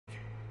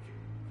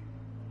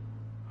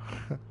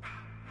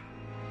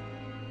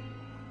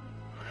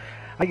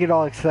I get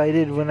all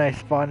excited when I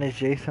spawn as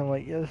Jason. I'm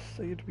like, yes,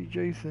 I get to be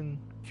Jason.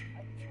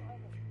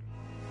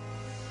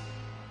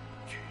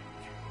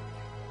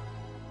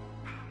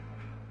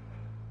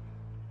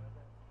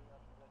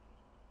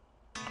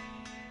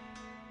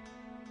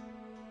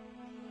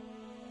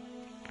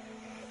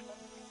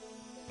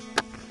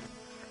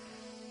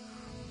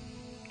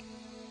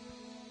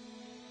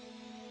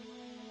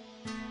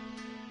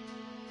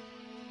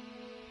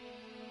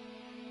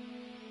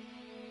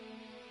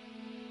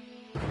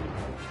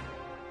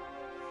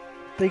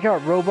 They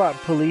got robot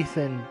police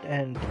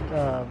and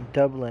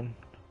Dublin.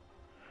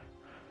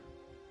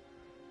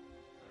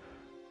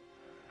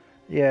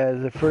 Yeah,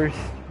 the first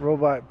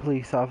robot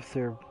police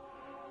officer.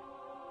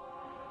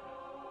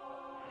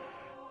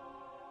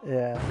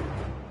 Yeah.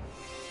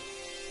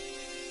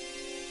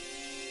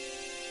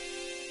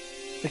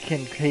 It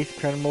can chase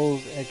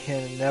criminals and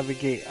can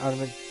navigate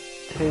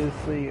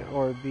autonomously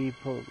or be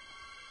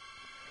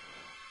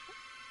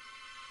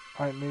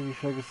Alright, maybe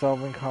focus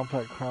solving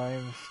complex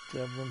crimes.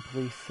 Dublin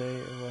police say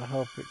it will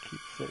help it keep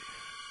safe.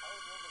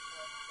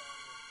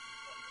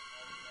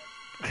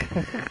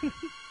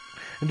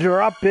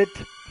 Drop it!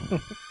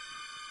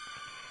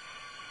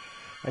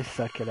 I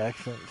suck at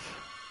accents.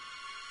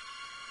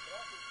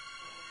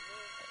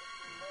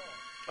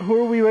 Who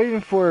are we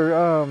waiting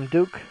for,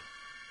 Duke?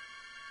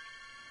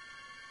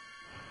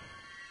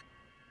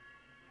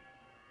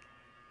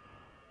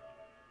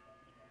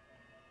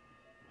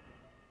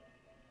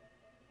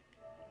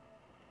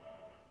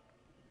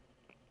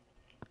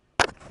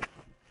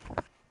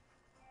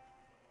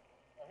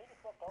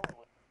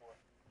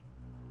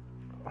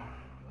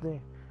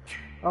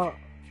 Oh,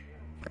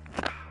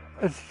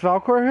 is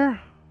Falcor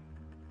here?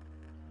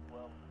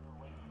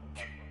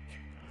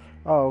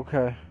 Oh,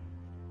 okay.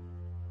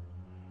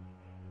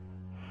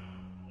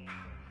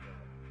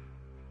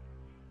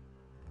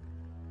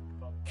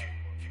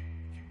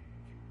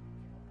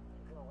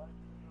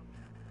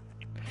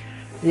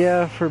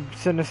 Yeah, for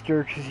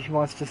Sinister, because he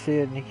wants to see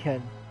it and he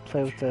can't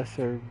play with us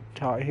or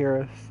hear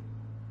us.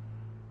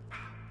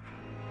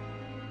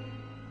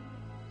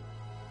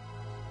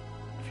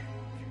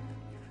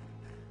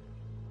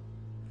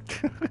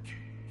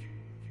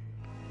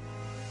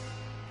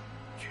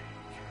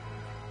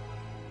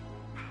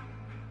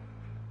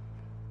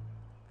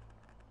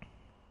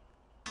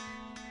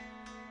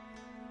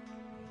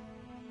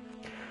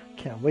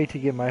 Can't wait to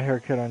get my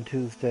haircut on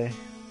Tuesday.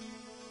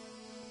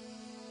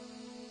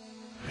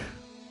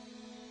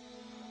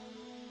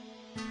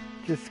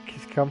 Just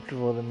it's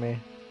comfortable to me.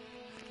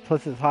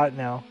 Plus it's hot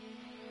now.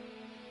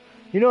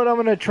 You know what I'm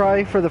gonna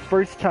try for the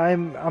first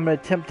time? I'm gonna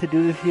attempt to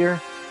do this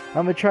year.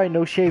 I'm gonna try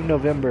no shave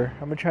November.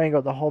 I'm gonna try and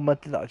go the whole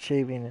month without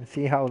shaving and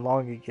see how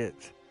long it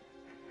gets.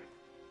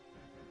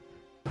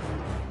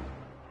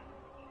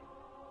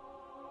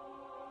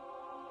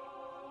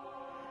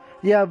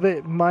 Yeah,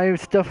 but my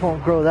stuff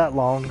won't grow that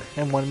long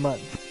in 1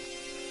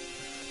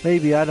 month.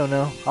 Maybe, I don't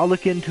know. I'll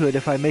look into it.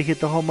 If I make it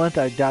the whole month,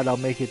 I doubt I'll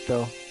make it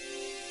though.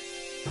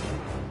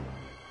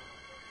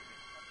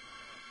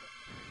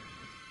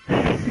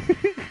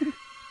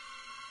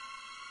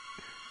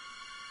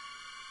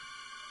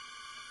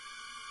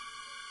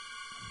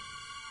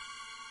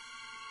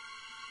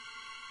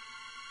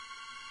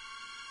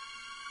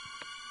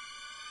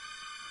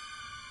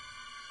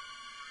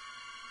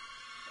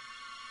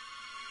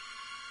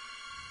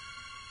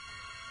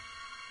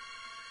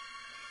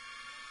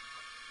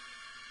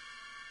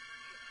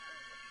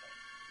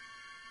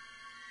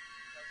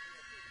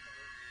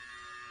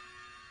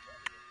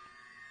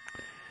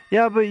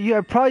 Yeah, but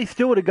I probably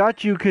still would have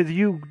got you because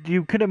you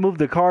couldn't move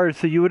the car,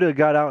 so you would have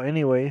got out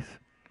anyways.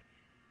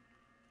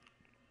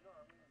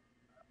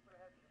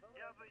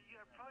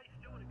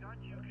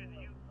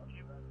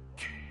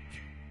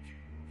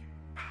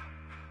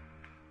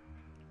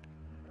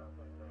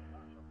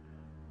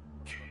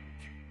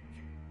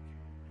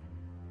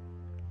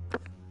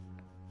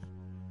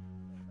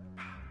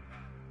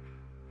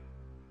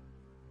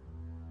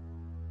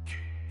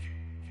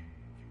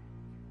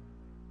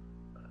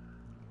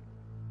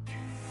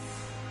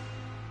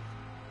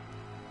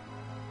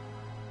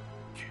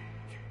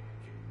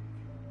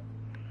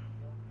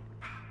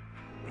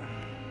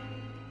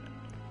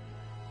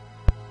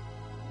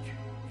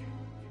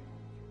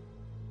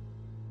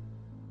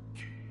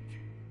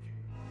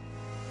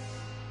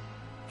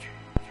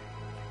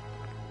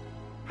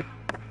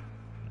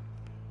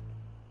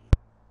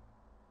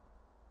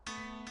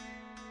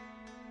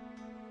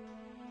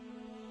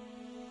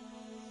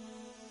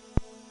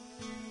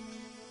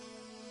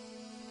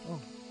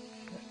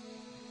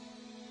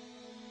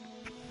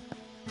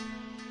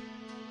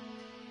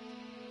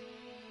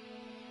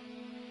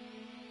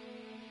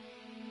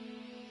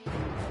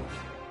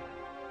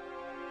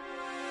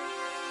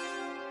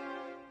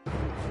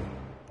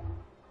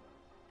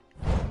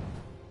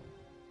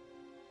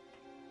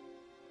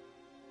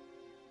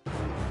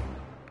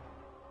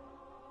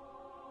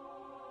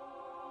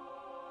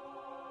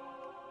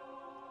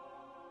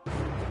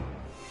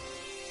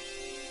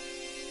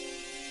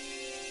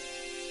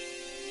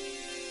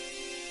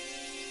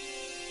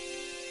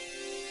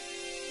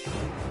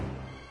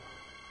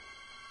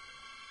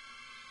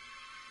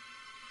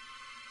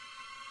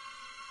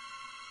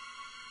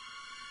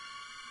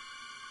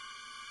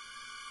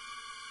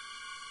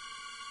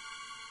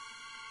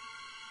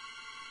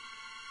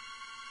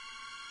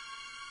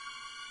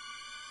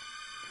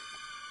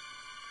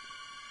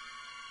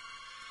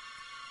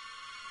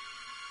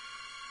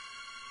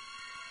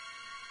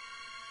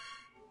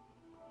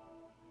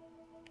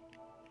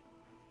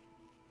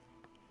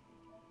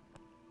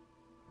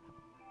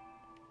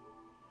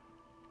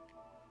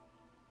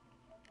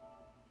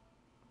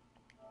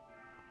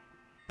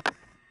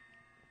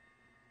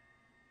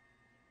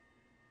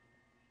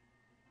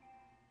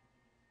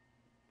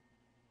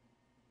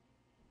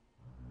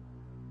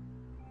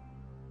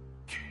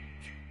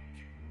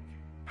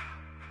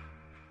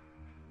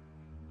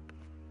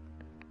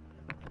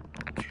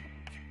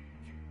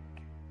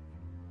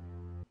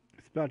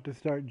 about to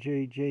start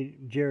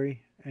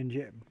Jerry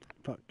and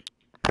fuck.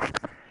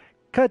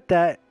 Cut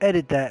that,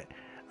 edit that.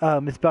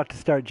 It's about to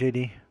start,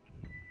 JD.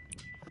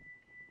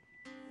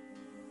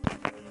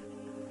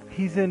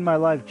 He's in my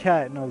live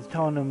chat, and I was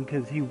telling him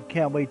because he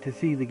can't wait to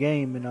see the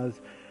game, and I was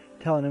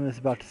telling him it's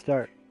about to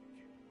start.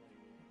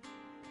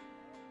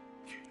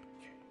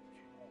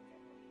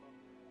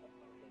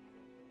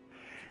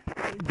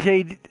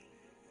 JD,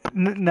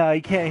 no,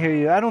 he can't hear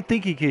you. I don't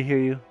think he can hear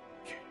you.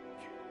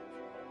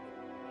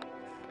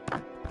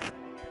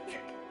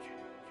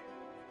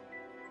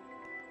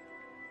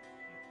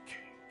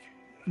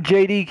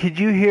 JD, could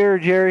you hear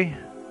Jerry?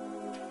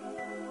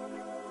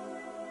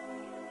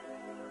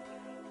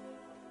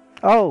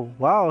 Oh,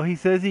 wow, he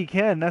says he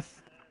can.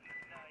 That's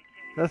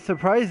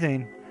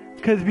surprising.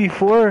 Cuz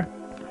before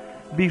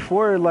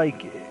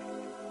like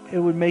it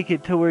would make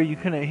it to where you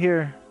couldn't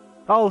hear.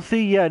 Oh,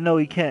 see, yeah, no,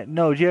 he can't.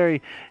 No,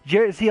 Jerry,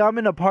 see, I'm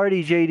in a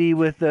party, JD,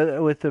 with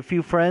a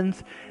few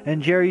friends,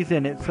 and Jerry's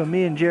in it. So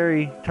me and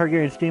Jerry,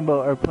 Targaryen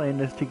Steamboat, are playing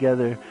this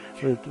together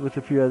with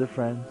a few other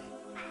friends.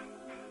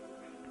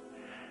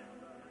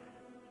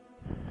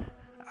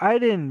 I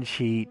didn't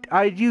cheat.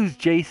 I used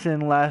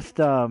Jason last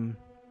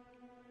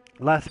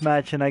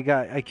match, and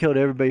I killed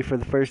everybody for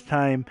the first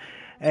time,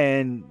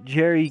 and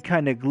Jerry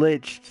kind of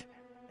glitched,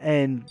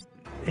 and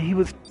he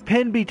was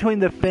pinned between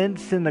the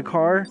fence and the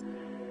car,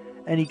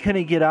 and he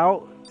couldn't get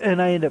out,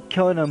 and I ended up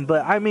killing him.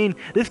 But I mean,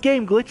 this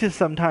game glitches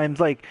sometimes.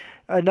 Like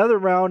another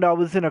round, I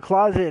was in a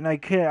closet and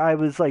I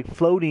was like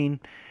floating,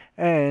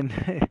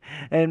 and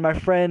and my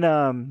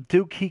friend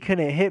Duke, he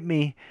couldn't hit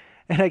me,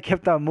 and I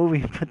kept on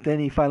moving, but then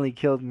he finally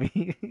killed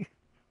me.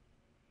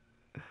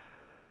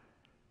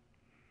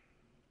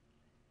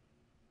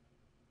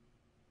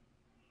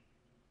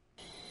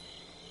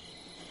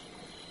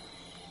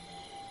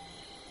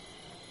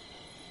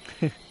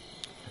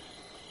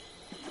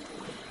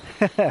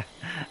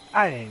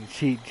 I didn't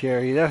cheat,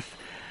 Jerry.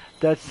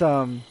 That's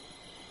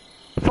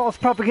false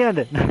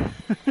propaganda.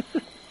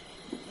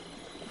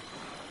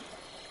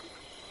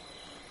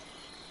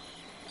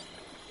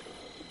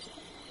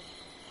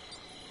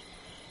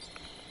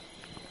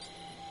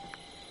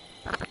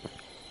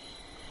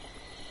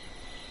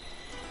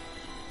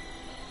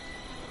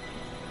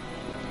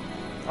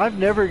 I've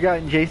never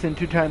gotten Jason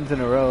 2 times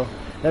in a row.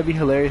 That'd be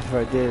hilarious if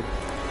I did.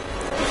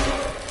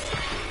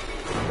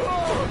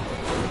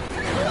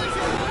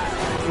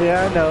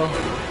 Yeah, I know.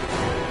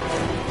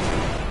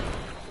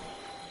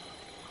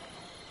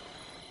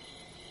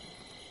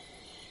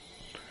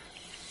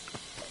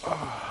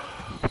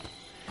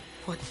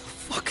 What the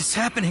fuck is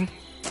happening?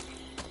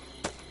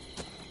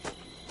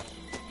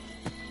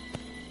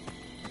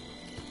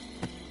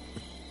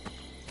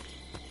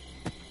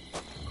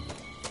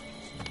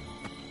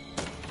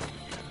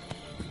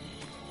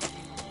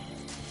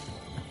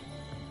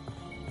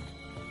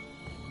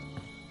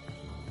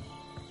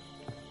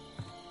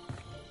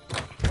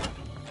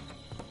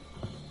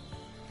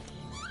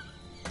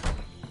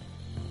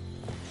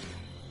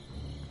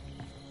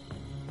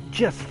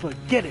 Just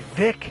forget it,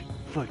 Vic.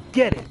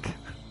 Forget it.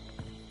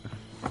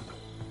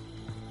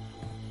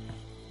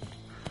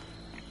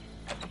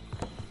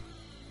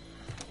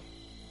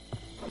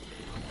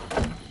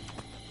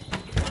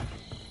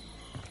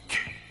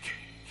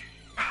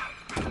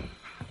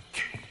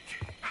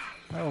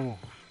 Oh.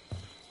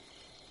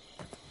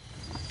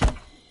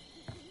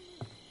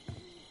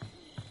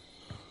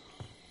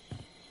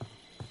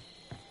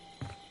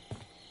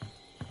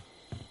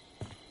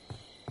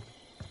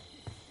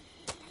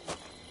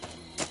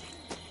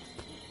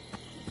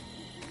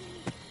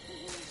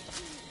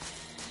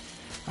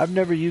 I've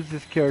never used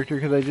this character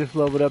because I just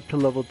leveled up to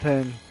level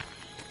 10.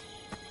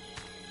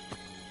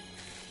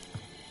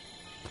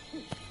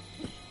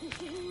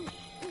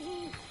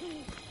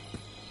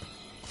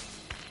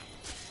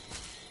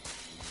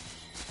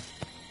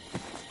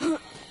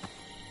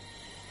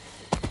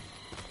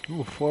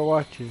 Ooh, 4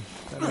 watches.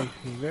 That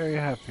makes me very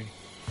happy.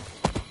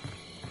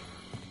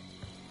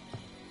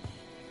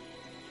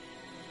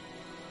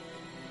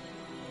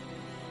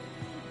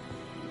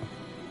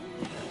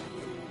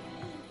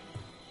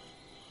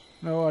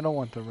 No, I don't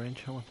want the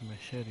wrench, I want the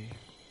machete.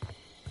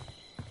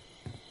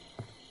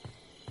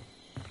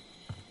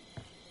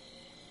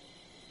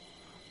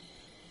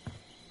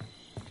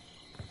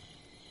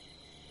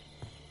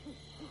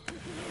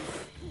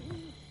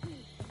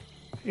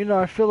 You know,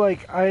 I feel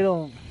like I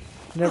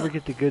never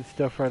get the good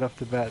stuff right off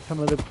the bat. Some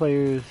other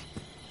players,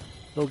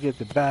 they'll get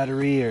the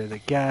battery or the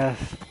gas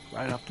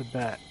right off the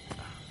bat.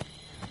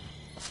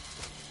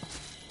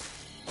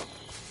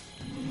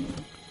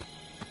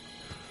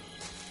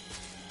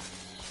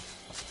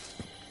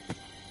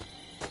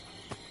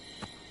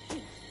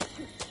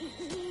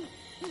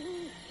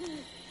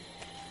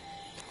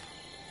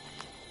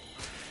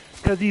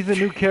 Because he's a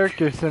new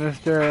character,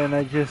 Sinister, and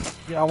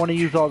I want to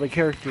use all the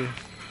characters.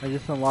 I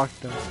just unlocked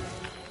them.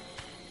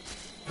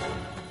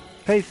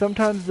 Hey,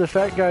 sometimes the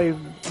fat guy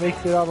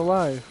makes it out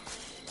alive.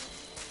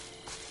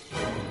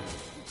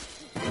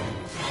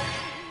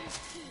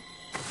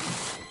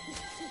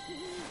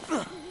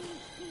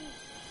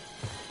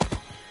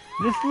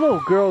 This little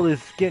girl is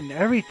getting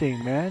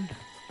everything, man.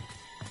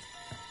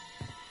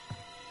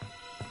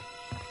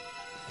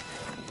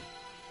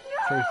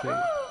 Seriously.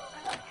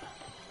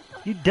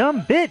 You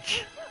dumb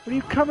bitch! What are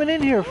you coming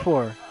in here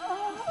for?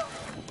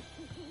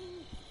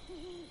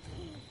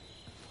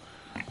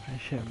 I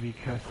shouldn't be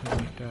cussing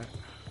like that.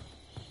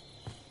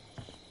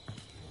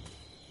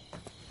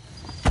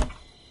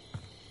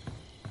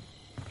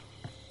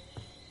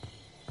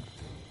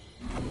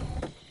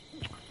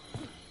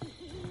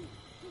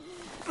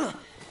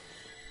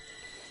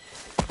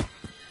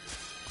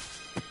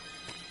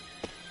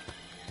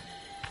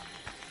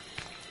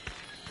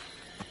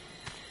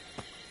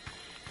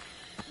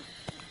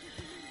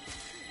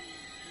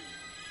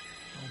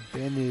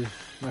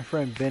 My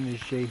friend Ben is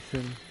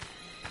Jason.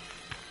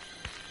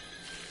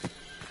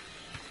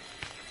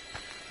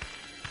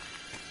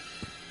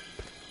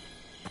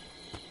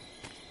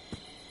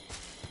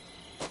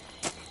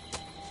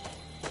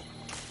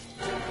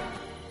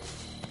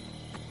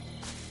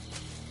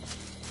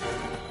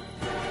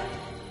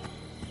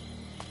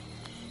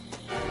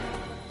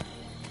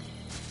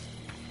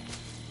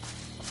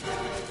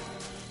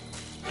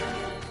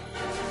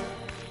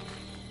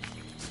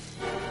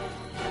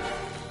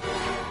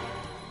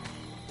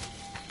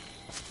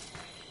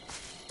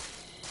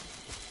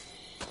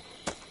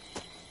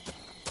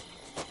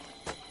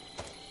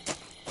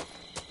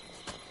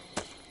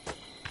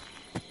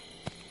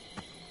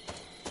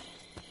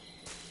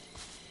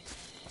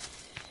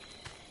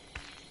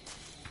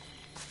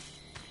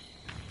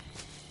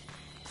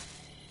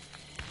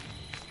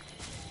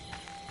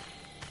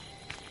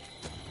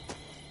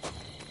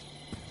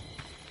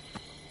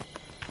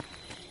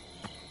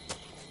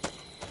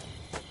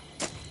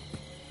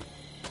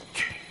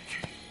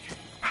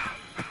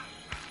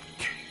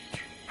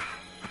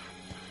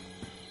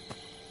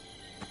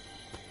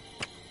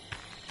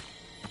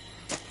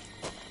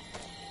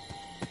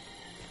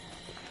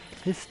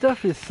 His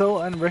stuff is so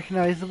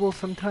unrecognizable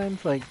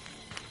sometimes, like,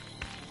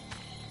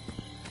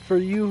 for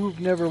you who've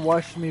never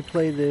watched me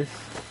play this,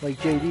 like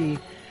JD,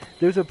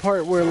 there's a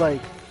part where,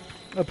 like,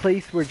 a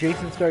place where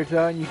Jason starts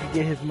out and you can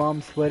get his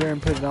mom's sweater and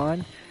put it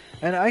on,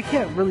 and I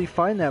can't really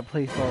find that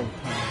place all the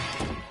time.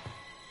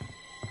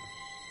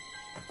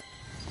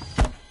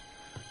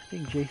 I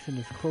think Jason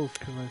is close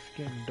because it's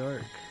getting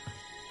dark.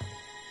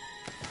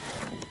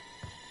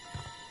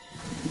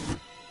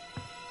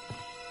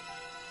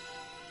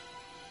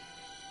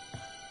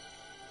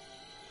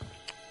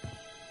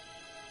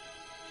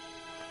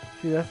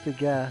 See, that's the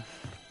gas.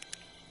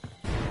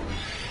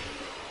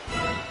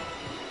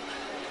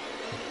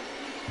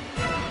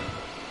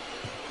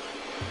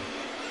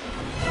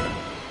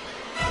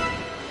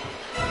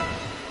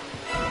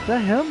 Is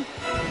that him?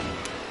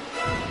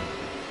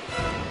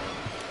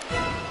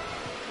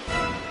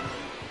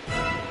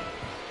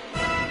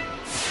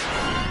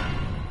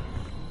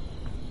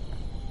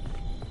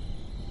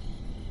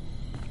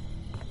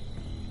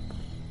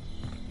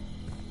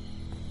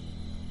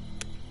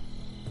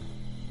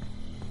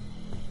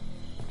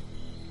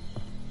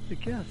 The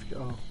gas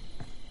go.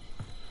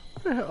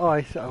 Oh,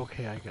 I saw.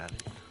 Okay, I got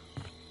it.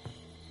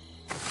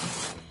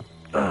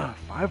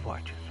 5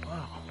 watches.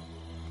 Wow.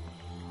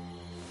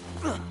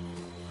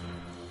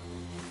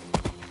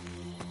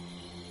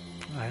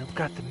 I've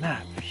got the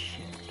map.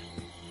 Shit.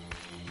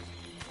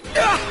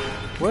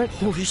 What?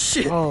 Holy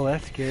shit! Oh,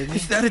 that scared me.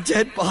 Is that a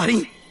dead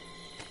body?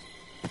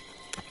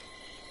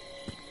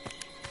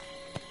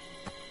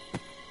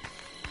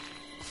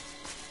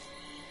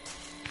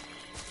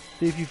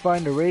 See, if you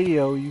find a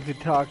radio, you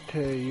could talk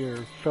to your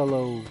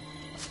fellow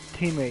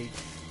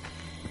teammates.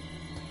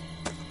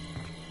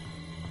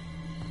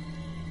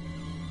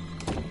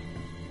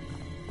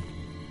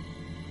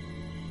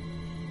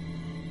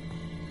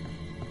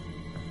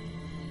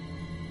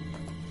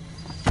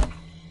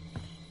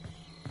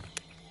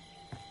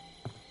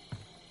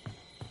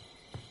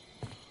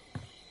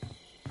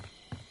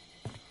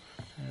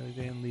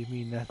 They didn't leave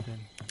me nothing.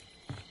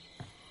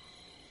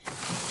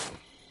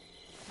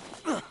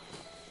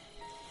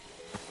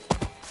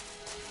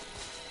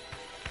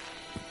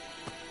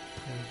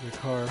 There's the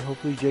car.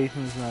 Hopefully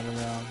Jason's not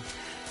around.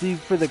 See,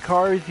 for the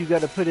cars, you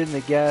got to put in the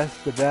gas,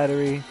 the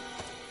battery,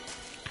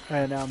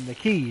 and the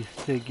keys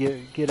to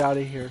get out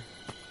of here.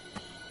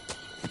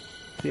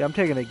 See, I'm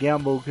taking a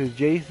gamble because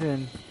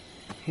Jason,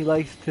 he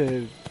likes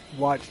to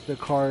watch the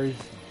cars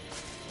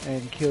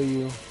and kill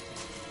you.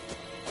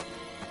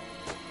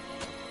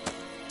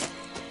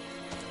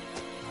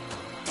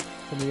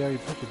 Somebody already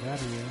put the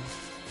battery in.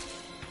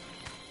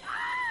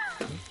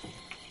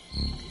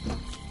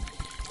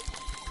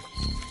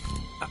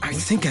 I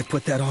think I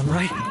put that on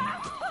right.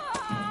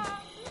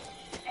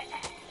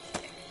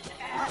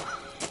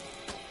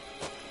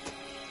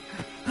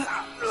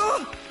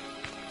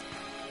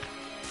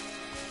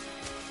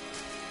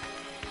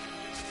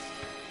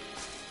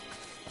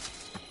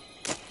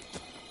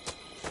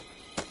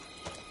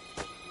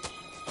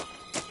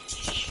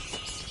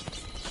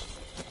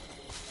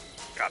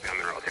 Copy, I'm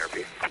in route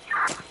therapy.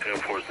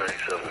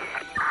 10-497.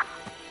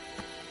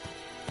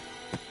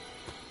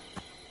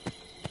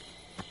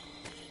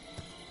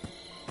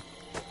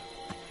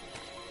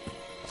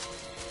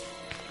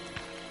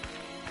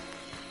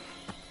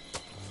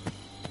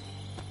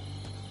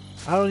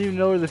 I don't even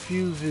know where the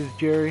fuse is,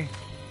 Jerry.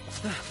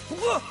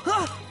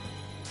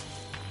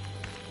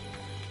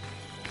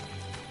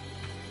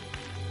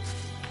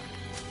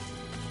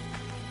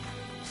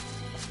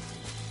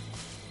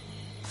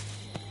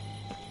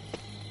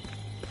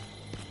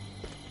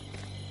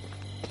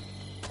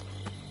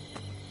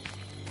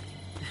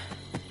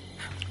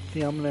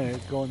 See, I'm gonna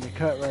go in the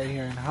cut right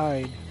here and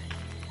hide.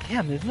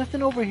 Damn, there's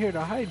nothing over here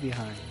to hide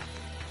behind.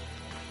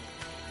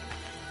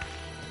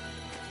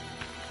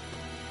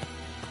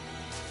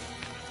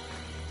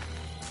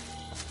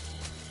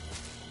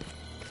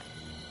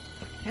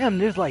 Damn,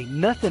 there's like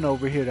nothing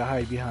over here to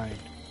hide behind.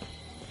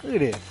 Look at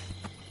this.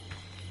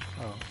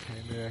 Oh,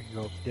 okay, maybe I can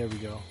go. There we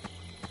go.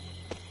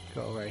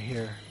 Go right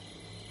here.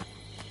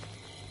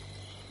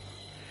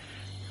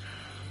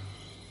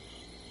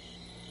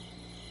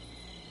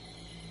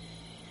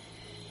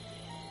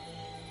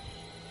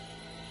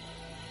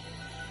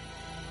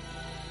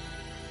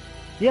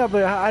 Yeah,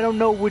 but I don't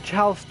know which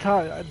house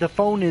the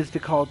phone is to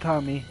call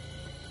Tommy.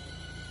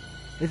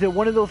 Is it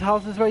one of those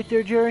houses right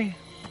there, Jerry?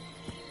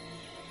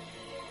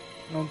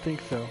 I don't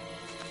think so.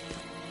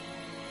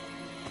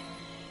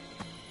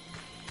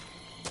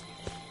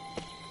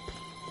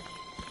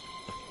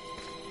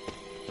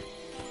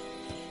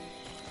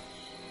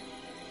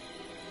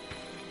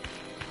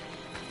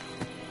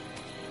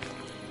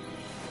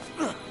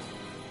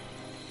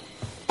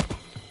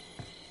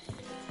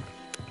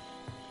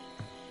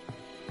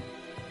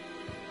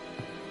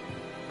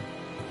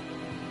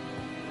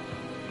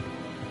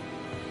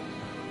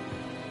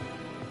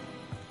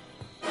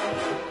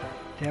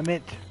 Damn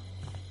it.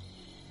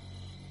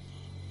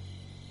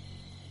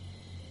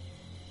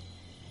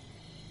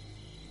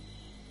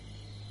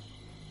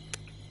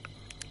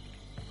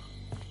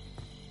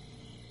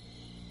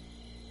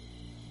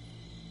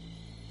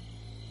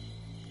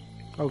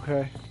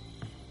 Okay.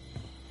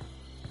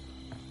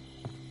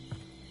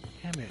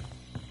 Damn it.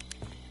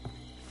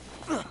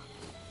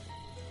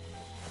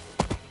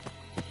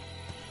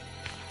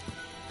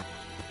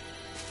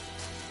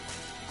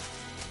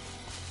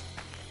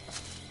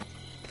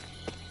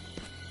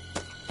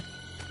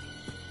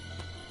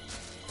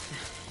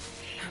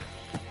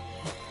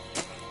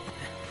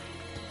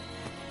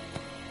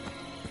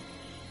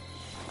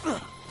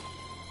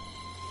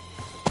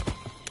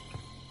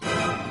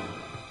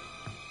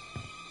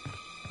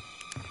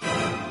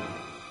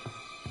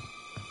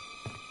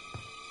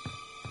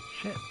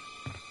 Shit.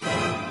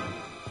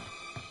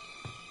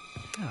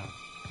 Yeah.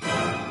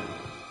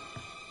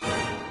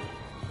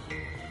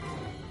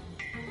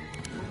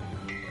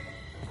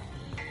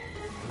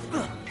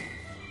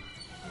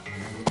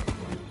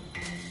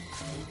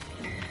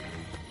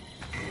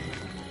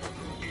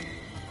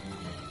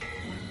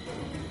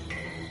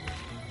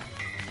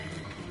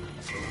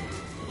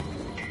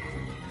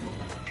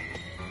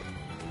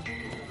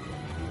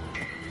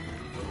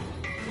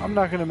 I'm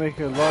not gonna make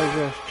a large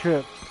ass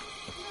trip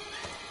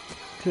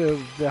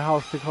to the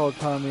house to call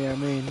Tommy. I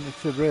mean,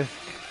 it's a risk.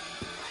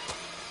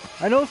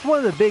 I know it's one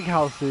of the big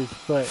houses,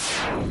 but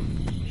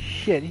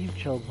shit, he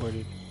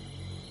teleported.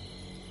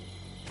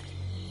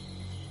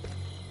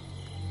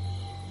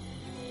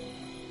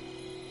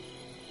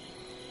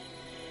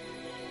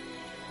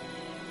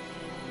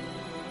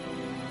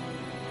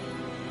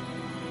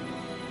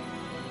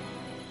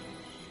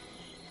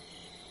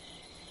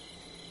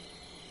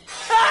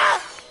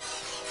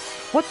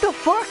 What the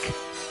fuck?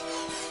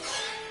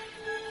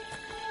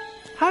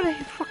 How did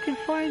he fucking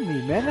find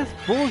me, man? That's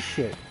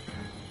bullshit.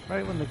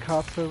 Right when the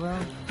cops are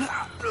around.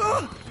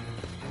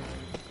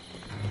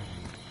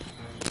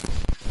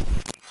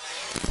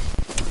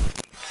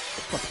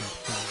 Fucking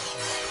son.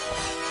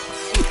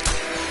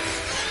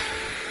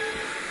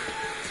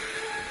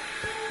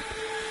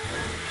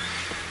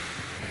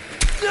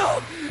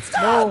 No!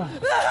 Stop!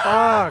 No!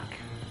 Fuck!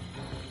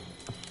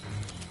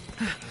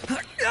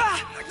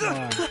 Come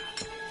on.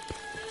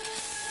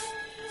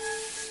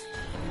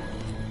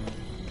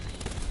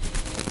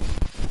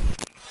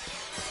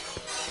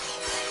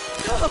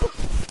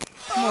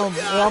 Oh,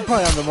 well, I'm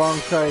probably on the wrong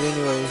side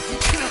anyways.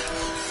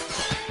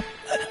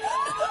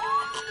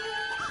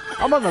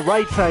 I'm on the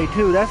right side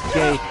too, that's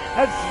gay.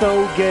 That's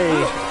so gay.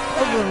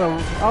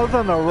 I was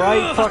on the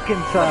right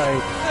fucking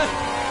side.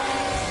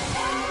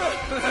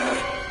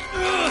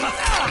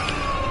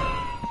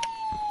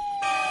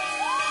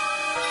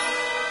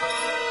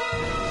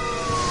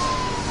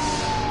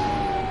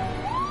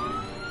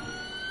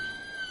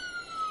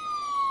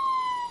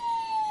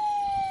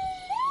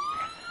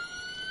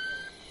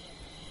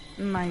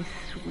 My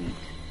sweet,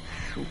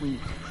 sweet.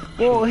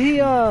 Well, he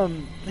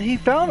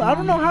found, I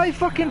don't know how he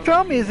fucking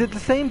found me. Is it the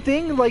same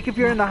thing? Like if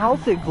you're in a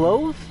house it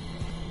glows?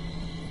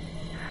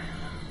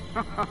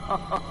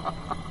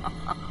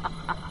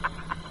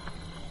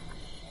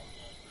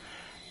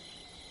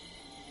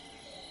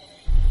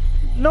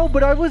 No,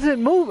 but I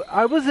wasn't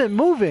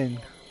moving.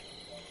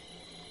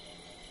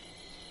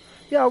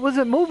 Yeah, I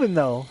wasn't moving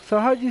though. So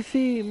how'd you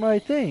see my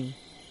thing?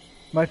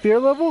 My fear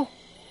level?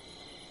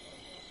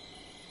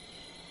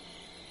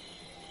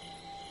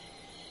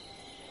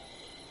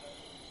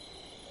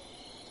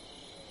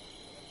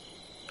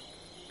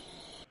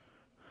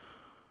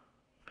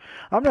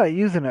 I'm not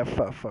using that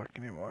fuck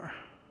anymore.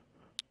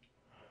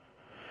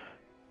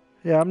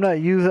 Yeah, I'm not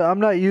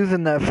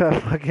using that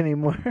fat fuck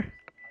anymore.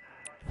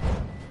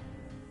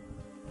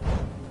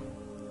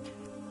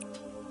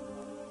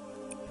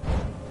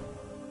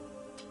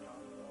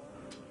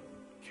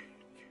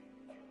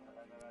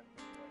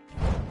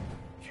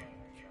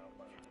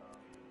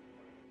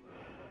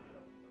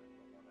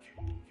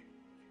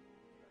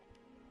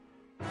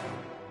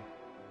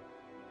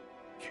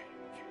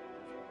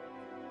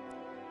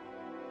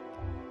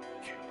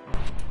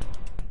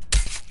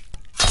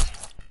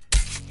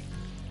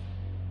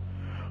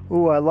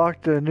 Ooh, I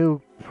locked a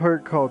new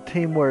perk called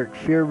Teamwork.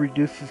 Fear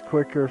reduces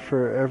quicker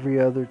for every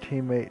other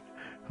teammate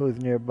who is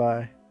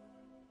nearby.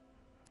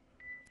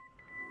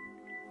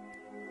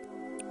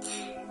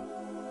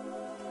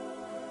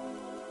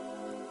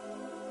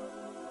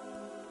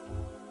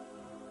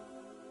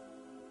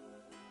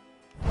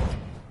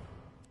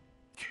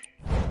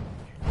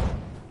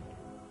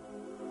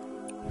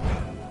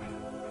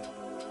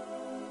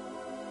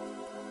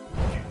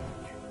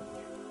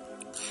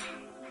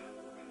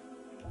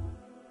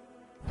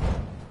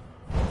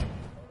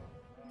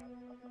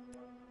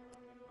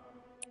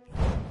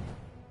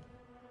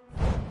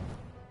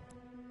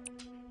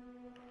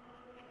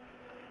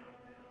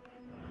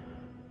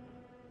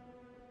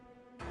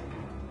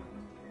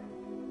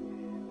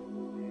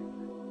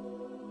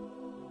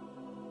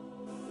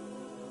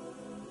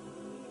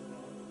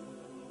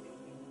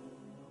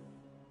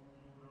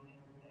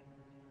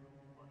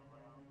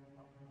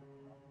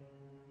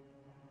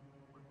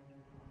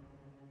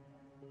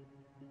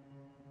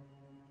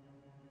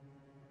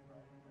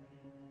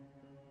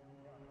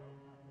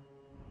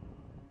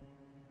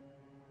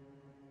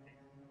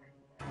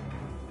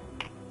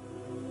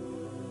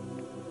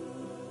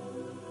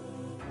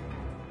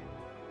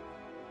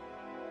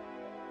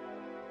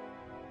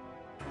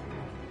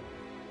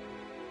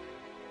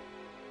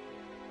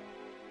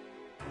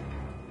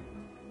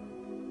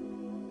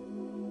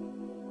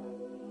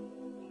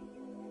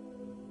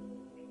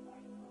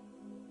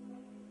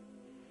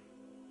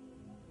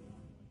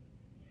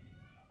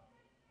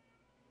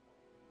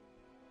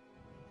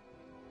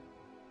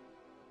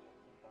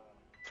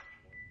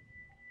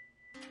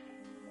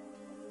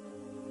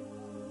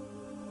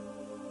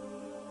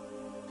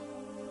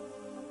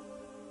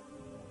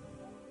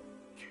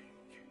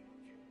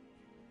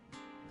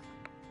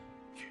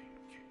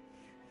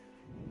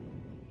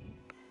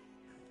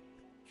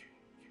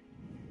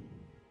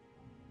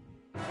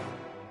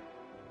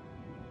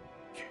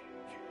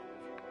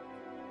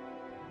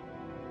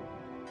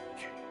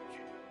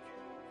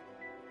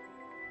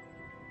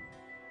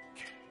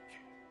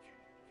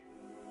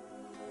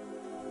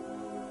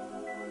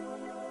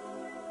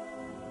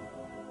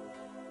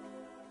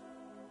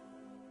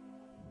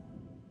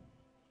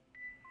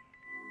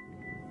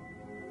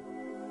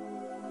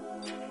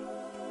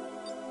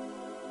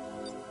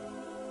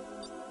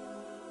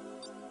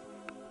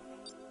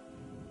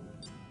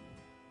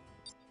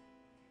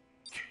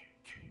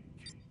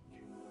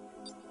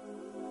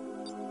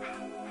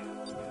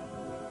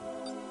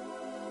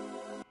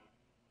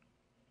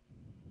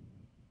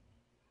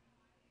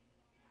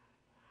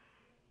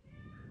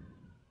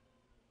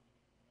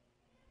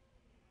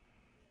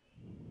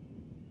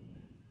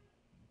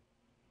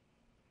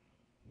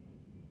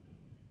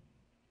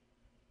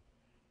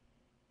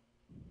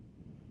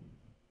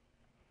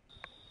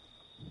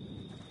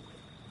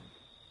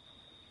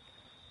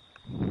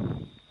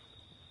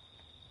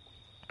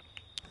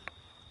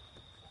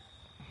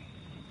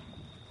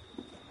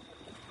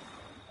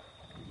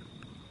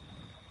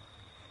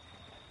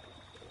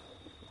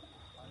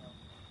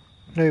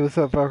 Hey, what's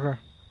up, fucker?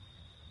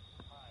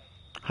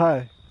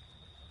 Hi.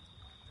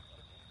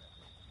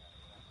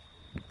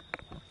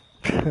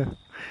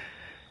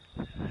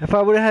 If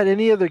I would have had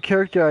any other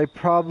character, I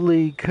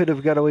probably could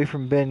have got away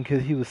from Ben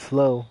because he was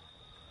slow.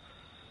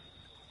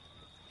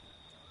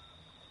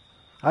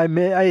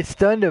 I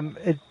stunned him.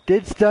 It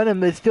did stun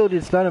him. It still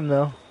did stun him,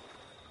 though.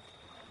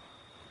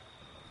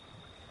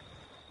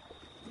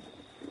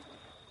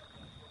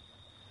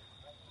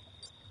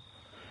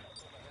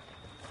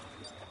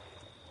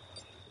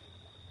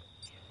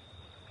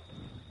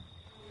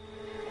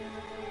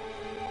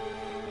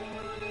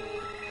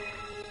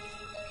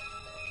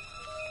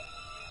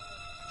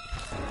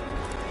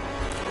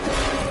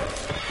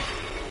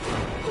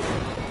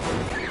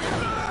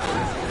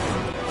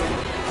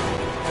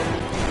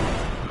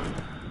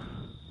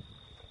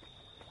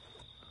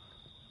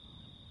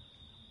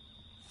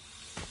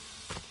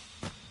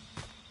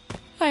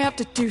 I have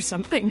to do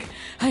something.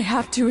 I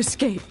have to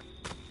escape.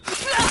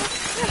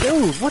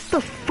 Dude, what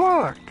the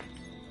fuck?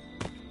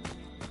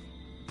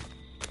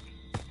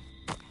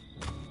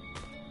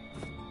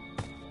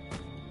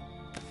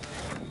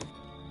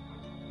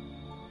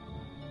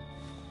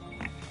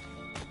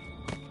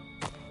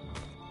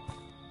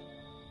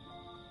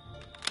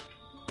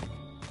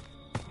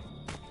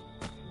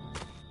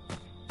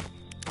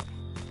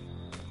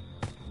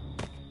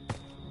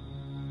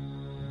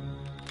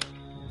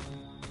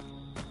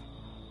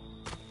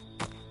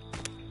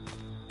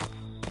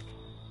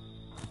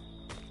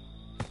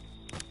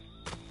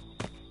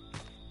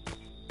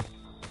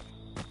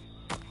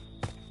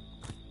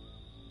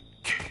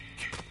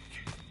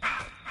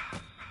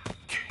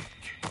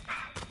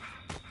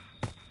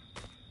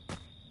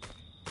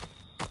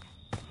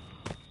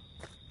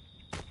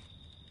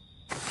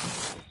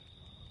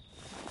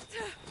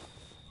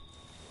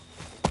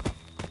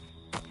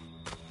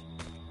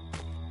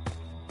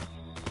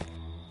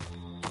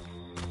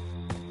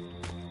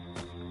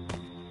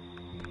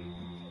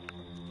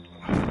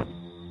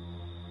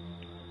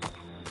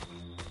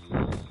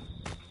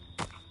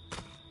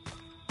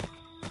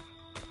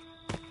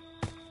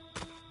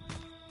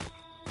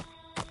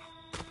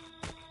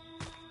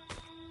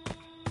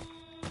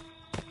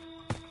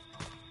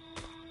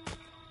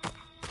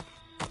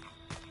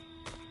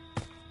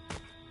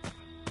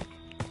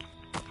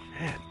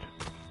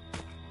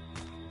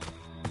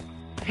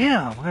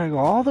 Damn, I gotta go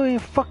all the way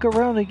and fuck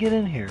around to get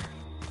in here.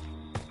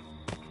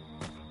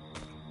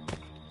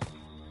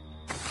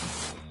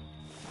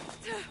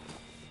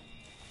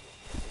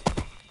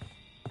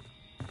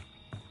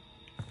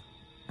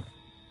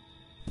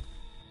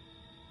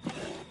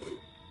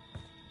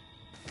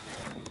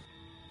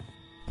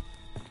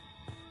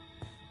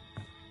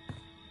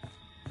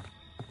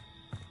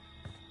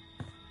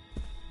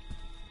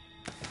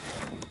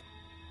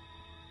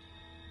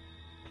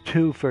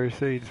 Two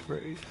first aid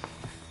sprays.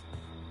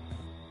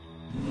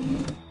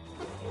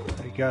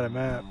 I got a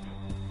map.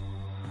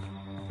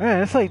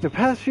 Man, it's like the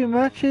past few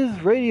matches,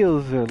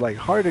 radios are like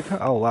hard to come.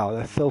 Oh wow,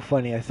 that's so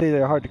funny. I say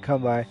they're hard to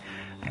come by.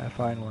 I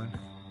find one.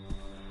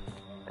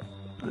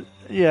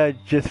 Yeah, I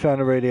just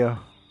found a radio.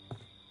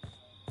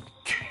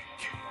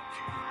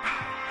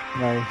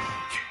 Nice.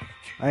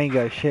 I ain't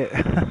got shit.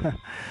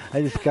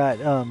 I just got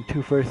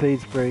two first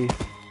aid sprays.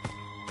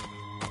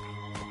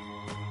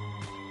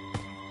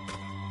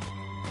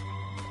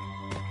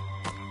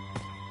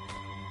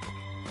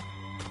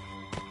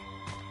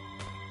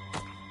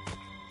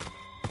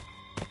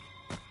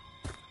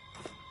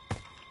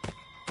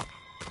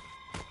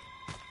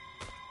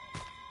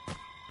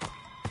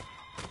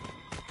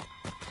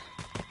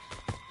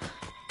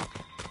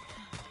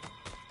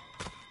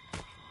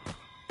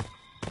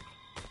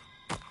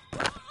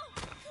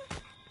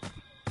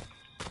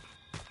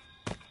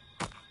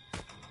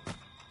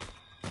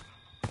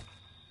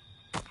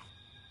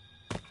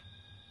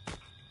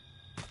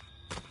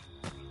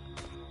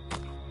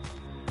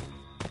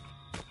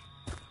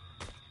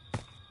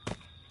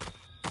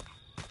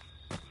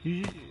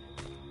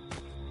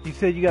 You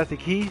said you got the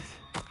keys?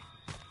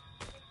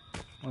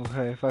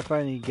 Okay, if I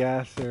find any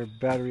gas or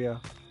battery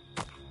out.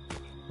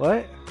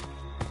 What?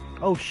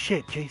 Oh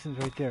shit, Jason's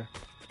right there.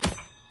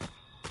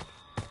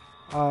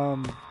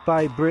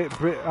 By Bridge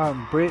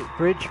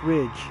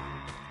Ridge.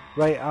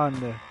 Right on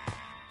the...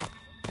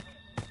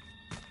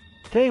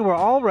 Dang, we're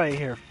all right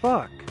here,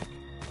 fuck.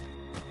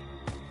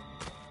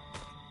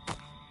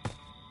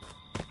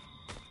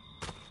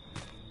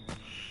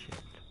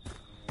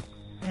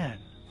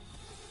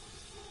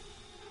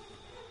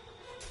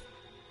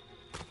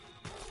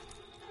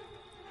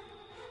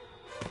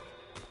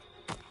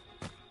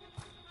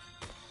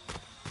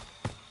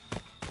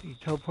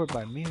 Teleport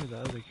by me or the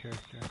other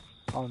character?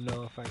 I'll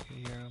know if I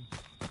can hear him.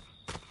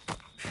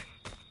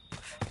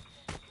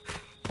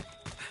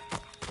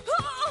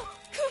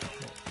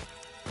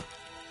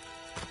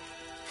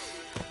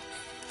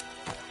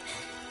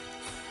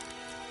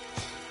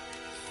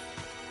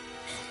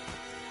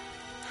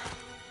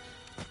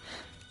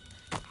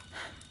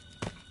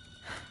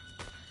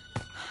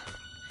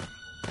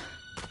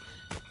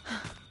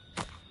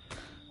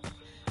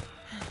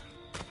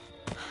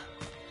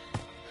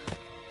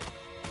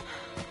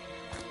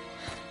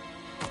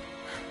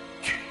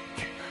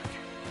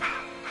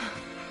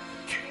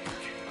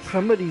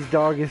 Somebody's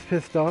dog is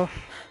pissed off.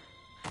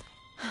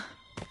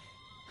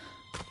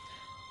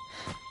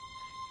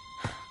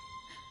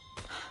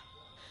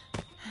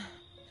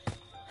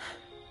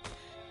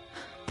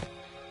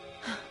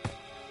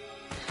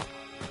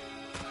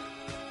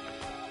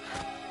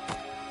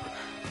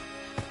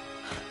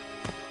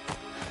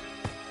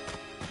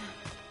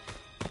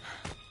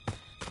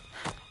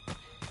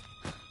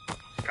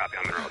 Copy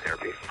on mineral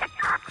therapy.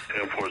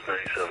 Air Force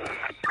 97.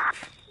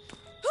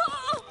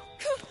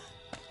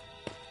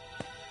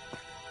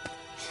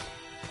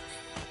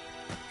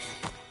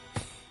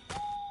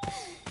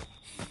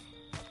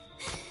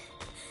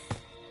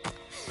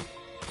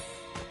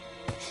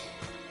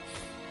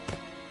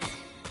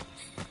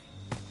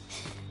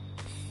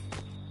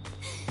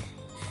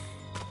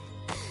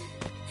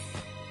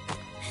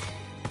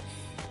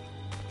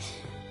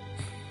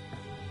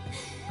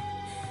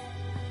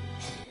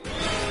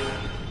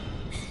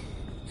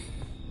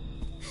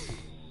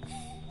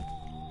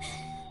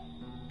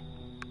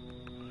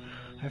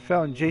 I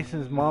found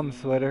Jason's mom's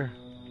sweater.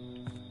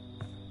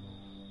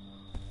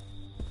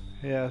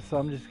 Yeah, so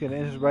I'm just gonna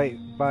enter right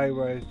by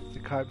where the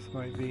cops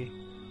might be.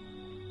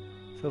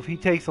 So if he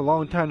takes a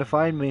long time to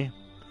find me,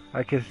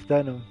 I can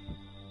stun him.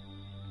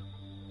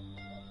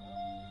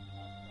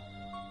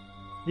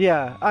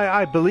 Yeah,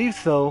 I believe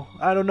so.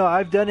 I don't know,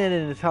 I've done it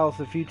in his house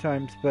a few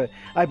times, but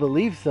I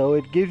believe so.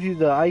 It gives you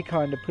the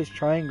icon to push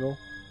triangle.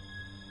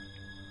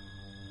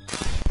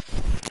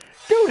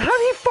 Dude, how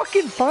did he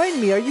fucking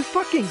find me? Are you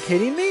fucking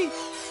kidding me?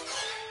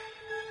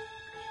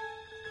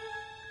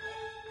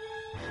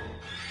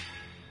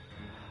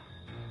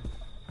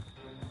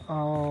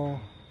 Oh.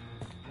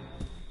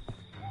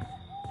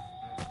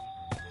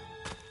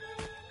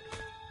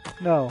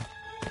 No.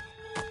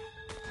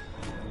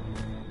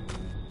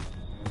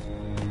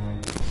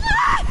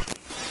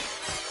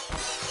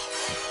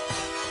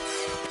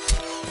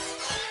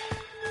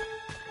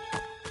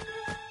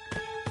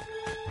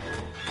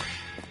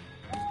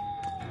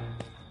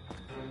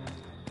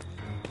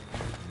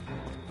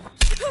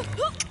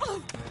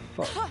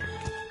 Fuck.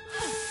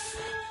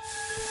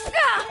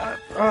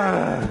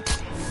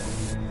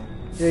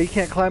 Yeah, you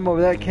can't climb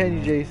over that, can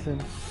you, Jason?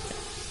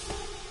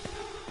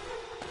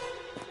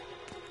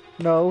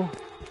 No.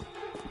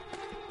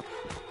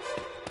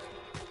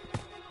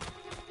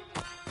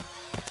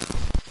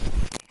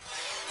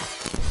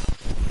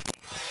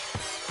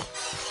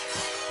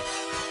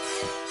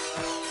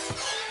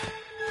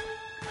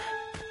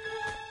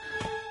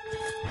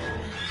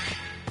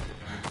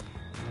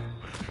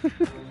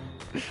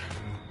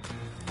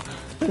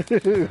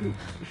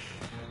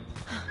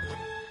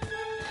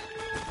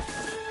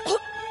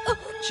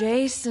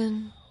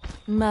 Jason,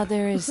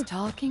 Mother is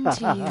talking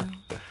to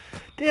you.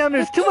 Damn,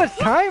 there's too much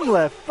time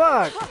left.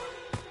 Fuck.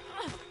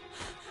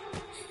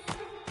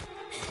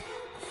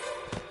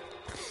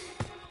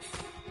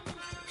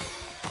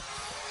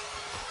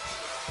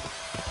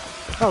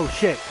 Oh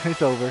shit,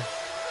 it's over.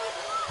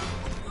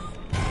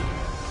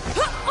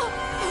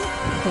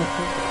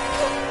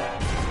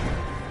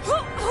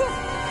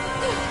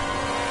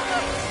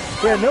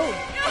 Yeah,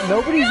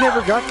 nobody's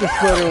ever got the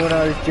sweater when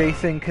I was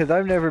Jason, because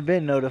I've never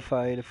been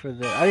notified for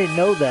that. I didn't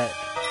know that.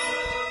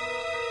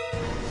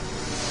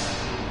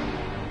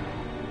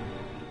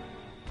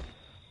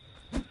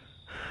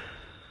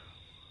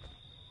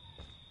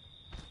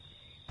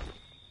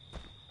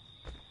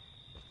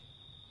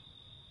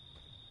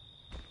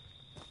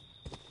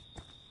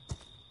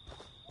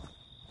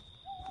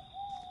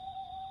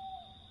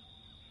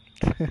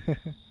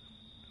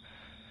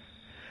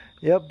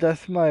 Yep,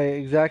 that's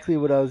exactly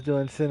what I was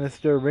doing,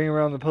 Sinister. Bring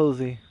around the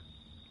posy.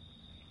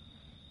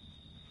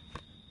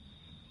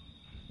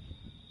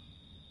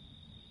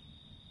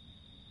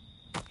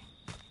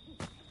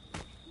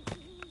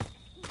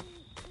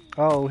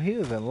 Oh, he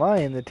wasn't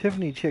lying. The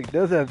Tiffany chick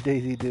does have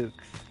Daisy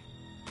Dukes.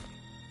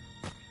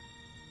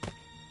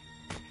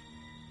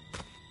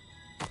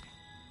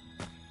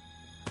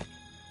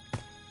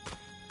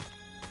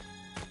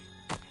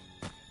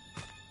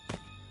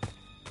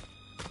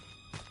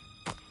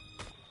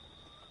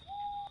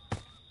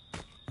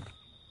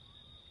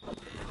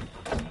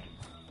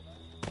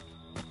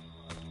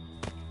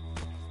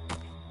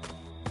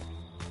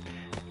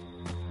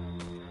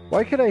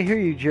 Why could I hear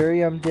you,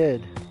 Jerry? I'm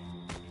dead.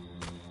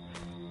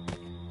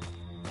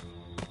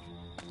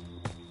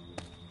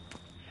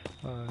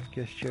 I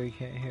guess Jerry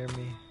can't hear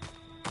me.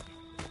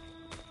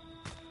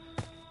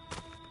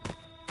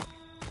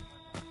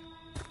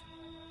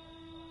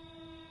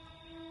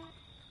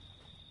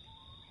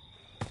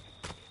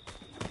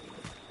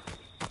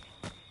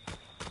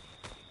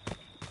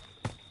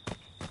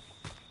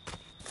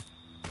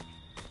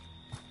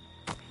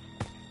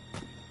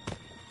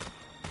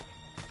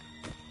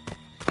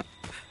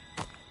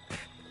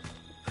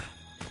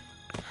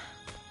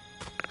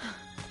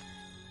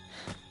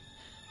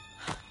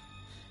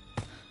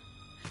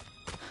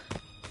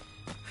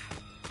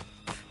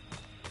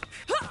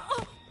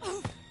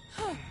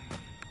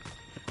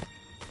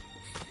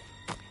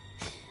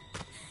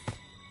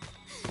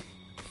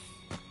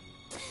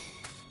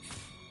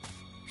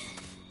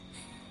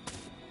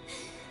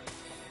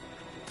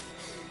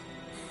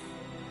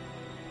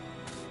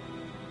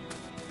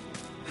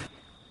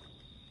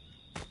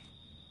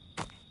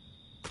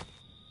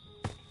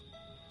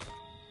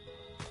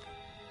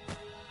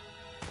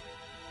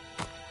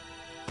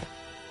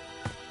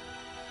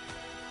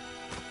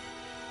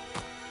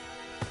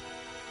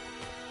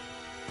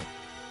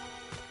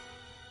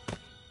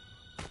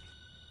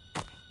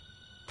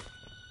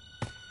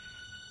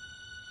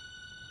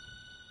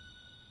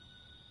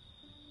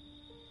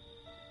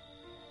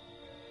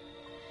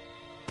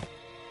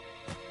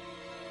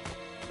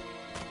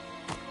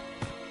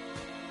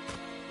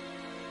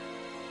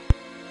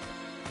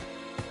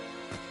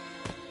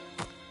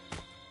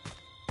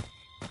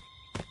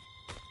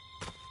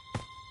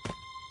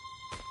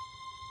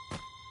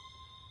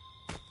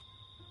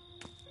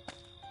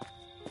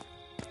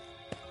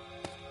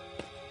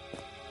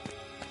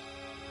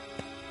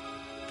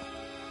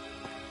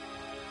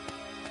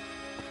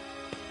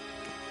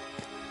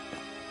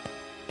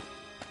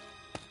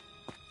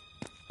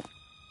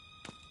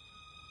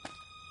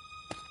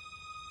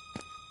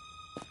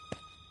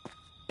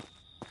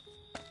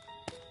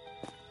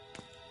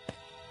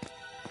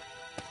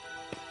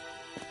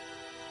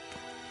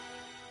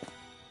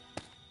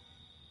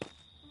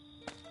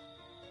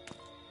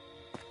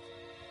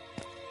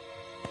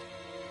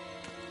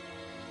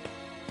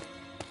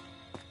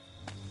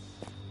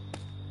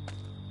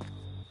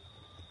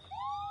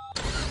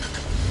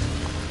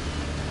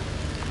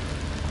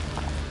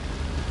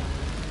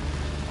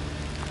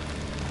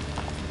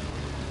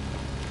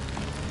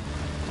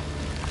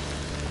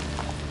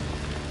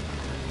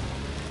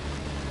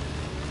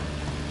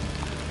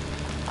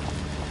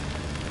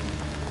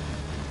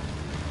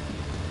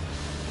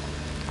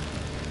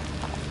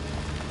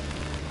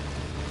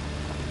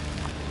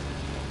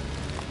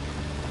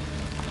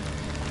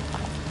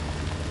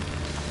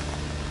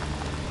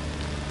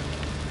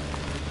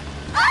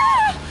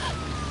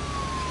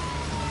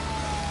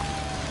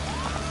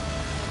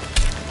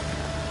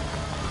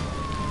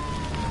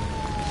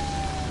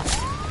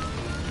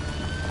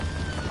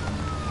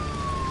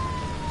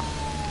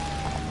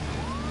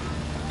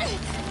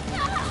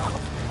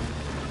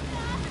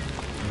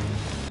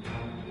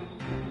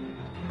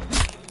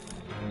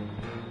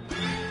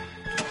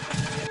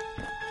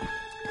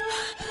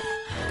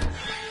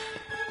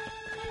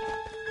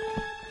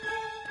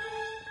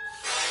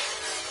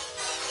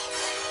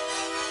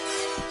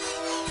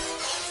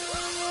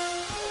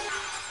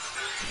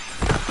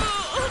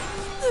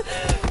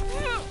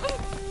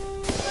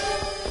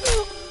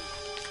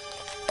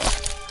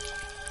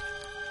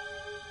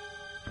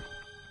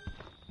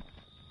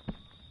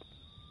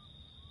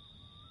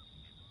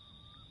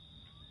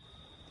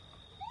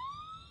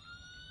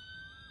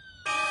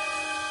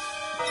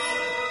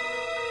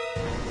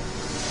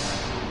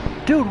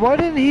 Dude, why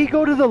didn't he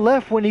go to the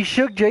left when he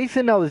shook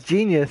Jason? That was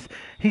genius.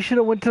 He should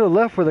have went to the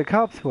left where the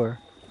cops were.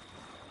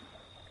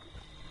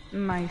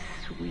 My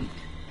sweet,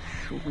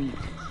 sweet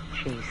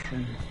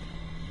Jason.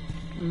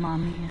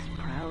 Mommy is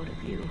proud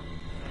of you.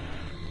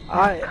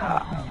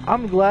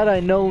 I'm glad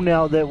I know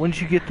now that once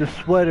you get the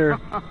sweater,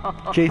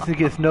 Jason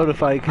gets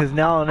notified, because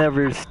now I'll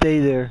never stay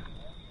there.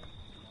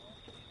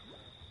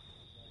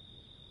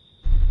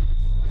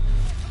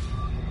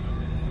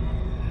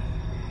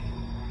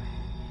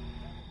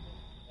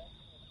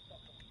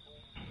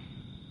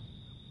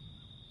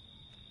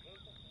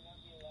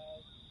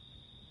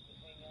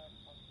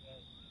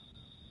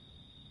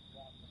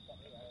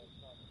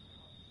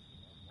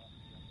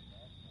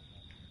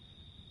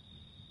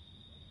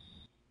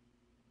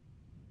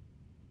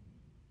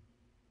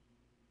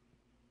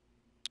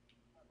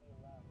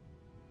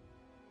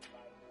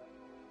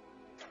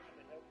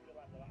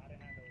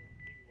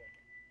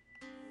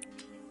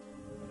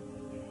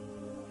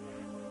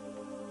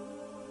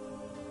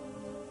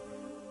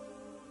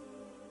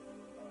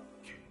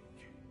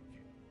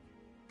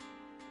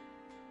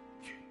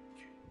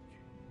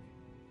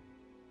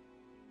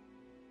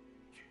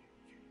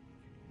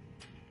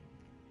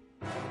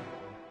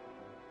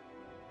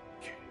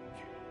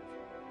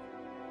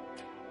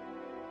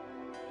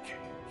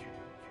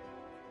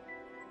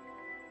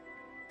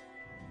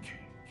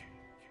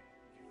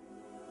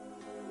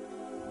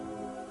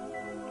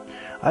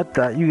 I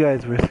thought you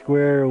guys were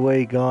square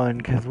away gone,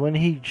 because when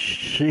he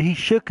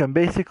shook him,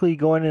 basically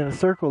going in a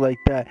circle like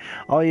that,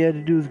 all you had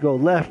to do was go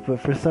left, but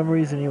for some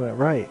reason he went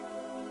right.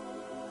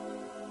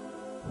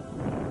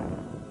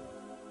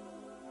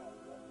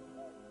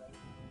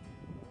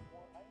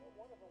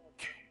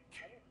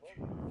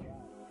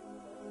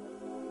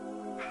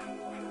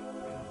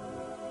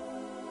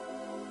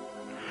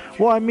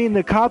 Well, I mean,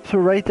 the cops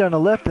were right there on the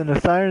left, and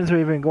the sirens were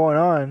even going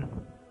on.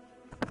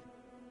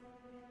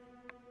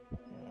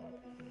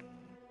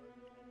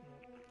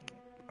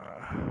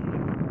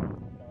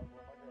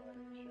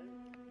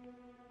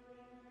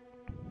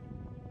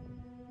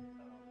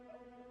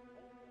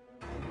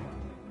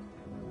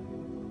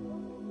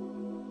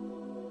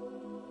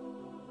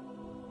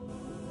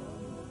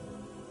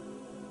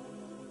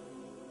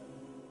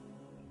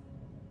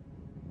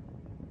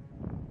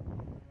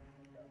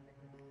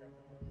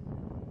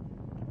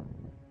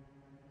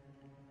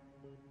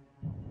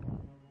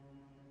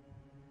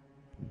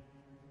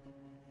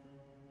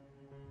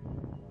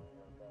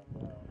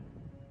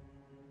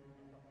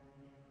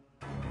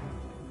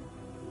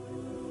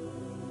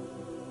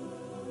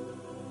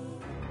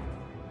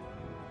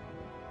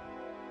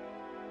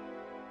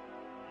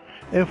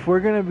 If we're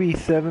gonna be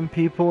 7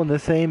 people in the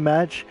same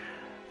match,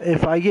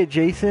 if I get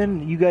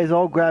Jason, you guys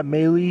all grab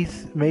melee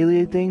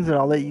things, and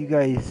I'll let you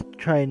guys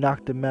try and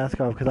knock the mask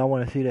off, because I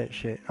want to see that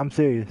shit. I'm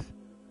serious.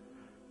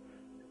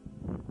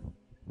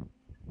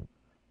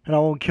 And I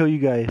won't kill you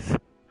guys.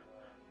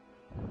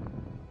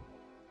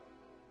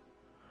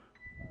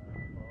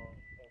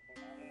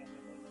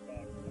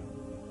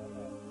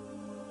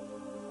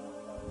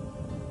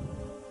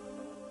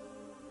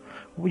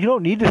 Well, you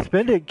don't need to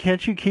spend it.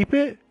 Can't you keep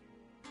it?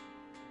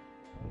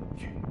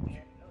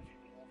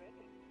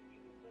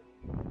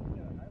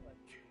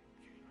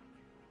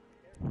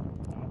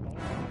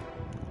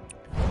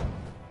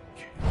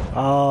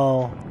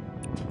 Oh.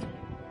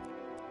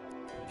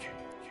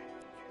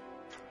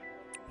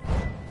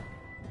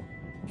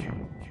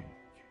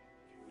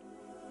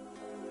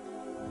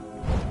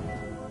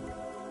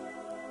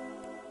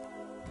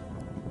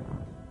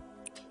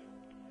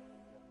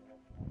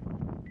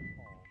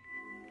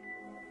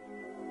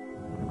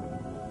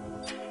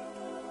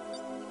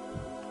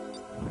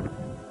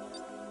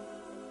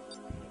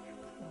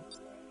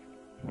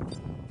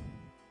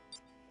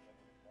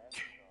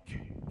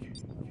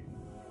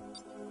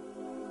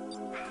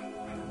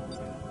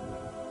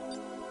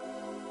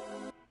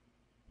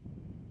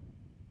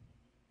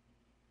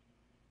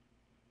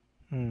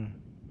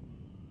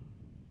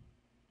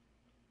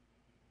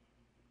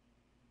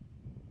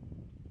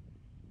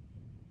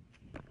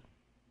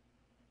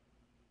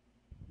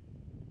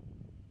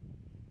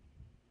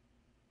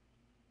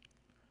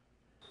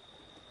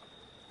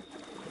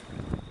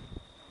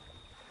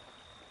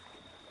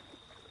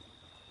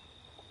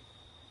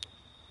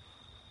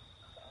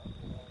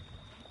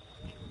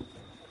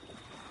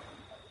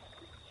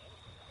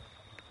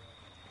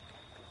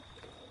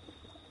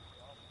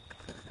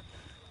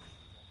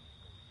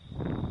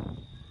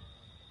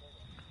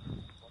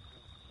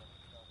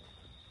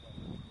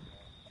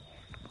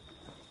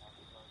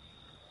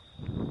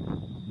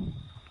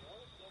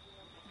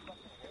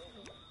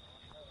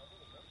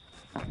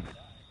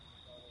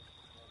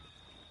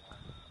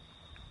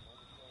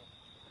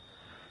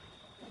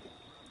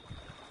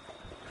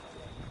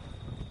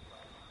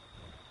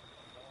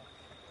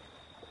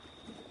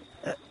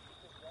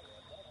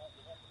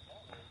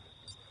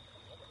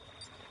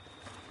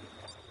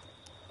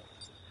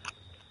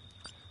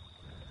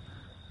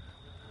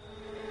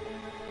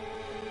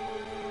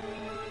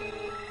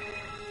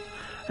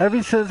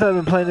 Ever since I've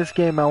been playing this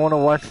game, I want to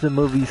watch the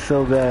movie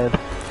so bad.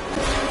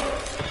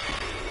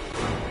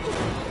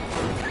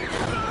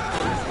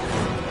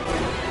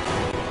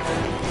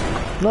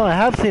 No, I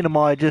have seen them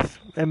all. I just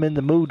am in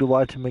the mood to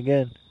watch them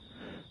again.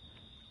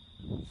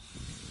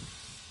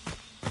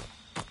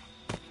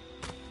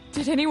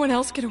 Did anyone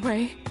else get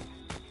away?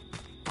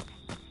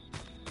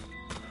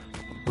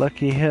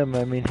 Lucky him.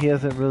 I mean, he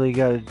hasn't really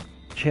got a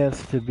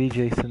chance to be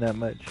Jason that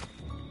much.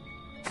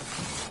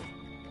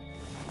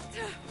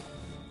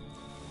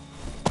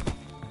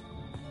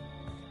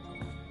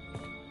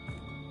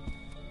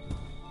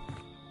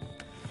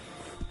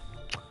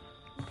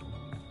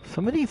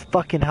 Some of these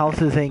fucking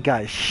houses ain't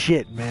got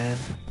shit, man.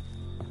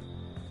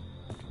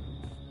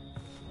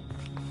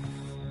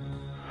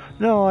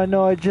 No, I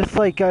know. I just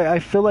like I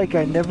feel like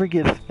I never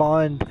get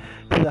spawned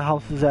to the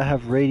houses that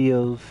have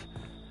radios,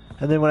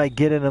 and then when I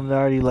get in them, they're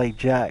already like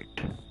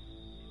jacked.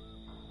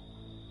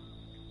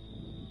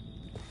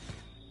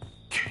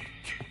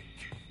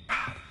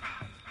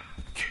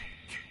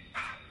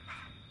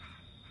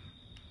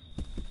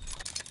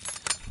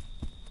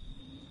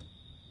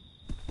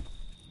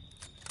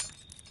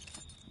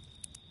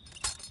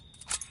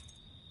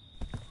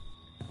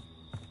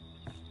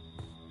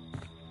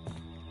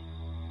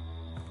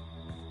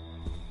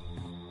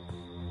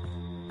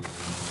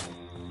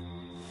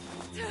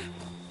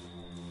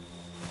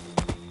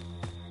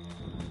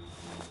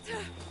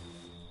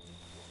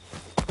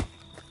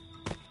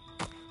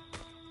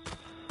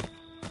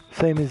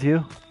 Same as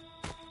you.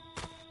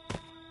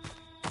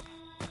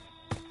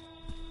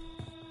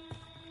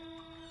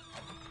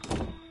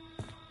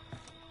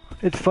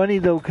 It's funny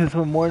though, because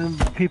when more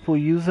people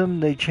use them,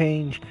 they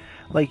change.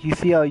 Like you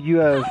see how you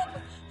have.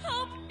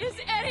 Help! Is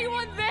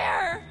anyone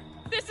there?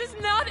 This is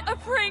not a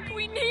prank.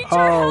 We need your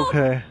Oh, help.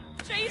 okay.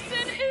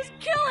 Jason is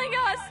killing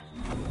us.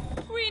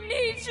 We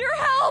need your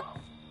help.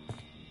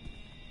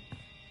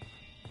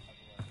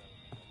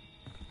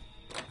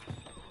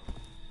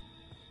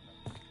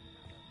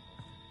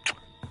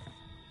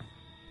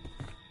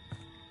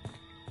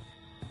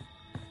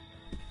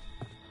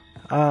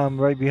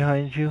 Right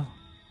behind you.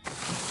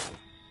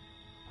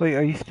 Wait,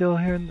 are you still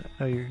here?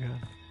 Oh, you're good.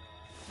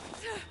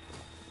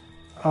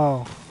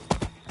 Oh.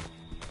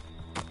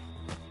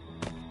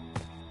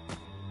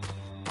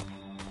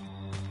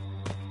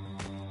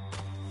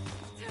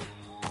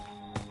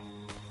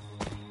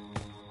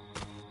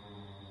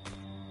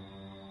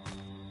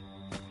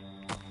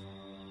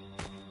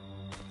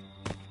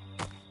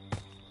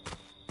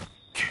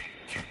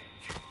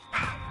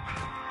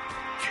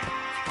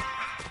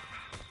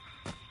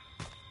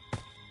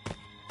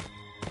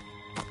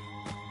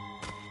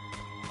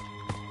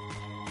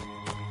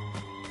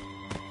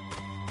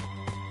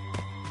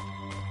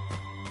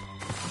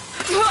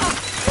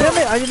 Damn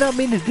it, I did not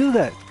mean to do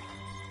that.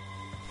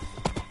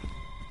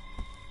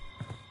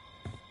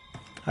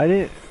 I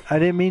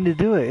didn't mean to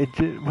do it.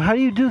 How do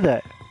you do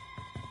that?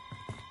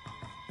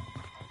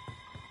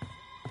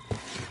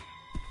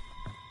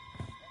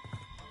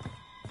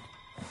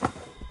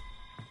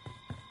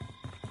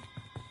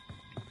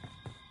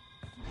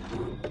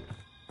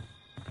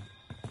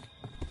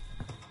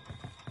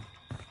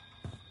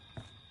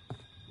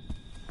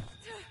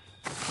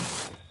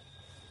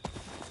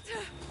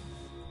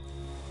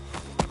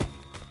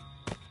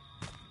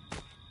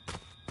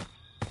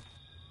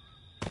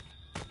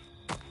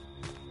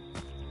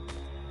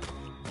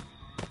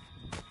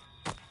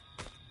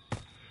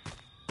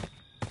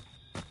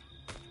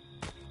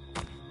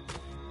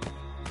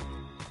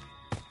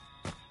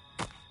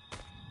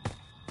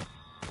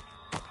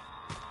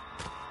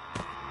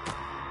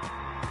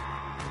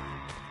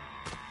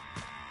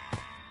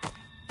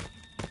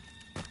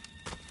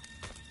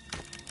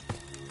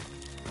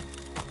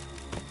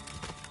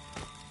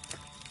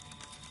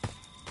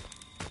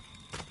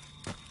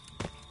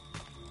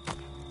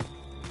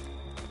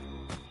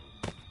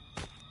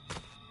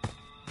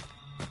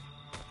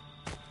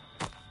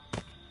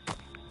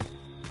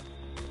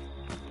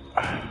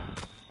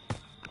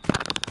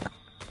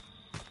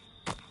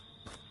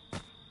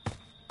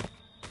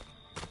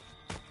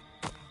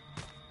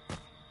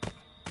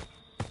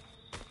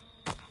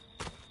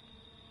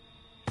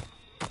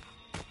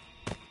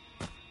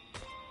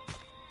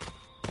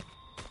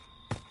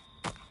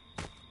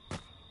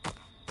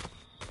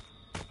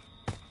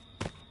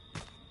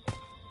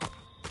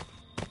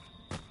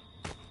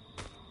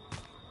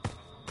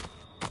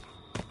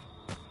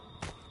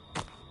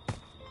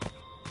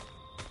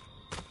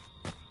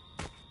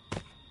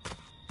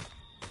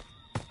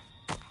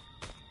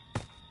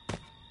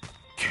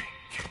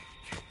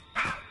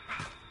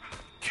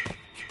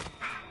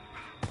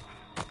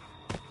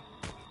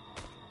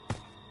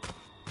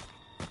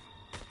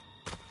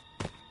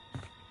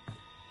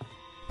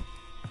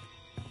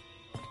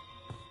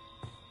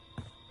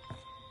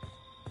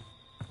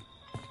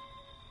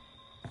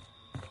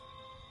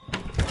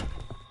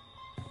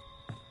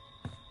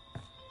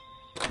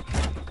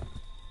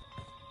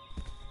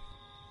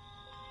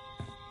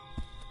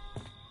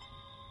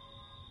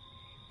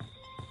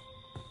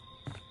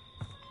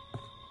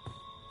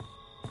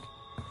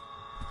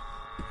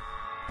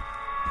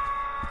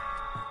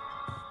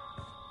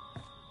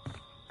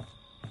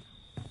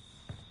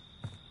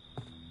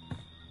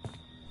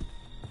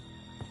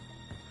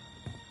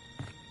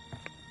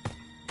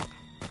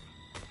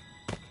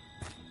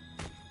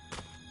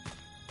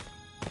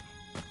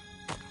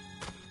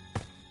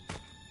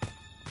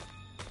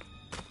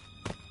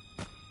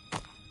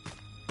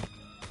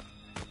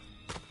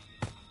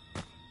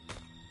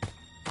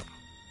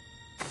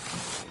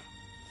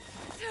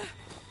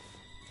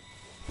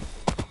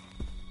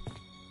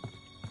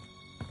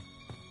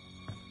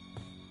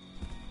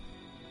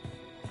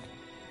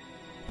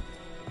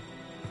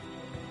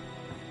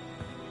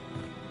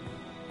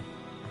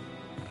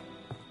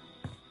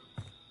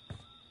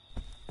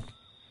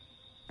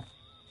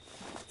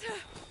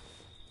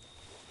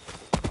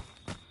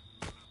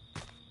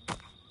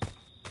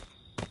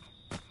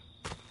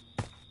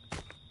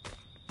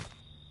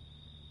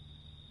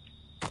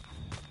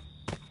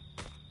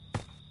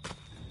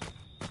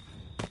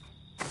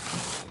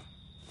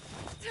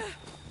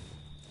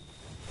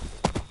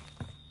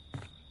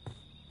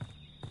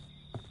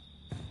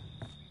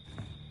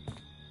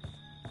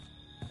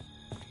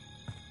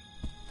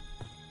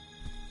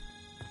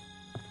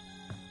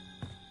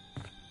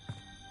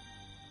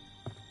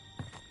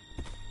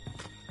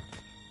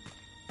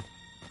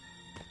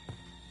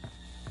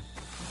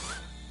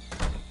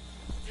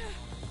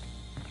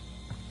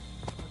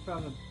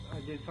 I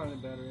did find a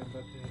battery. I'm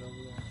about to head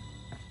over there.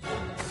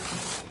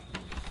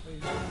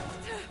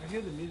 I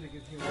hear the music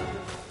is here.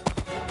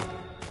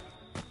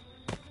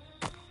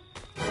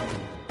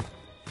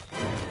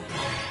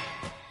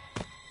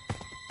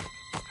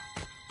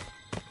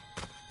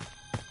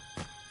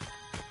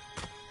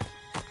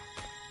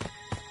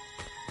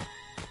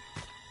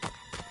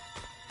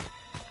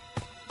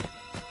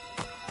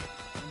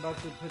 I'm about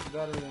to put the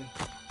battery in.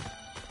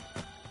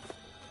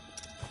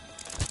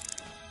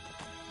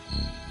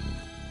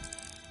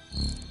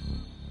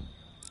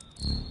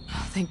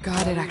 Thank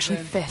God it actually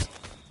fit.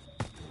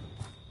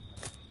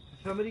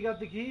 Somebody got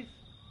the keys?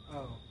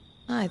 Oh.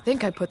 I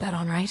think I put that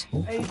on right.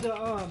 Hey,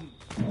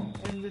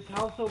 in this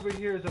house over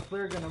here is a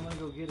flare gun. I'm gonna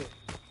go get it.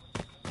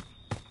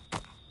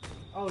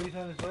 Oh, he's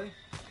on his way?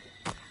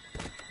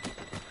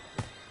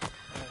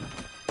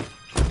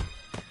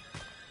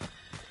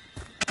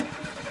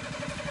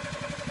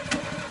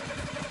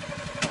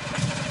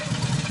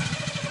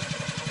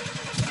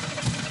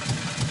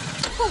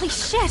 Holy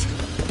shit!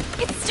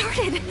 It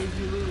started!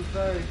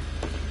 Sorry.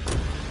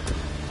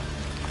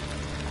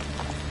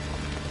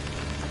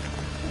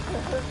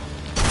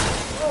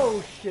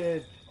 Oh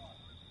shit!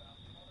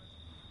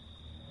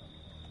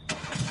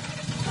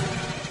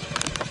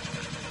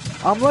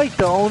 I'm like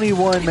the only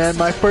one, man.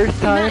 My first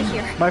time,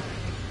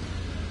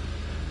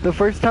 the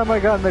first time I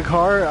got in the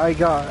car, I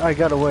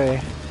got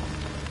away.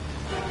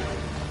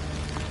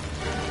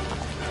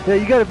 Yeah,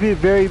 you gotta be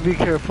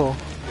careful.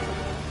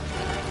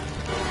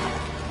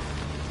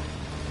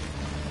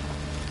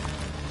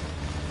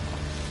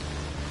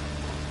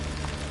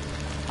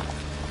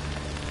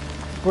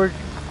 We're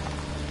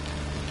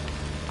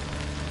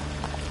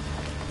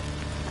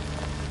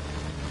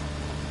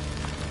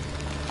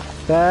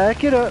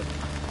back it up.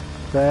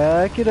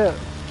 Back it up.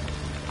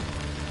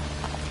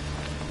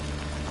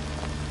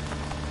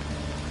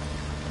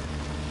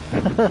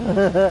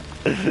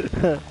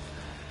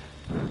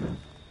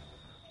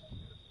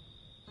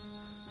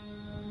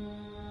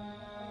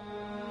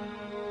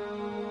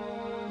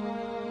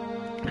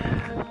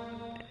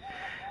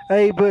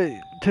 Hey, but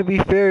to be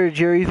fair,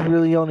 Jerry's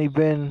really only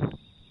been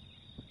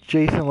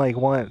Jason like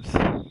once.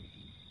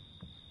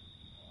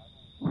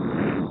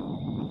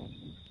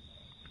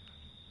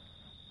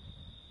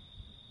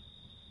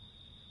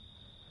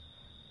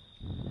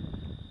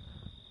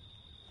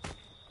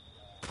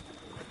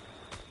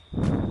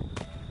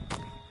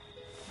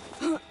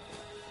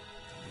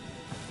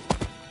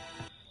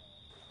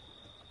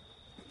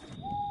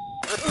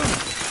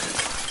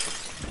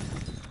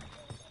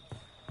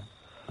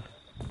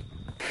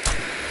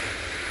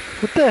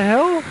 What the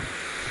hell?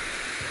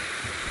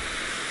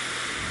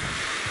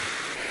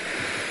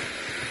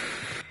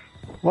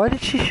 Why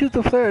did she shoot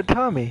the flare at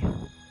Tommy?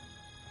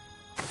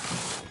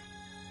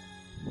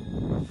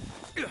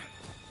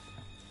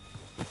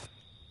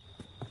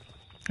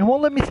 It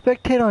won't let me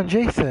spectate on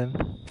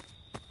Jason.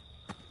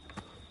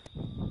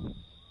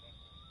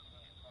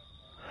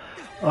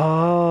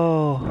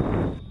 Oh.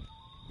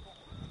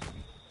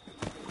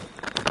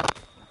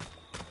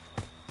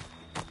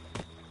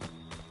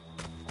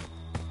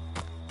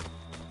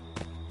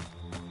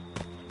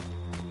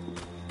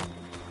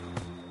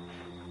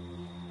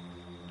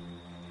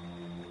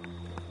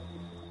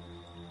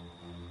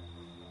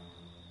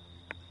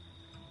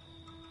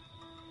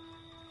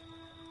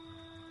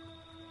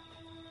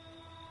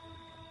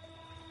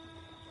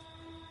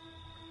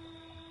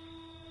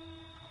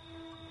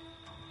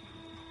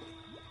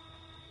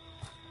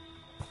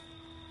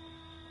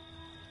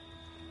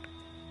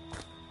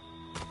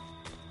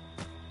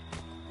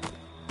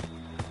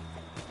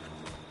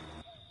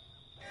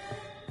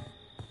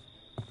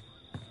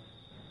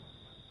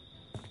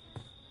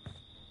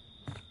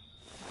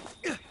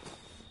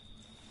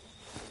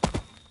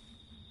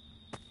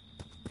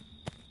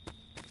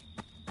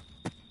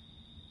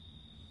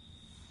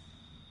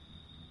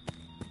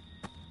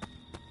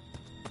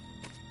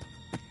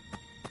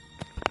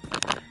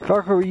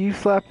 Parker, were you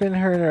slapping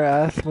her in her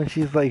ass when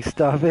she's like,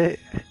 stop it?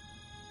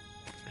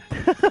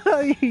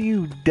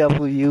 You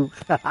W.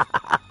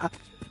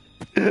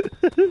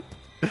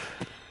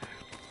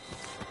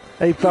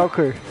 Hey,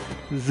 Falker.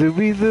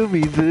 Zoomy,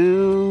 zoomy,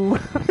 zoo.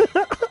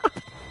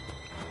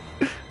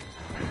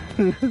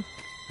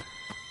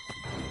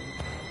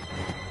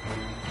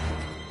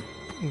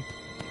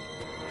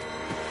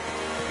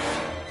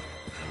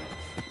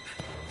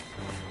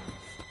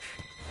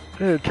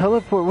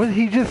 Teleport. What?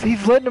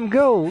 He's letting him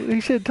go. He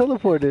should have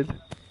teleported.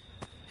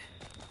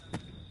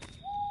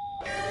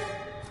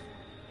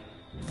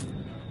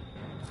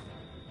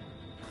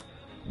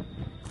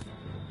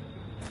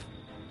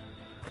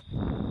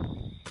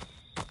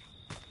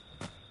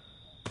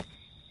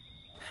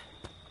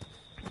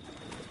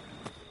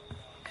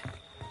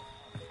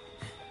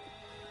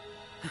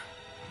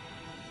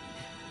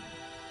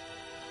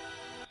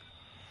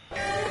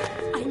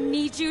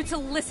 need you to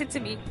listen to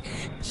me.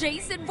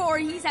 Jason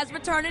Voorhees has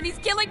returned and he's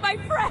killing my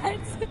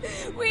friends.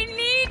 We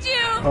need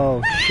you.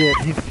 Oh shit,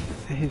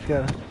 he's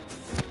got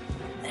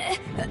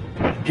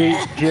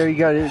Jerry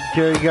got it.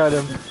 Jerry got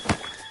him.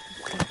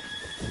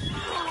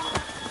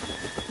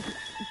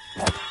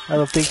 I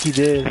don't think he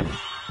did.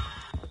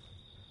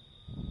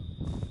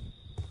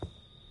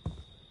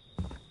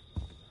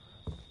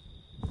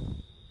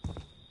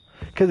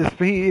 Because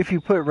if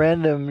you put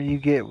random, you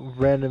get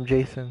random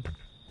Jason.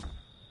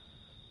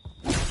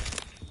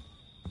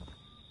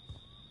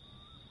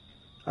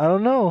 I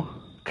don't know.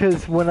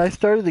 Because when I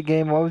started the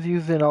game, I was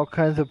using all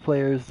kinds of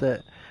players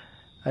that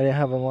I didn't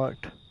have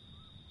unlocked.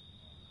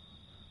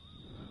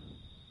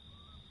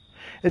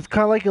 It's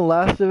kind of like in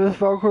Last of Us,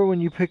 Valcor, when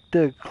you pick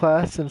the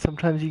class and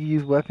sometimes you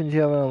use weapons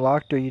you haven't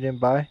unlocked or you didn't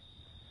buy.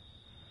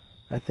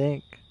 I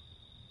think.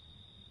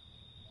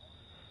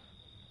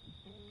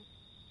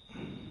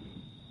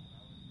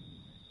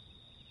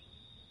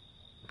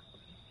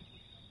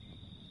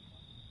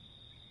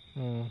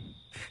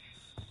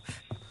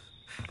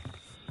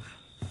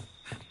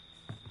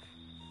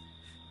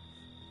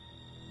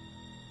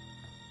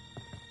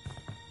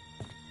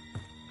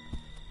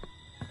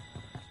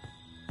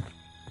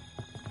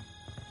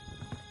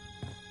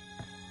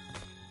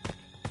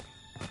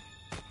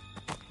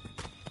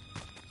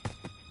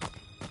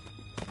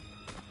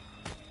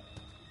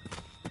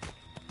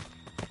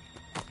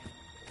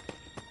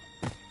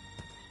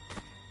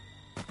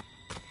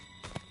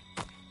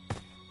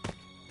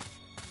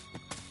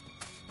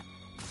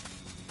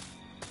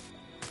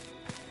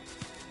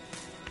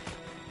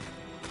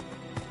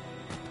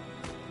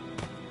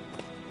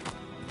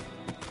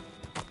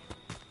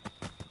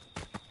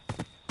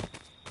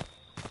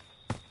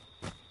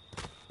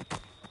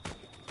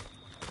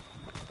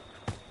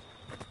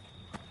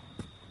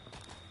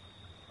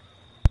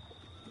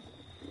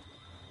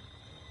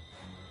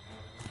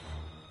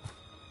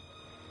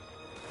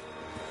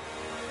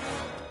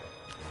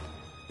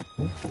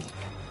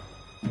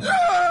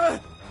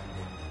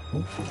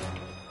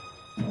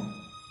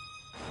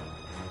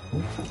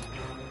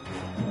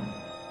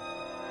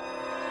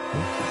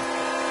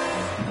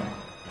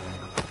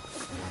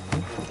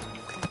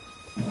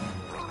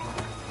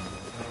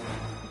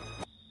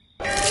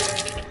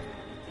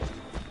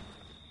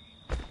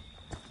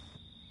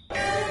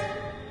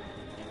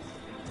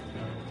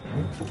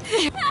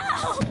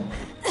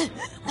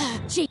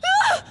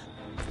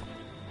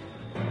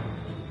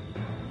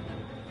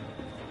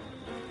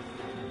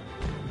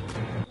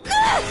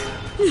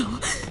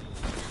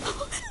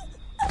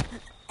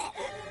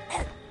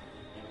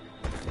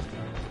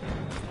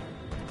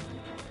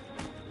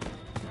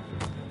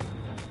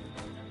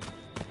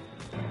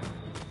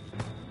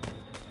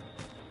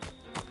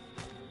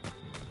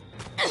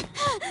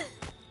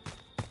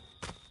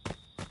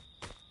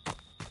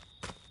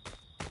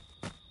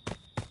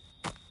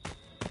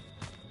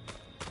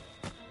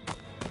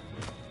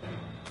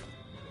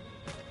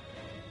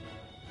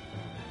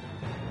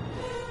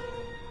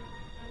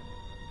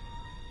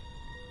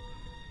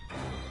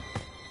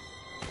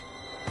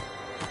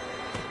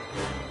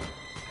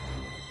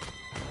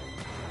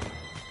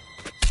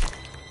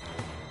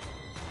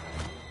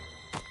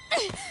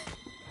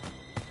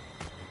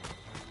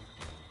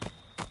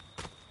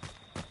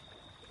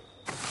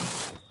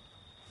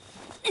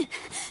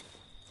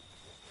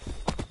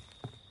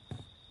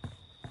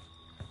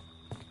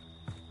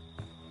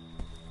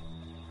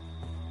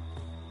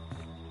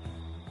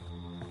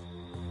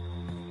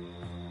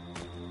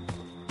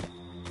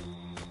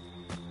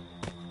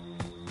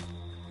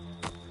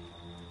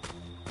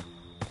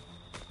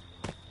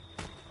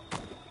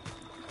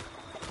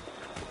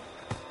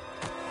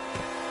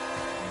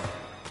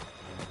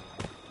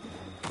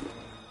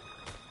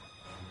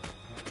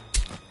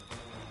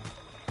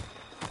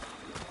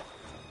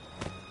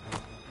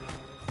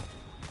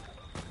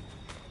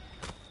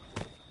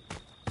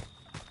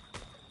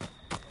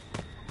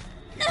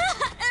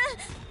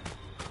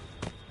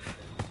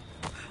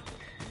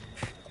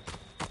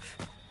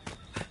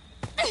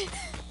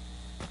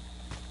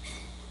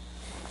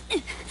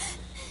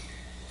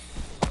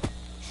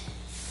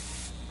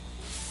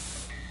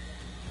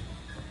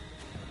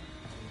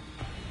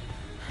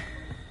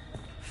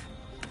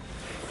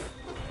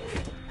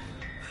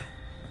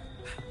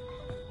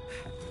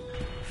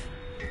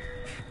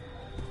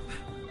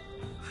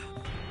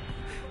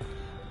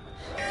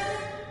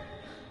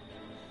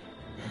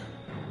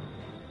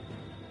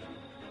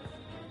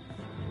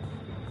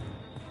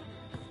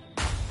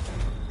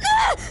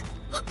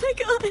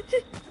 Oh my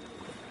god!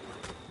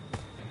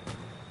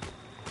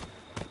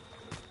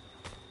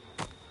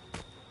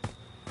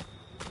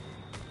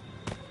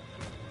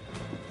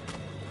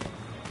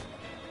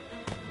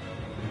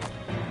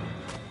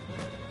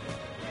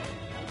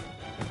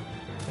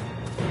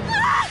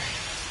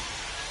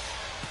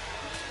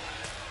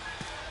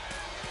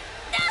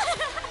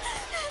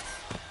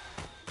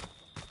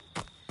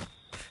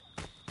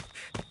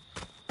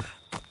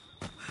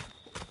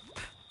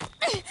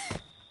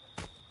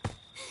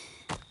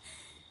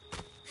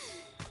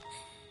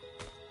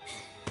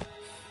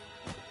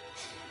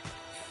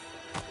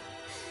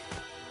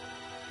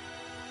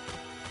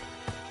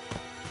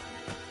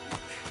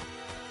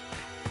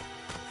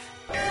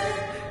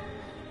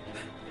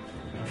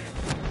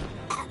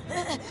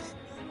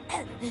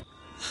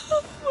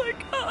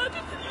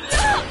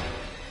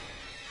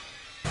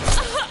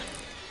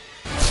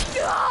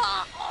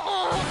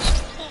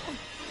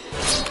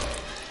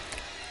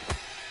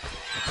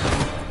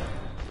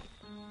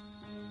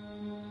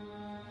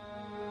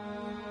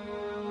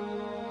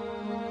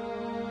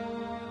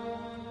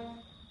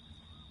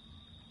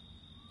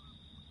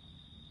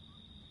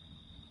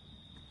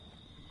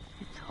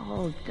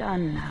 all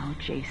done now,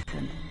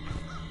 Jason.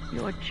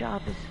 Your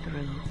job is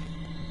through.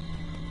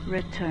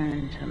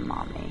 Return to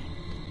Mommy.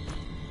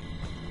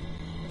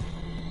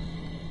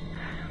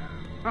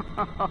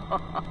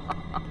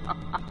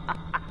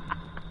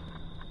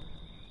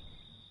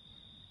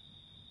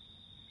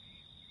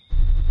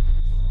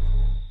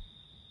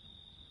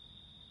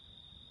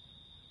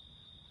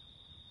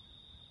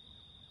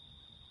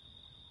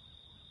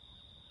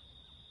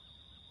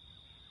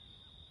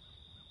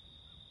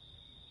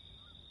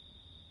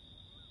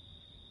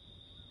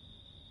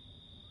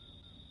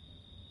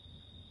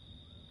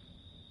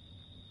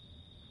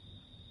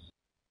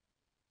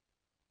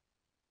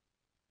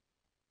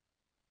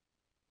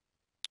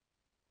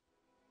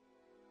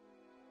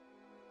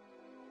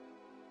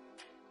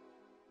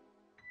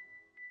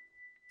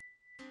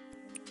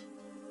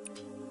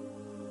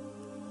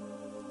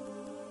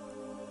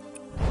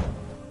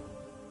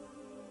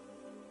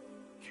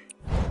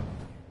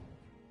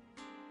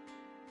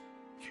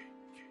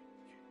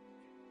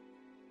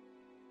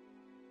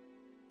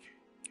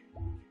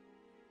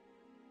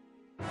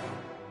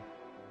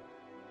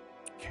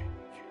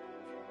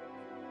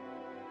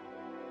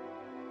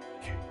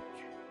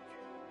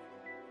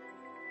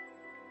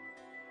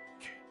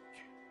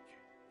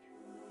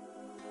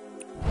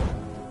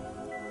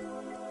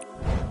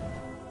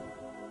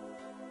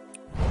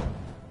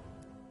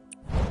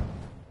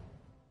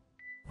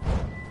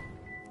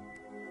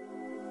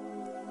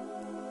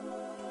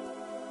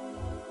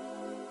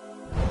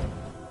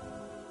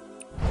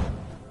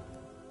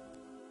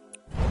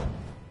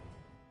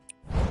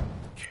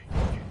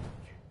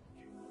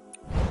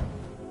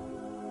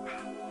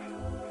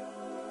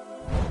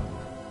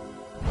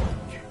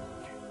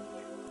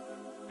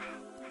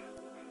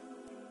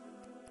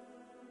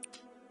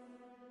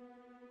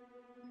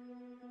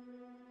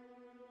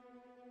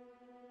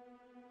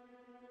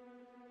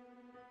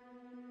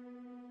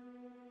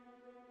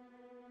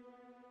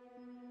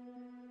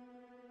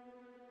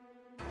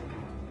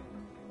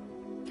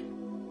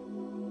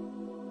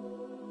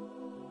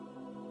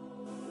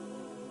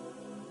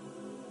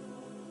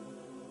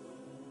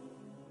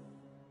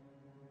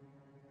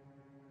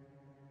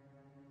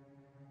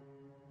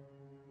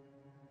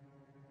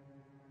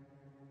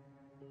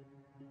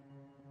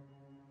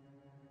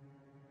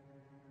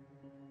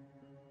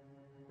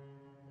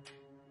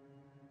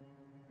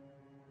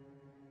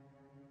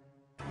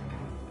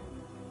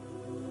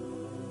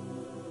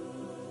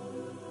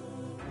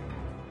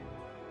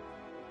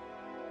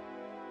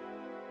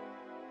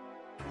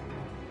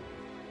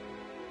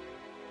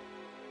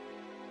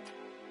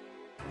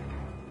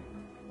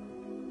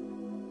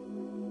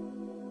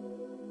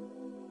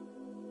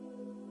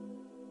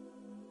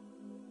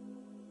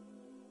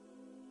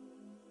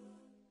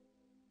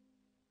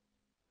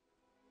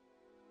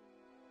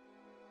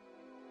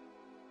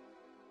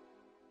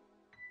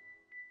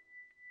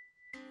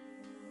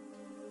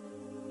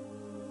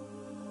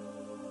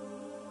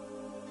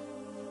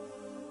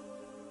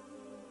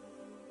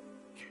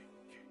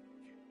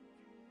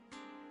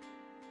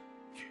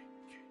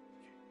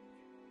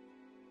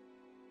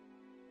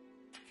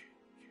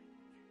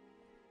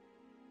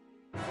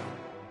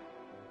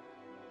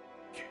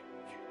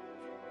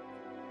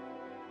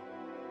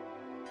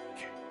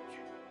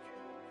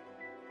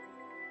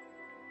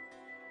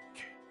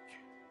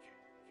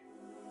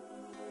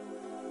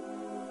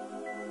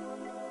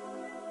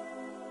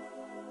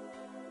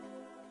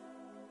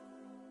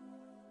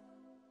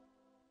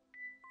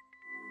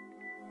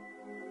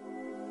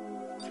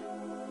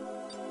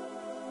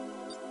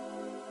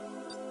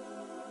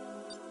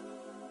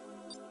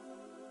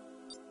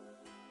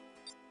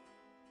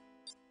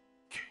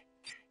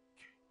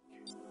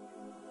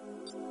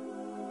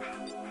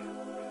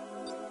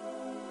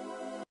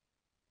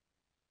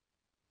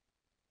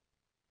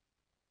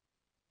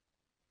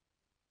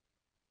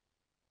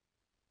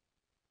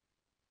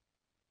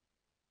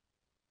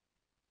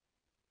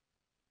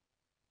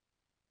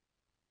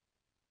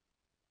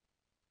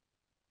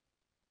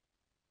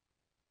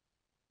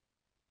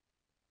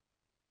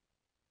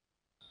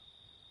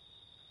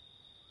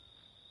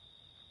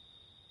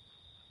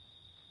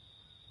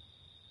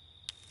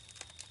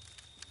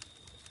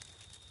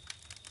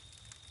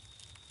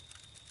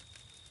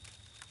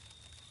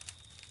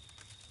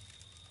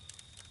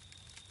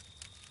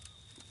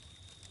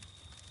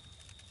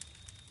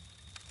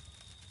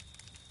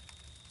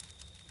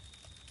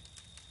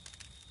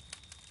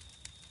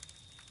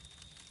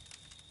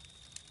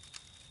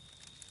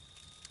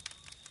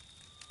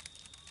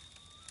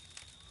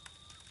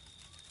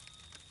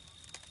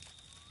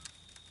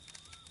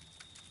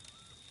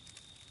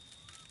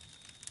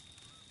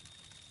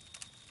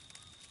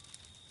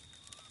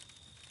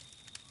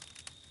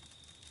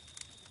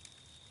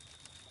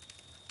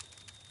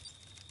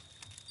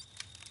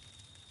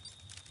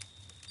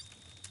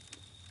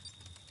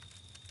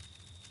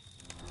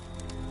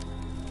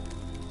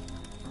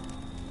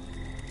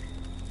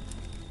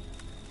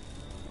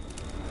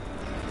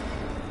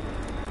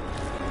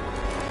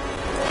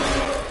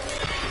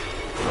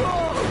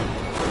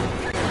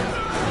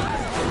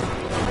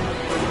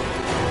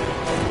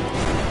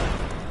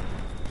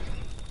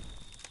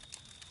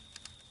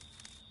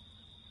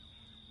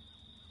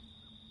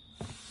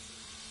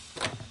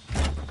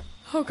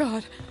 Oh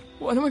God,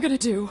 what am I gonna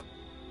do?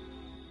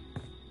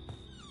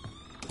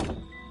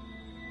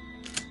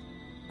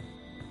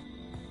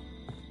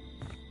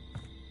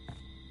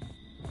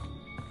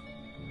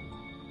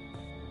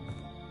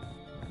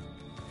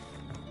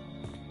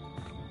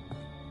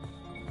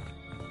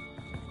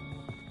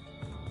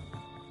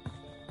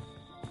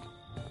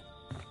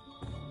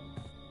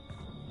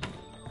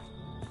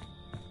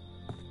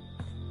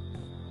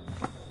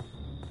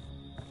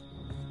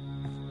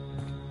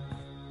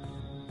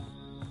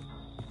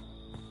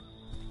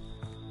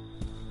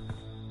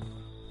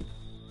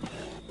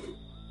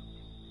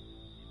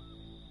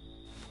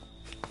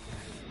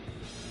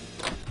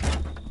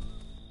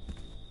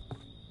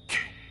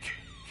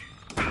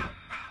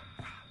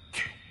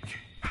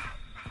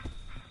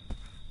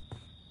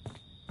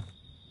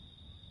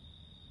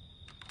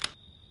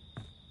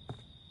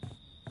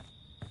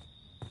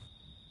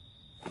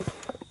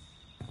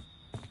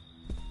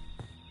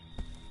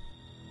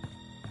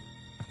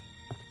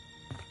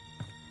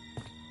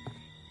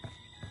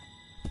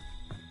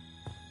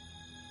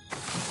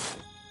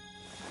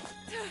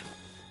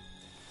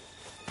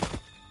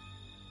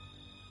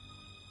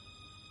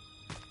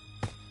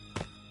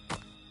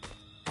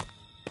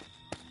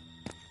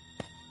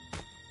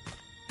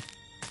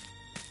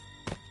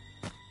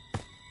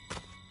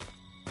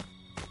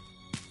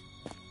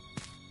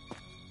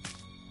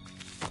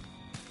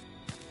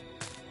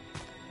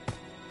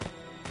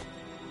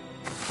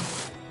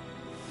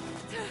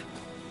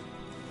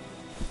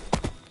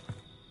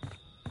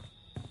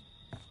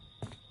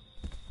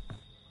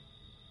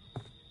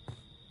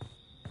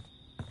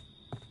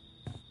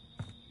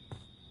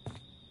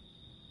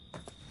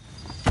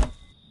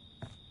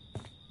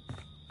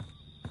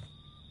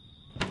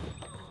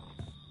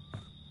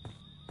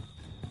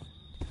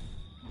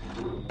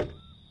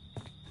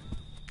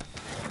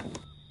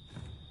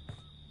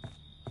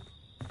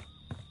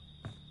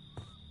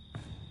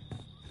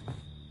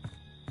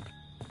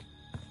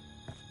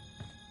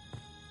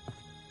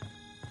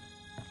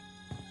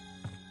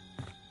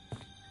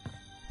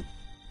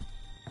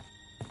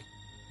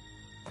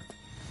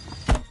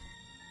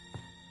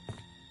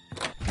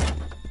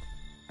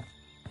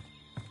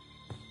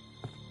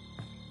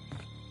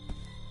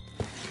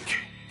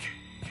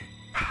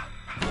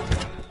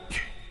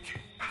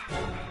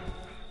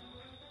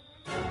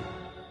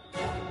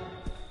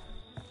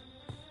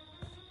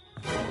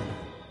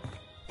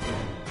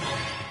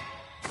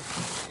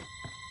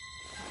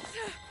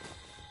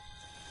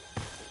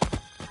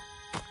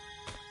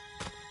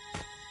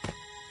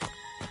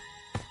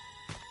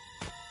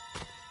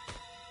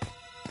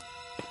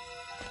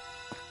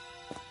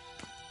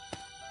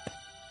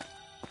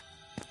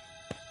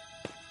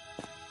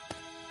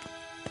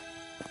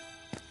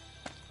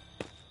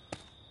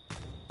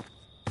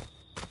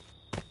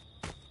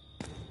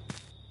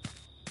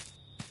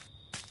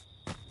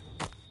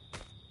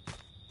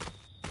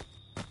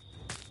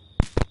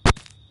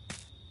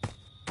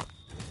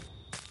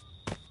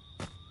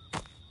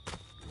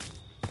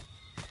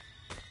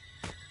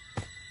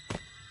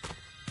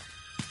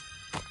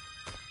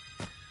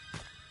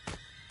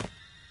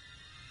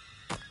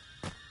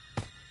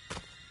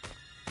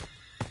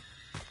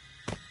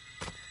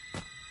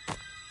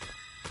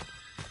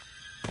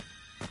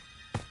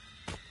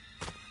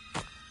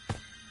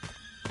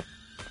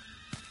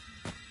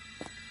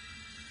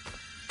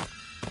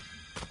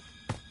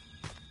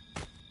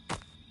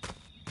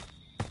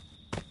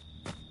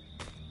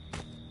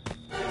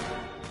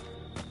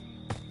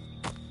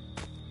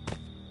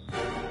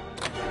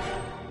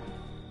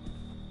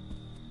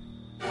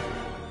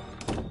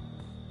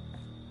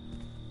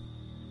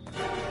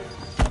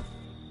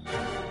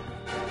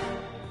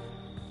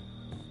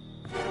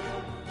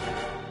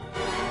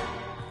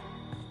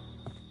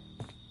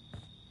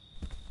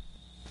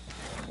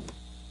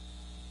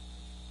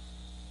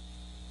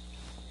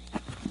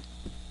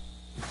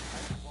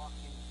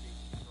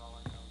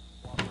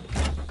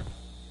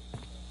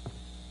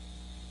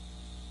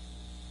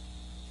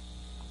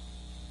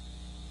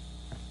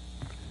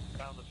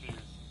 Found the fuse.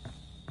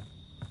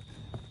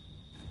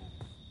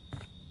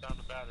 Found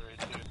the battery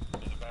too.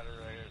 There's a battery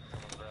right here.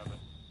 Someone grab it.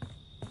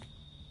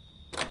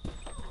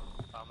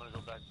 I'm gonna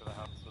go back to the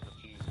house with the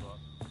fuse box.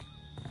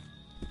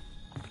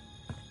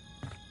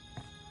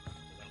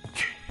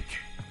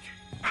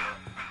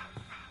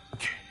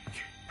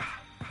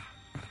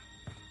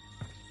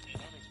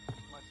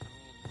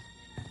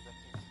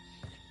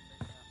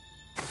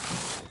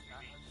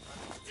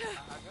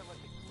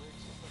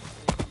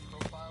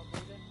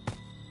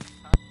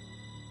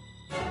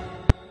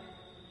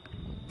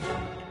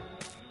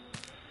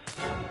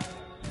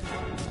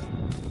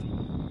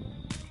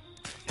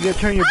 You gotta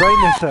turn your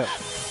brightness up.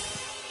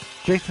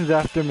 Jason's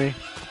after me.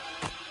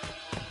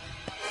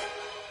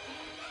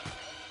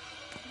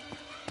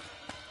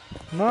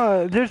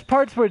 No, there's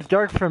parts where it's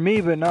dark for me,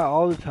 but not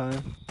all the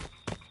time.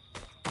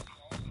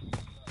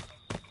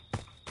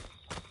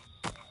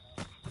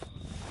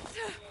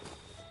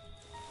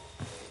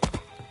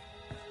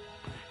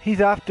 He's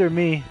after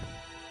me.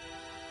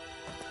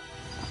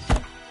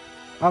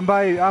 I'm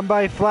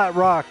by Flat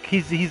Rock.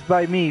 He's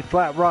by me,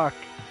 Flat Rock.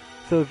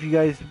 So if you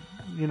guys,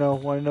 you know,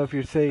 want to know if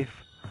you're safe.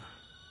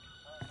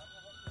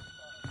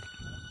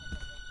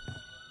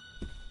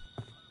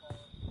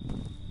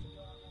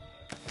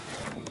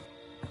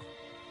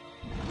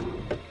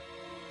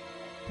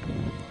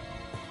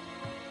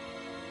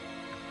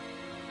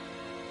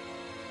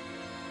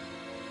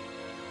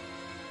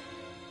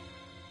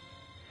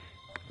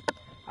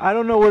 I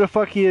don't know where the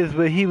fuck he is,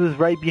 but he was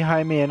right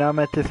behind me, and I'm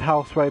at this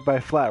house right by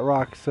Flat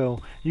Rock,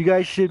 so you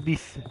guys should be...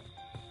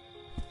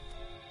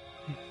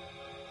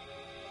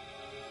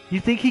 You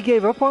think he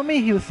gave up on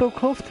me? He was so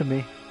close to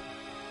me.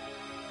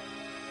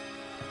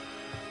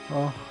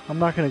 Well, I'm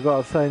not gonna go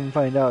outside and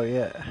find out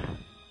yet.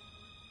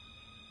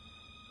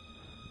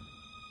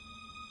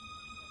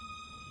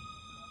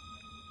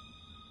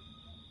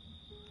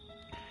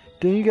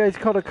 Didn't you guys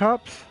call the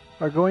cops?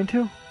 Are going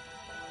to?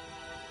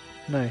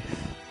 Nice.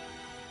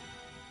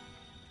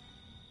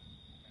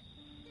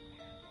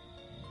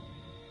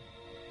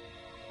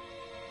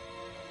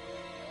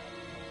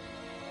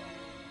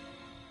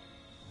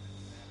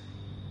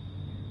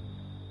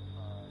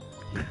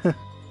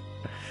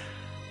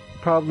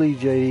 Probably,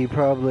 JD,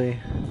 probably.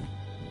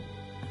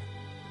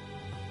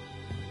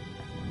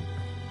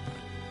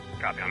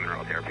 Copy on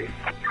mineral therapy.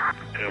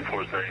 Air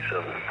Force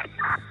 97.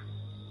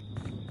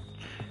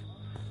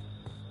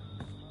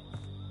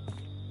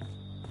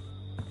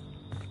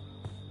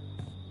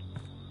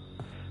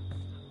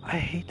 I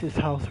hate this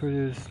house where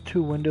there's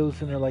two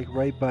windows and they're like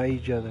right by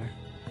each other.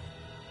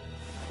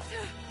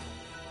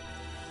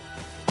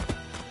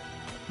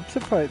 I'm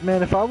surprised,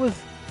 man. If I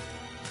was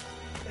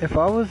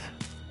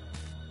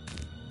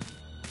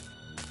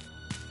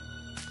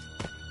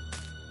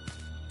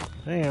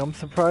dang, I'm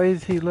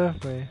surprised he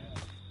left me.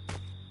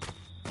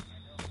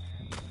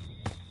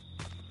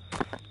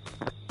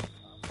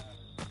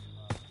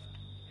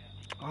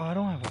 Oh, I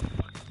don't have a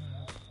fucking...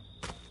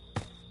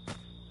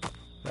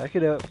 Back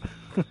it up.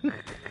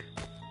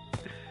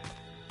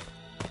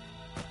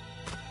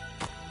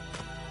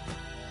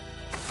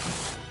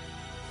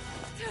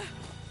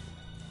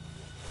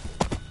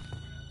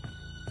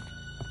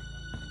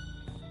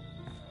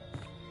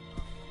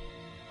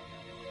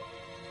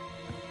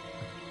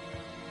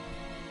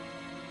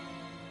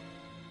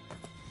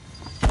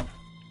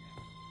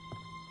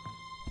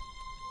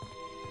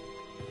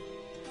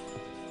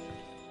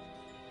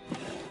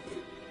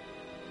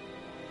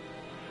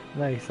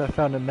 Nice, I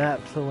found a map,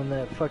 so when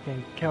that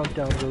fucking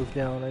countdown goes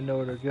down, I know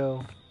where to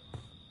go.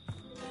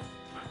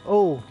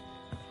 Oh,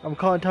 I'm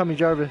calling Tommy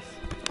Jarvis.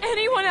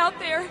 Anyone out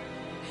there?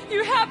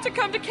 You have to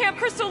come to Camp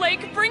Crystal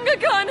Lake. Bring a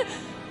gun.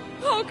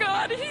 Oh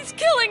God, he's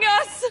killing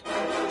us.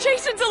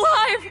 Jason's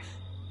alive.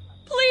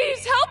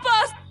 Please help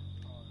us.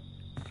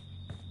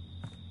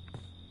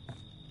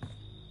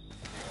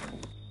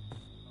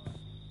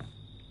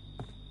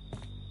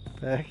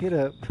 Back it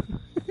up.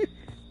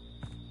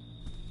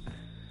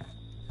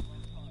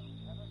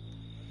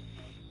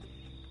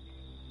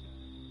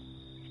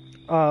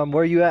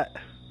 Where you at?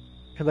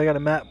 Cause I got a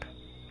map.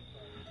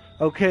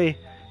 Okay,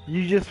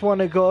 you just want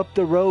to go up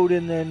the road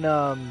and then,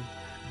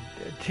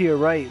 to your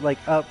right, like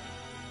up.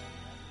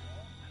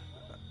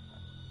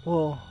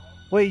 Well,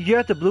 wait, you're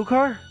at the blue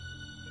car?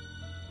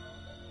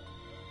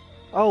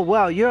 Oh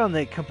wow, you're on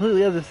the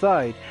completely other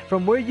side.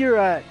 From where you're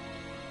at,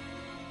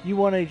 you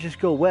want to just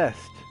go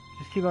west.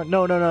 Just keep on.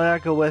 No,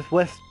 not go west.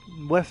 West,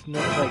 like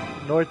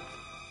north,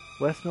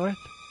 west, north.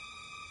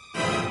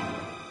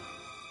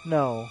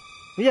 No.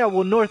 Yeah,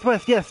 well,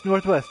 northwest. Yes,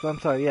 northwest. I'm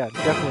sorry. Yeah,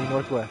 definitely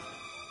northwest.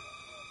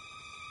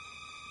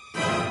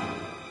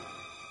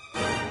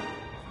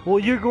 Well,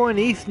 you're going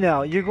east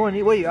now. You're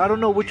going. Wait, I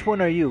don't know which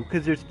one are you,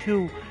 because there's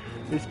two.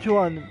 There's two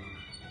on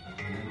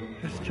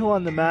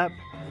the map.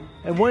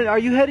 And when are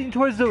you heading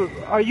towards the?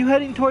 Are you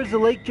heading towards the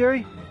lake,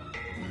 Jerry?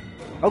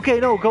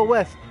 Okay, no, go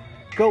west.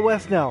 Go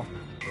west now.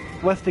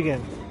 West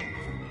again.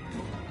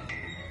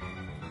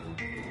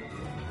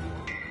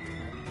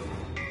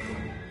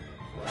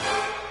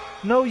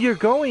 No, you're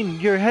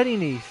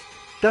heading east.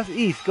 That's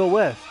east, go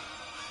west.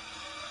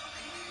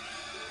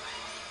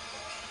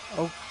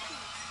 Oh.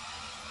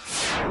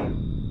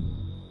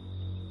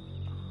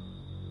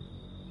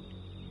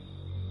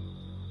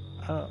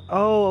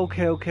 Oh,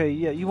 okay,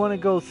 yeah, you want to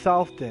go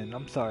south then,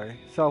 I'm sorry,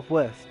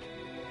 southwest.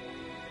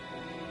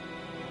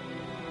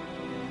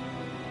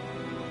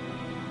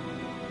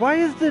 Why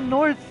is the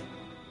north...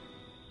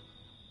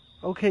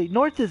 Okay,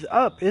 north is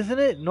up, isn't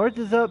it? North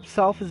is up,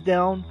 south is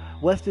down,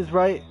 west is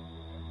right.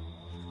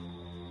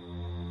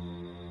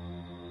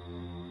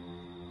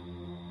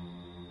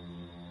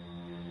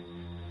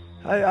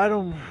 I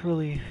don't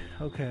really...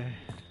 Okay.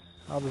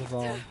 I was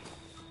wrong.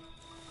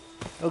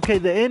 Okay,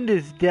 the end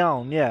is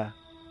down, yeah.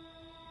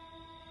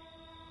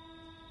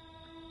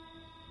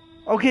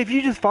 Okay, if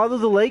you just follow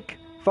the lake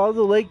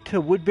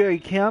to Woodbury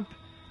Camp...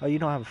 Oh, you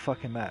don't have a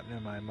fucking map.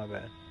 Never mind, my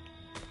bad.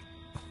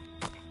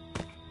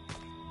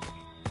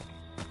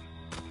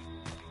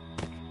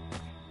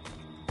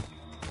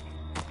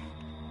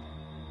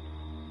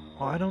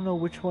 Oh, I don't know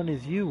which one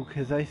is you,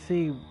 because I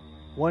see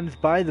one's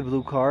by the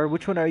blue car.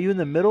 Which one? Are you in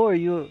the middle, or are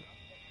you...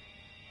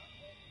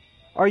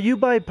 Are you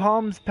by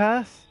Palms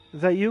Pass?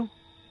 Is that you?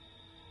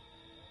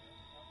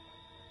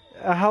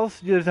 A house?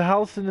 There's a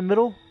house in the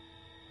middle?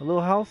 A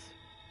little house?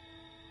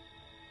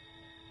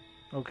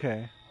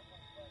 Okay.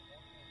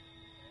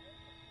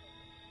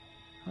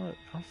 I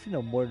don't see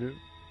no mortar.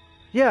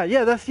 Yeah,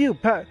 that's you.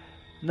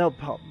 No,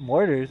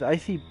 mortars. I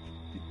see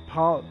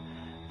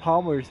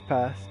Palmer's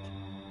past.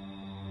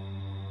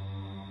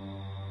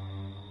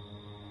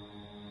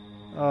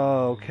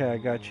 Oh, okay, I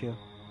got you.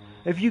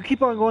 If you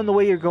keep on going the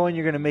way you're going,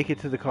 you're going to make it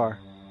to the car.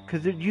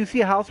 Because do you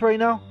see a house right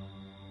now?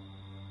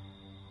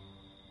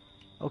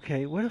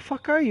 Okay, where the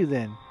fuck are you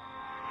then?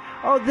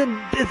 Oh,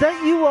 then is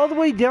that you all the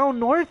way down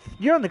north?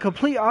 You're on the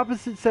complete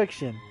opposite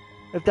section.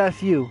 If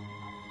that's you.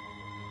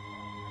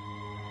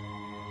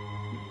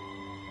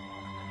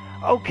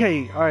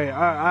 Okay, alright,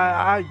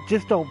 I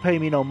just don't pay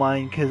me no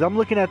mind, because I'm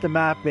looking at the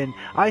map and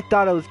I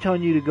thought I was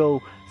telling you to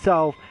go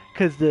south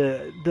because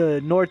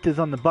the north is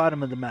on the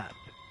bottom of the map.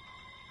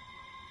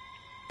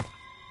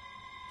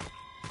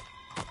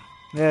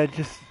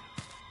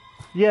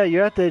 Yeah,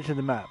 you're at the edge of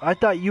the map. I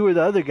thought you were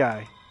the other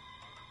guy.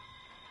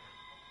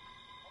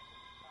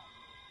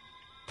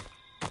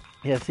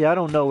 Yeah, see, I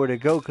don't know where to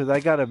go because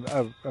I got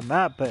a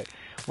map, but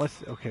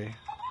okay.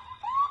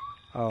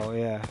 Oh,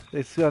 yeah,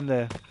 it's on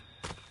the...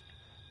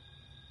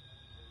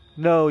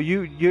 No,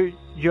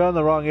 you're on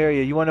the wrong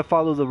area. You want to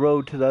follow the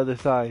road to the other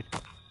side.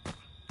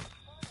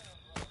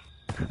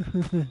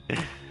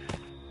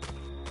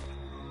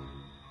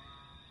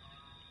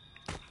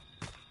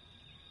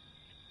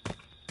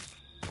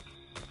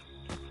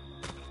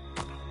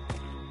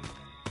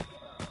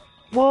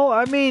 Well,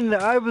 I mean,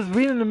 I was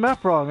reading the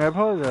map wrong. I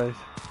apologize.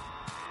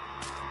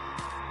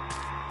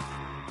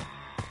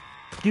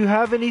 Do you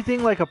have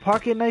anything like a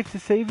pocket knife to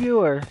save you,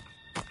 or...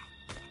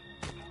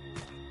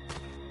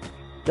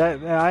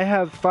 That I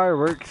have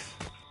fireworks.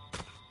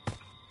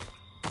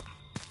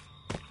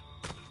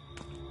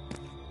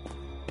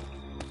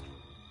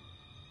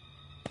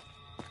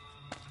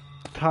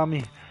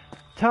 Tommy,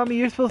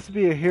 you're supposed to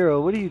be a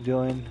hero. What are you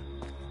doing?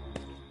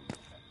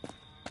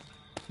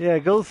 Yeah,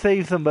 go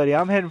save somebody.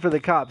 I'm heading for the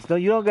cops. No,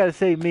 you don't gotta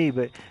save me,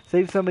 but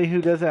save somebody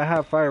who doesn't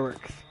have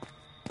fireworks.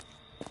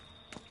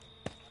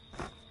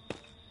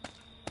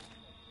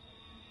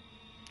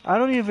 I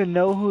don't even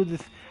know who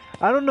this...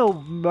 I don't know,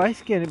 my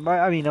screen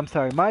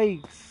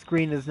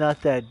is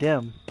not that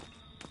dim.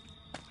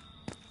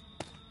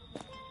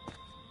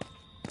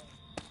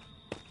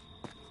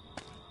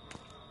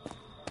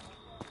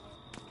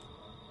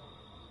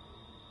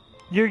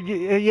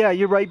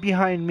 You're right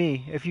behind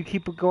me. If you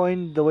keep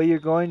going the way you're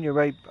going, you're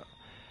right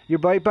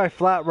by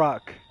Flat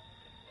Rock.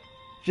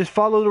 Just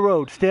follow the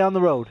road, stay on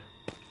the road.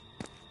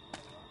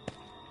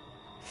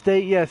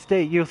 Stay,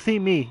 you'll see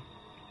me.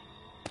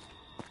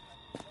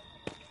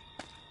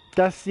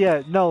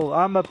 No,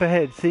 I'm up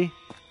ahead, see?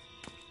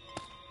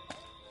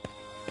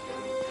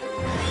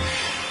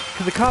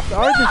 Because the cops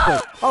are this way.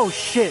 Oh,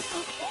 shit.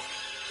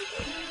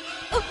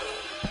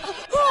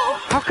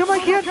 How come I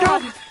can't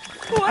drop...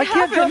 I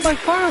can't drop my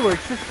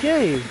fireworks, this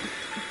game.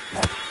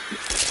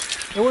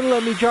 It wouldn't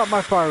let me drop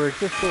my fireworks,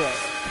 that's correct.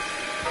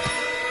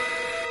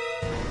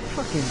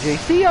 Fucking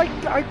JC,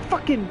 I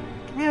fucking...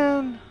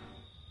 Man...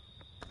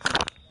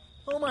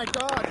 Oh my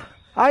god.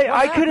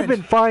 I could have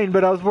been fine,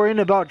 but I was worrying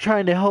about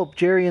trying to help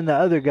Jerry and the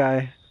other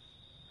guy.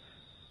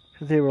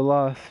 Because they were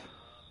lost.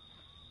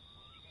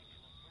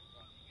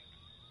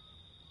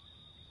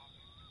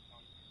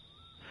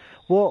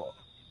 Well,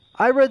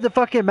 I read the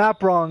fucking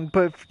map wrong,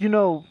 but, you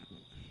know...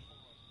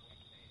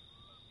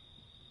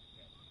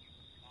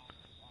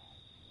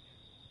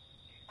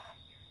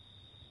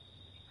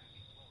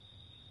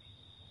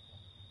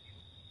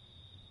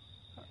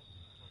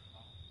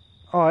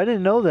 Oh, I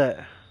didn't know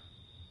that.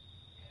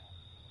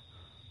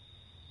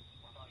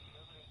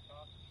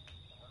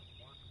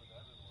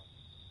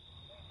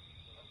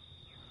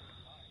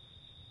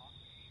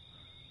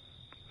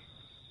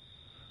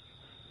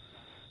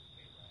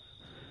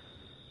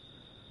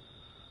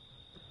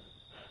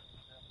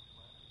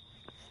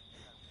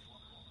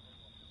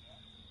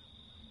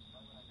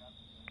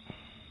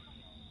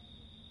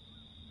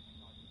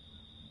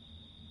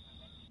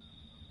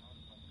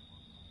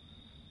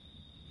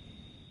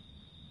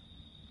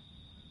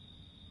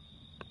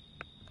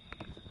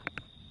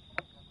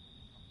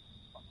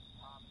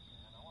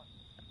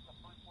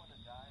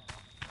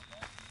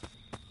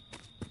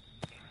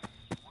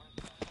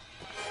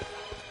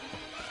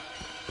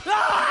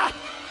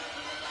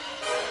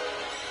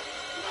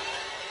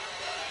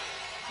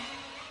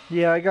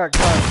 Yeah, I got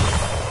caught.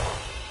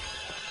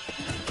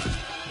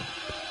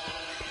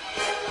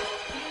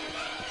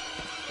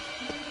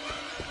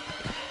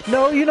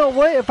 No, you know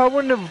what? If I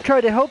wouldn't have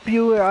tried to help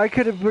you, I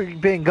could have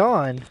been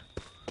gone.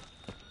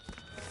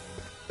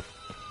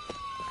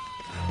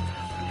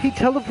 He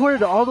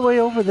teleported all the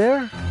way over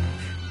there?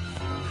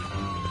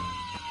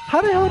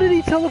 How the hell did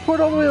he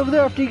teleport all the way over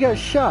there after he got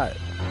shot?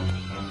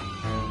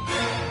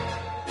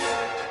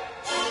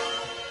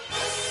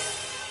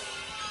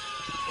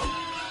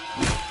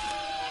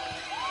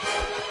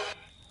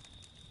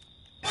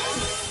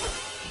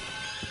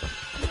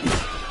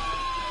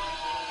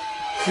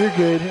 You're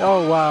good.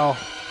 Oh, wow.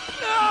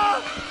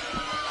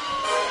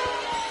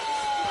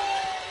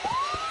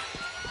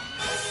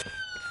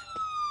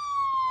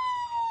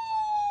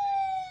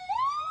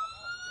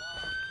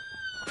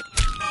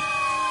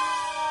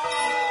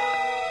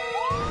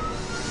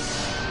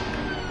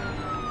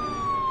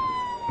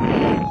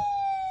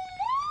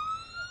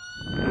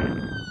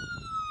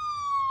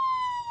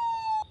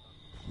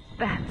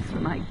 That's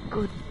my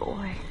good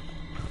boy.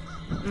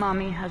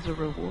 Mommy has a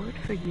reward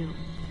for you.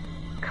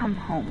 Come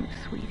home,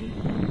 sweetie.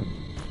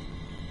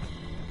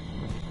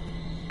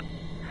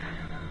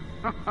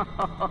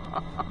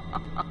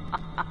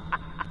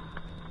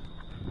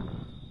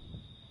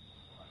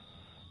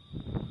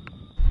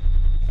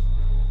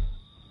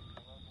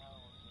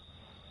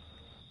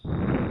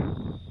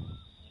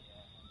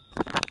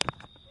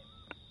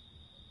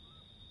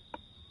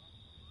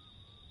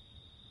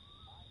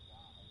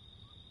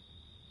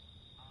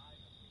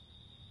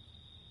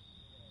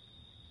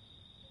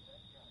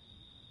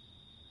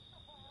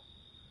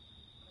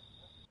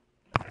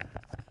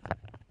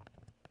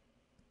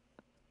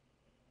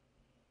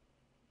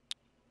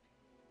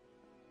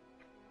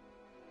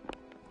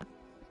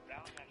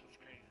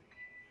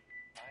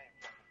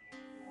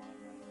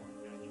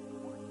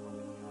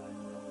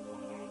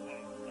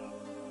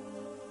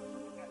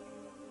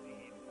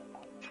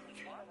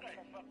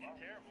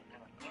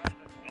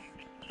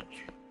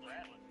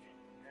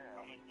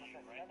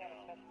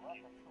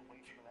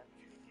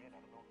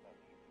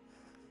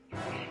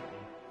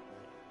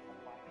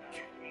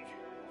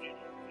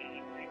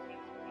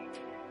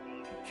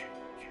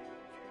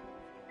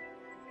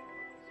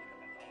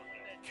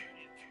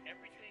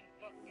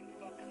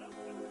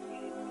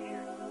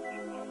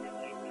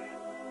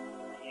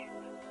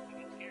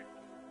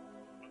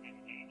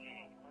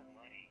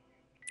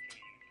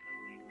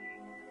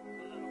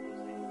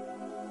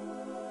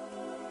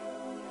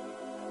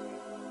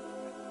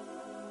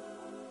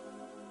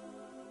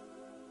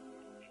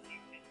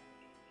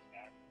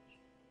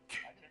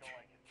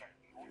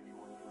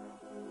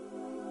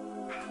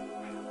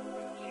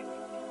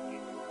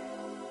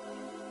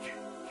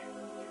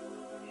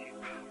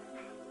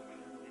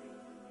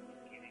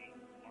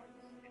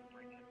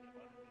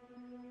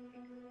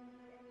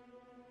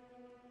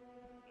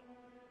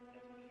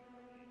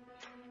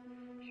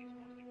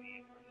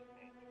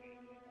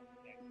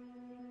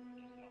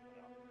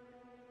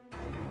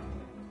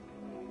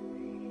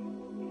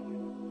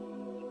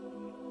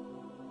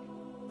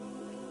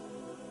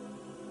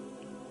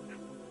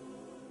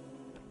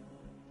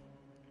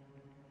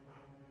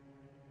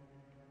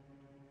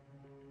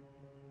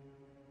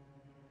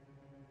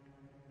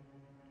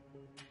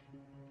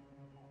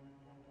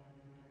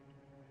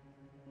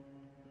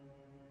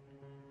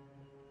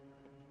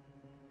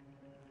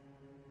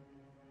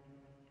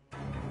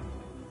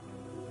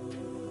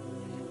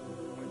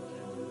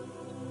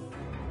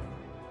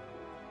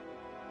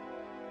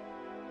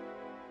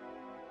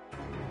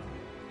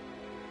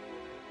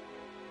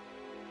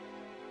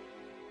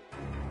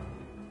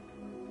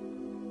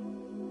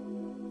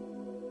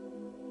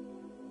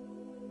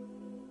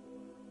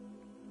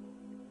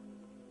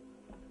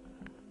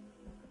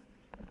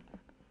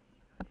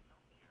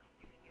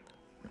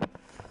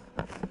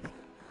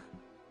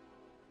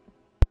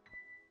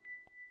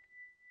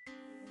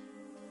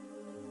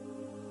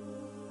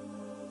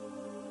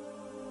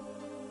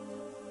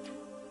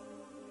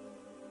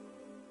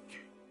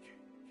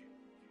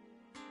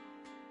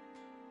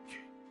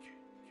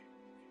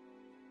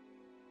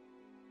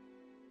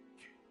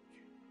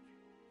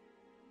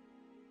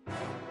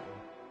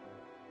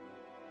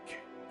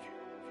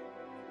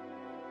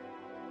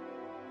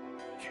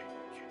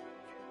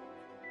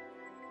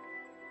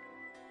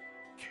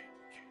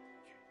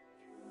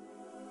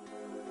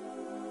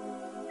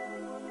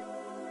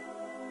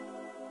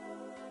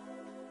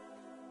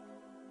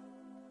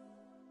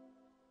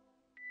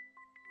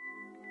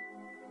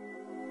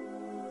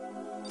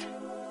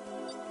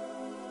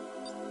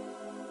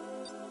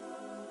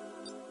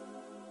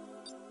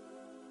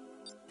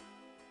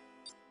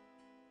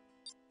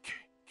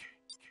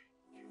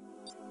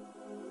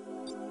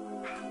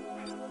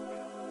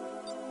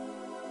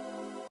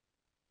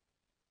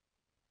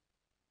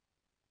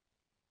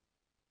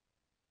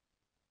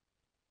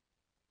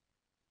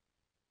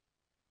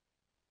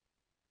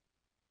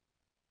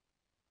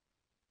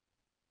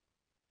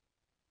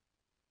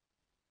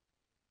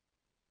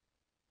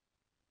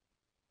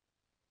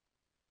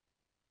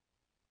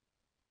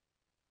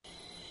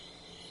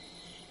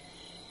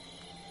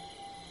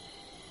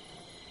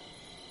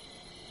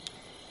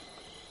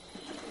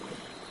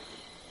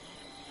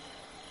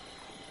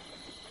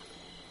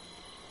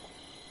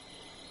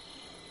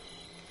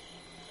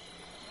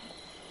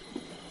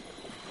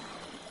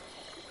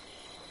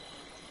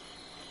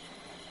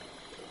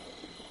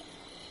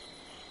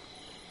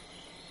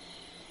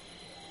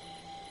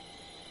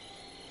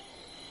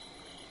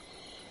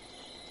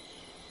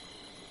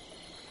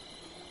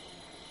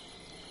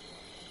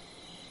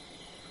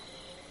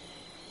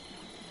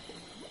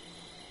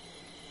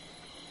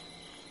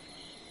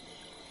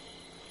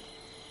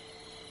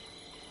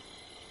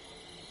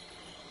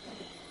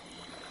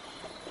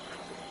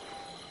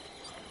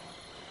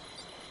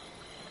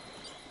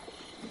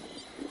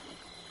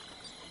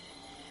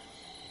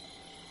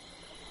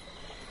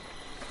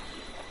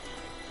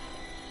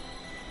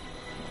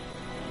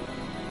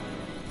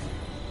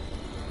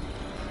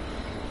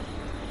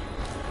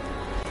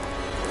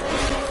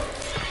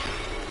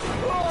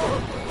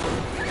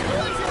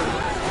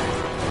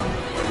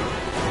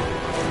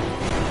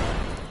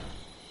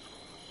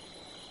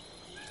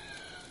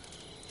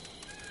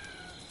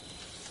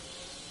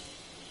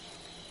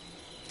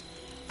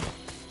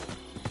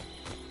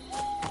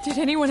 Did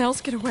anyone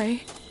else get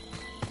away?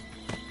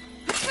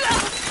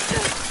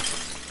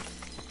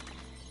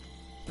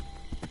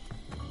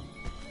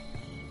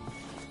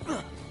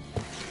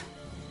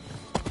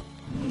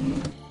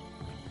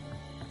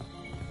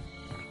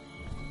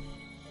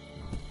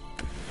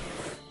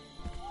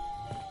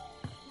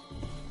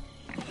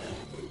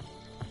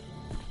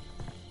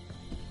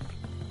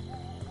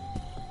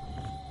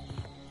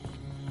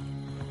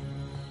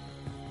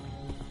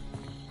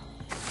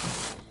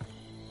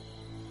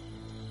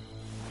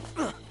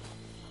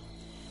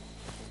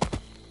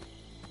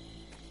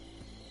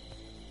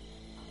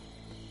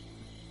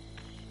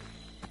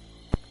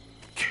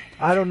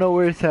 I don't know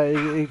where it's at.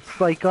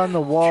 It's like on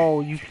the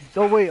wall. You can,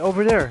 oh wait,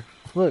 over there.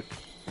 Look.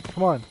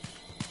 Come on.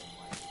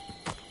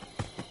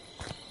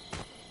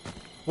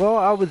 Well,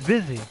 I was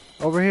busy.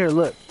 Over here,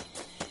 look.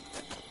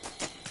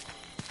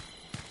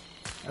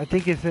 I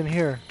think it's in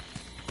here.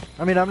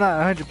 I mean, I'm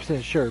not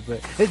 100% sure, but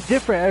it's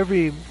different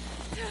every...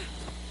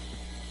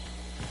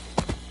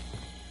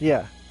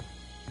 Yeah.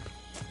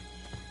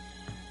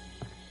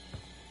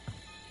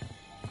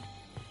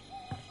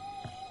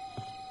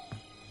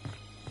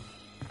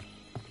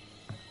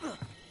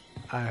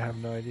 I have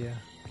no idea.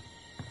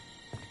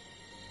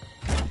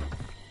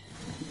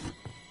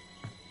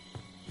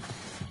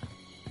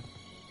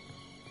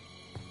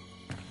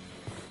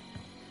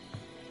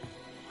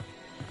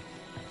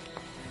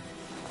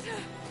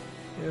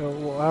 Yeah,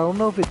 well, I don't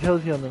know if it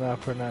tells you on the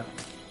map or not.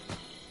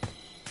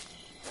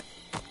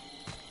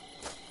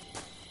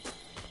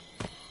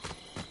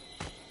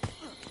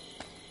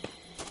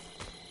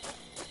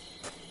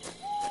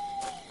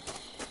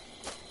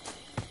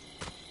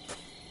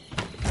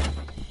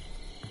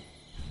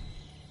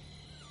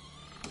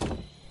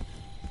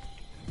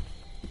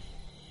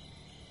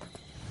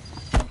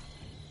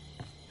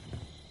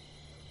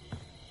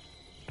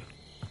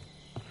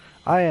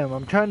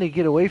 I'm trying to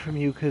get away from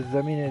you because,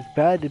 I mean, it's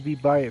bad to be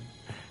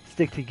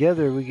stick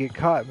together. We get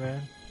caught,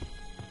 man.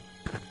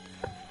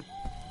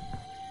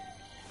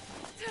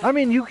 I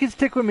mean, you can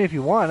stick with me if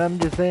you want. I'm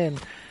just saying,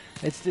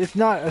 it's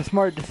not a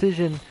smart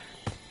decision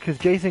because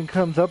Jason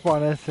comes up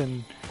on us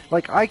and,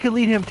 like, I could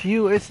lead him to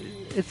you.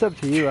 It's up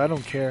to you. I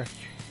don't care.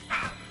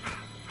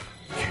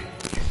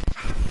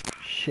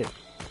 Shit.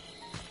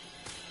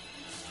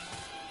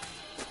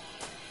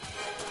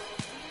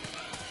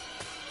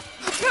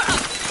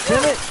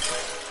 Damn it!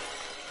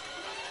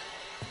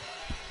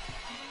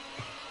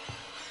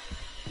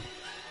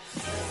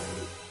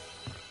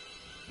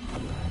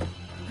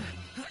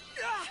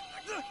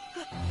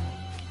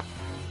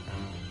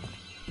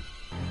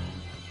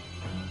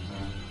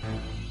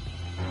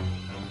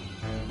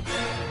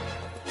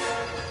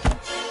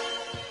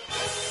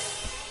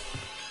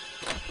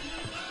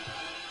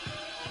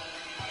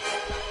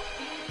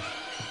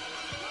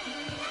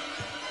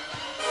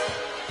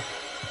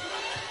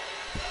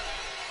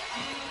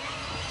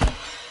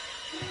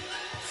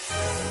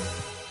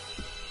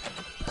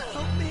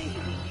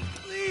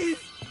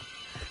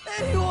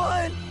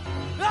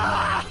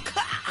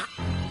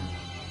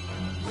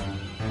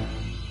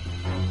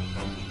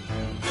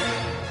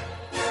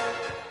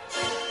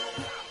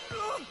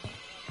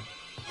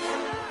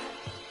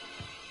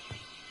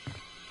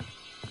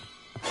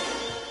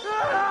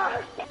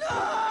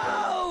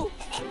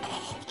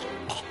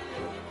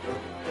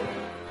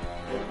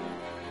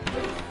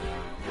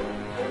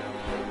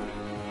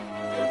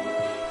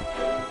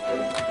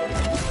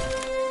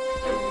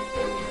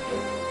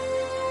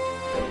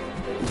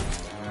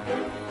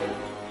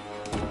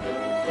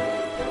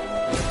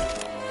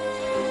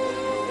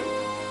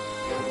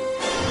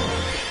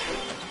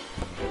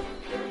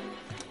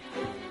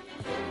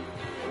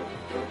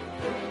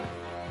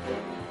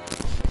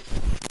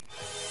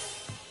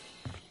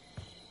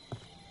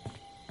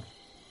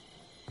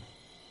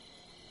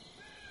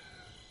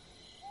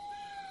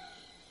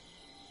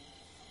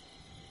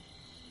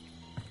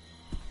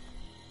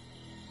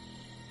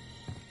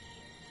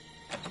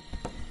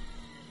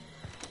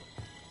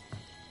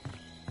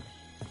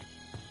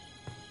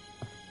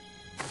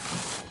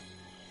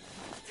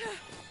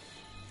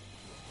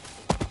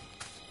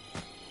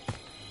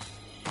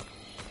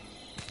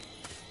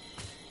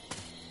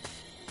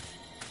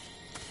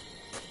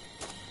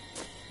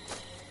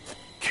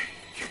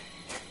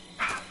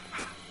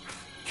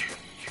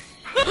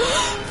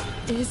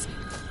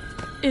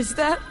 Is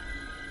that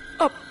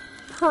a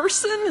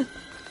person?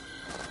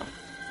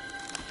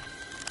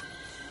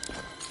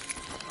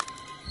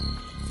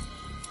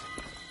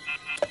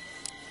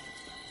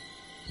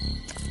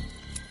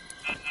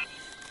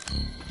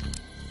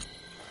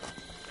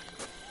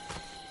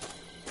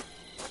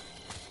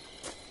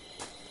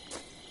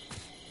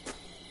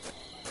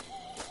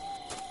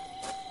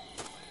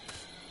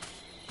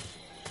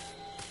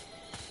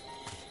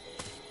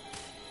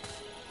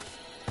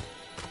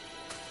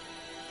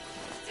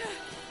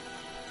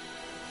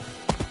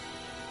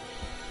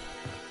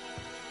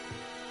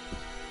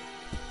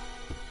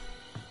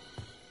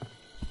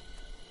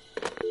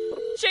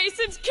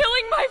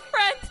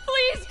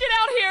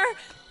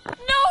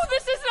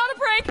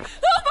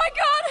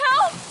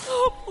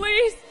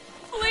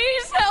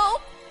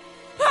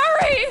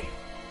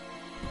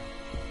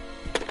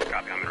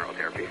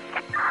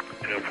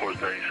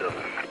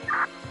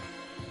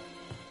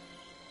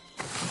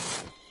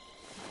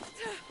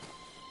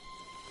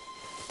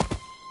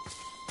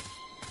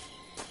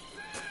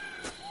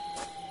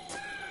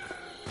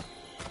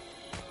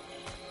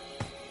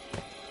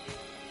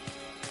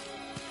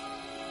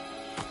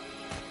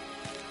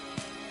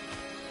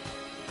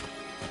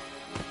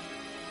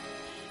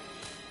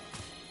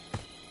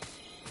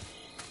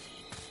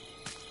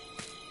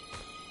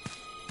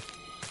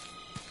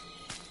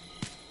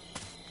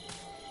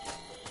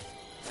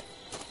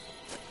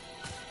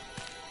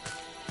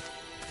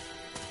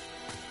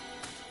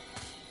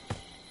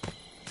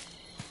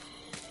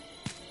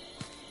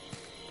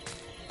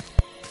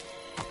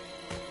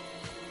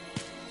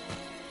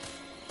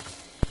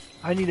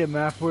 I need a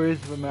map. Where is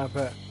the map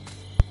at?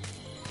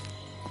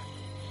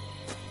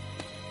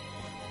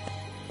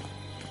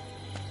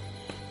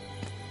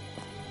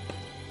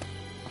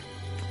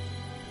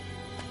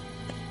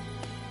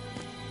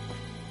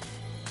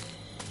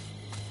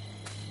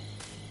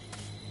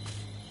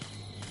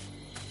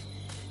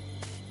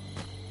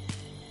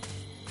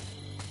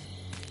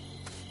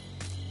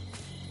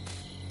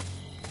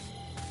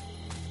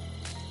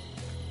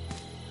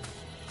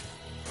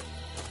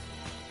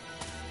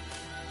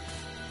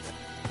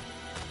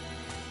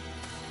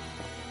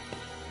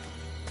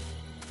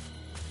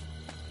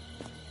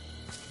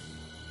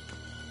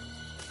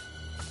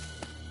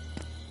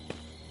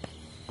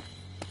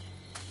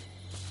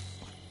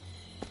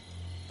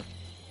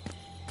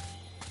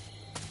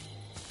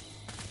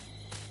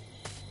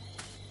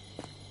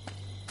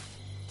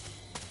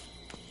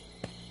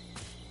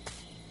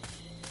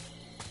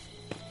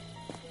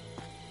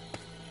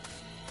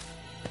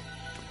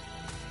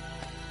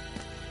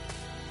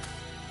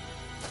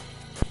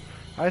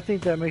 I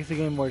think that makes the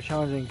game more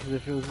challenging because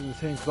if it was in the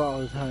same spot all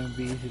the time, it'd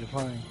be easy to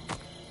find.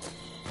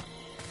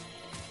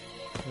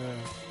 Yeah.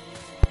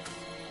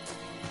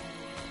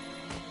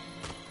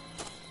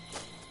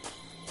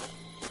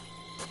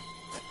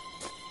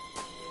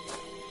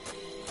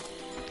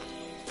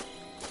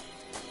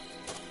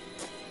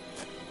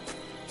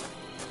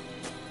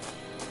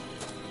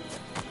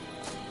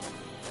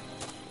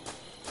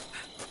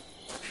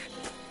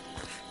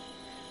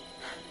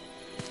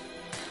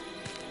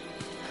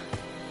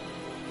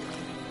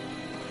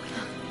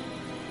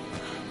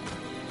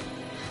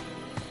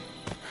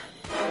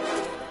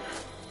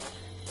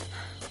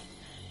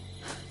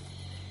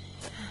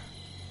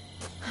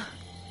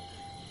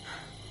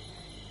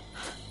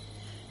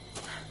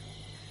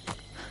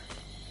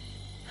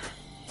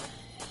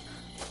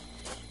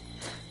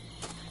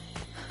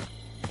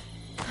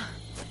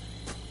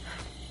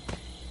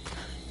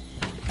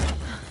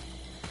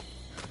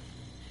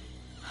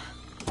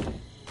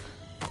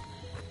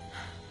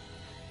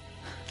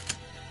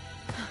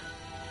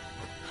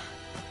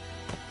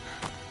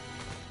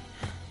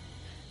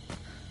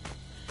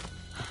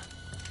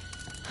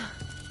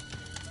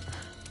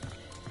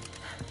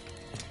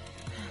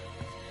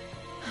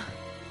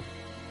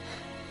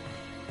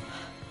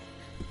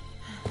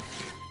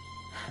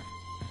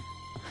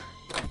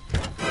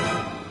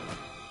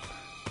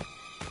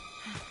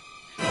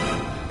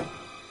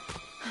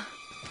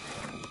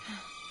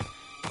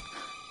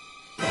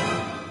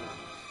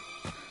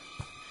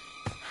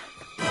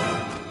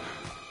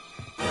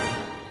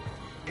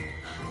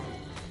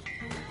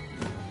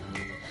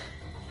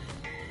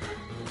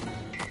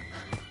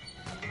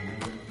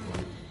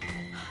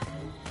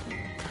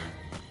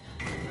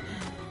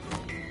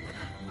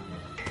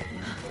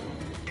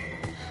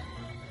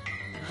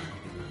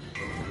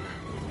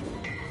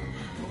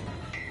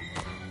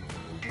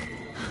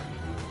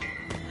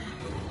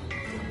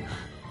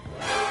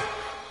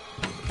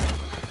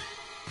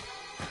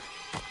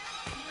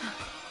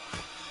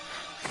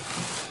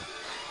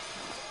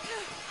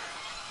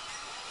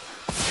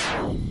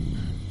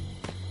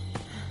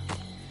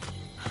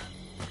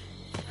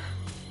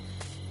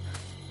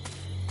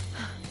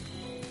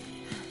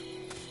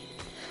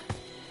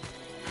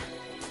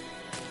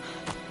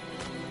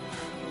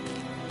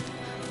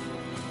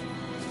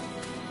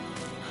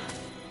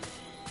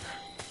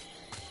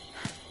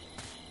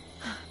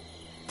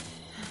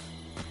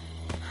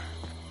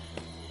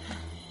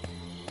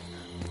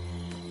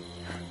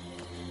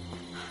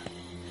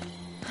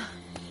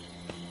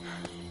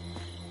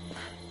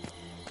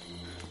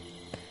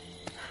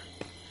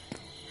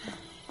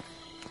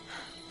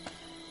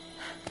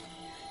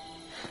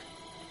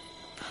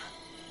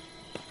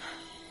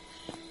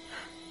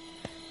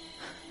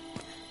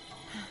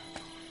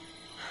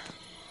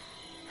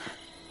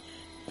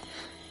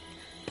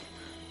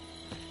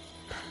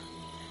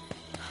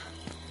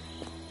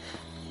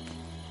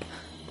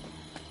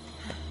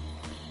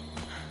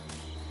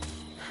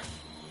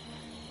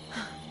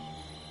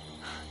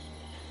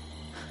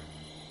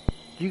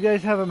 Do you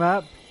guys have a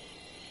map?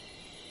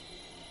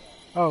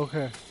 Oh,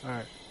 okay.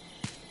 Alright.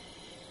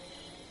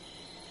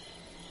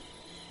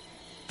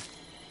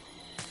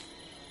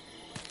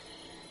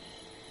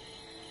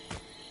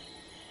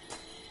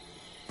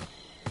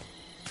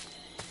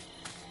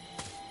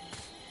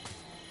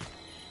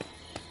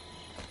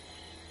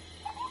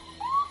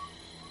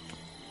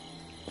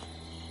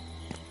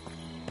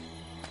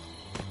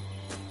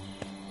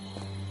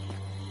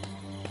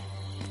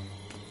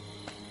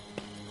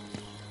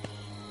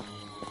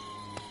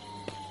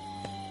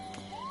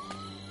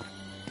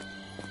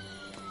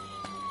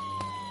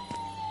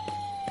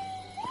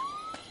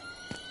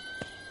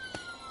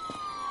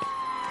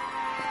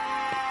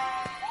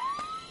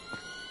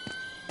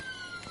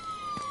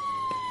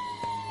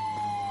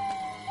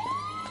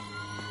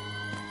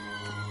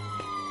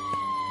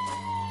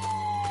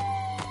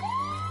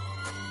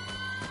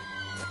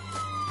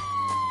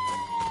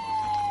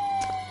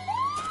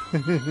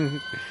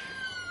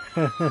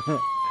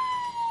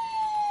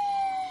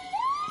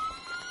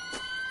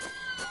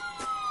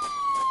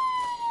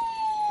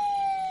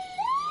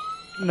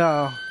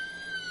 No.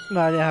 No,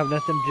 I didn't have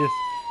nothing. Just,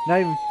 not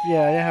even,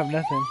 yeah, I didn't have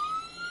nothing.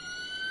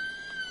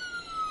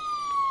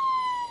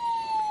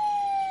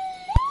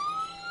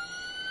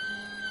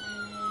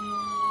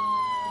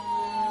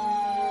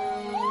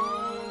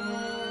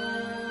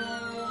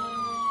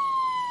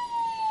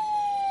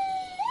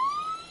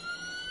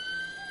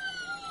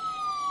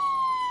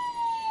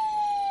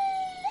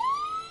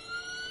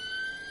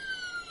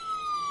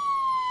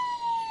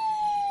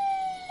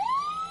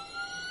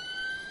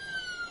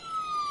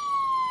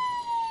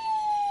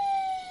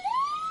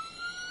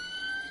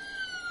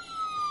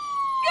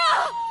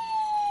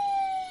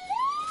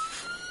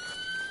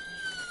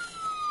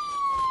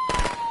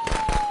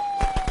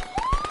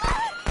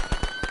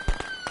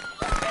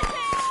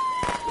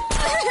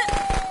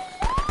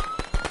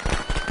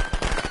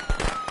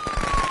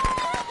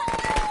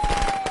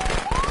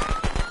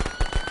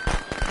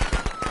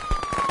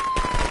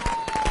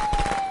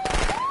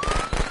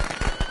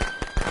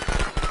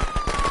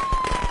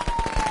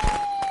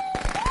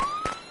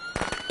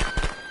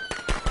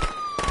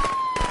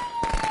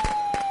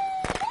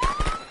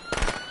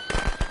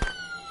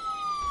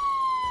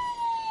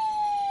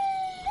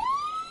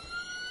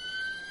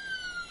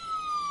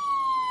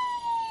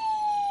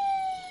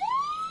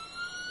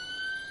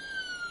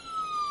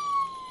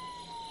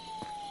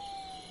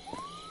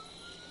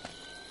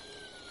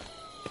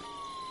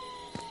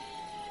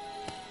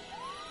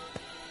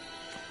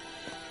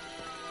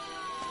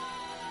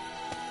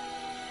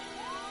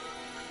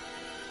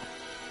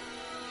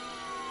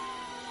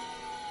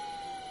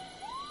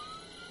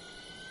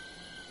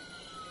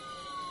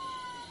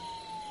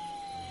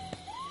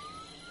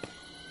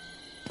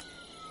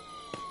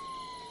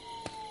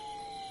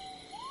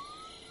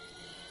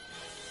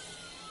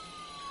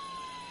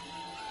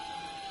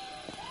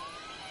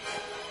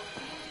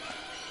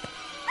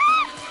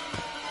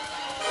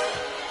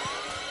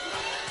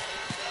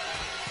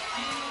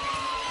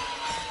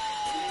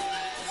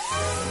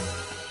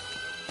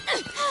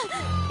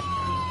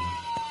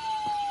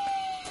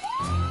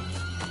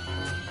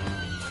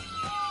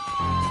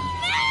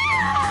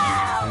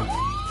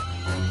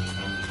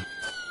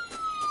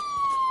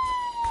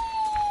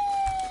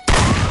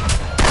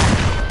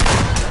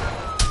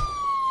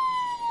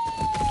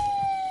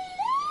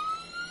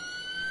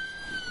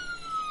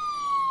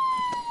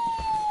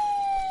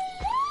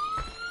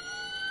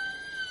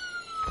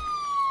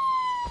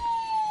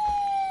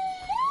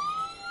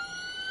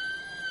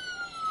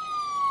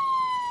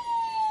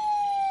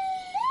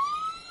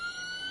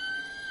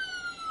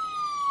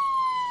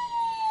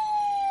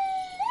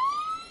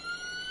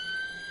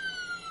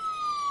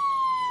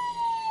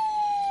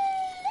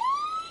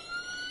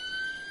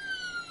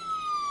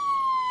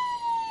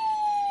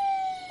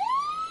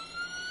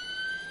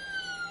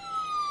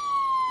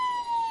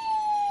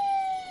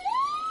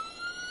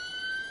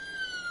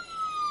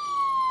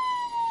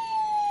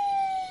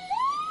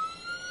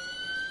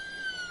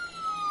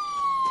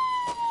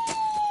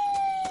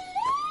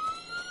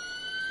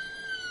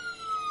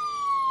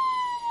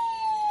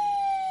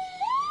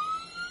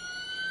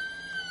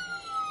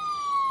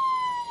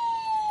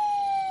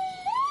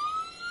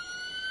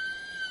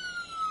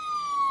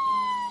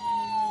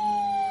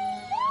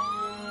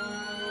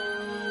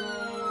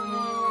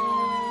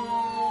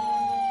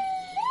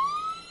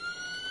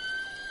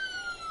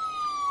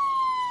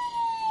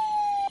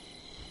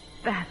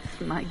 That's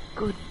my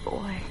good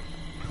boy.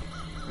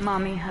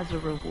 Mommy has a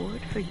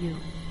reward for you.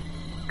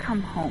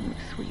 Come home,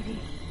 sweetie.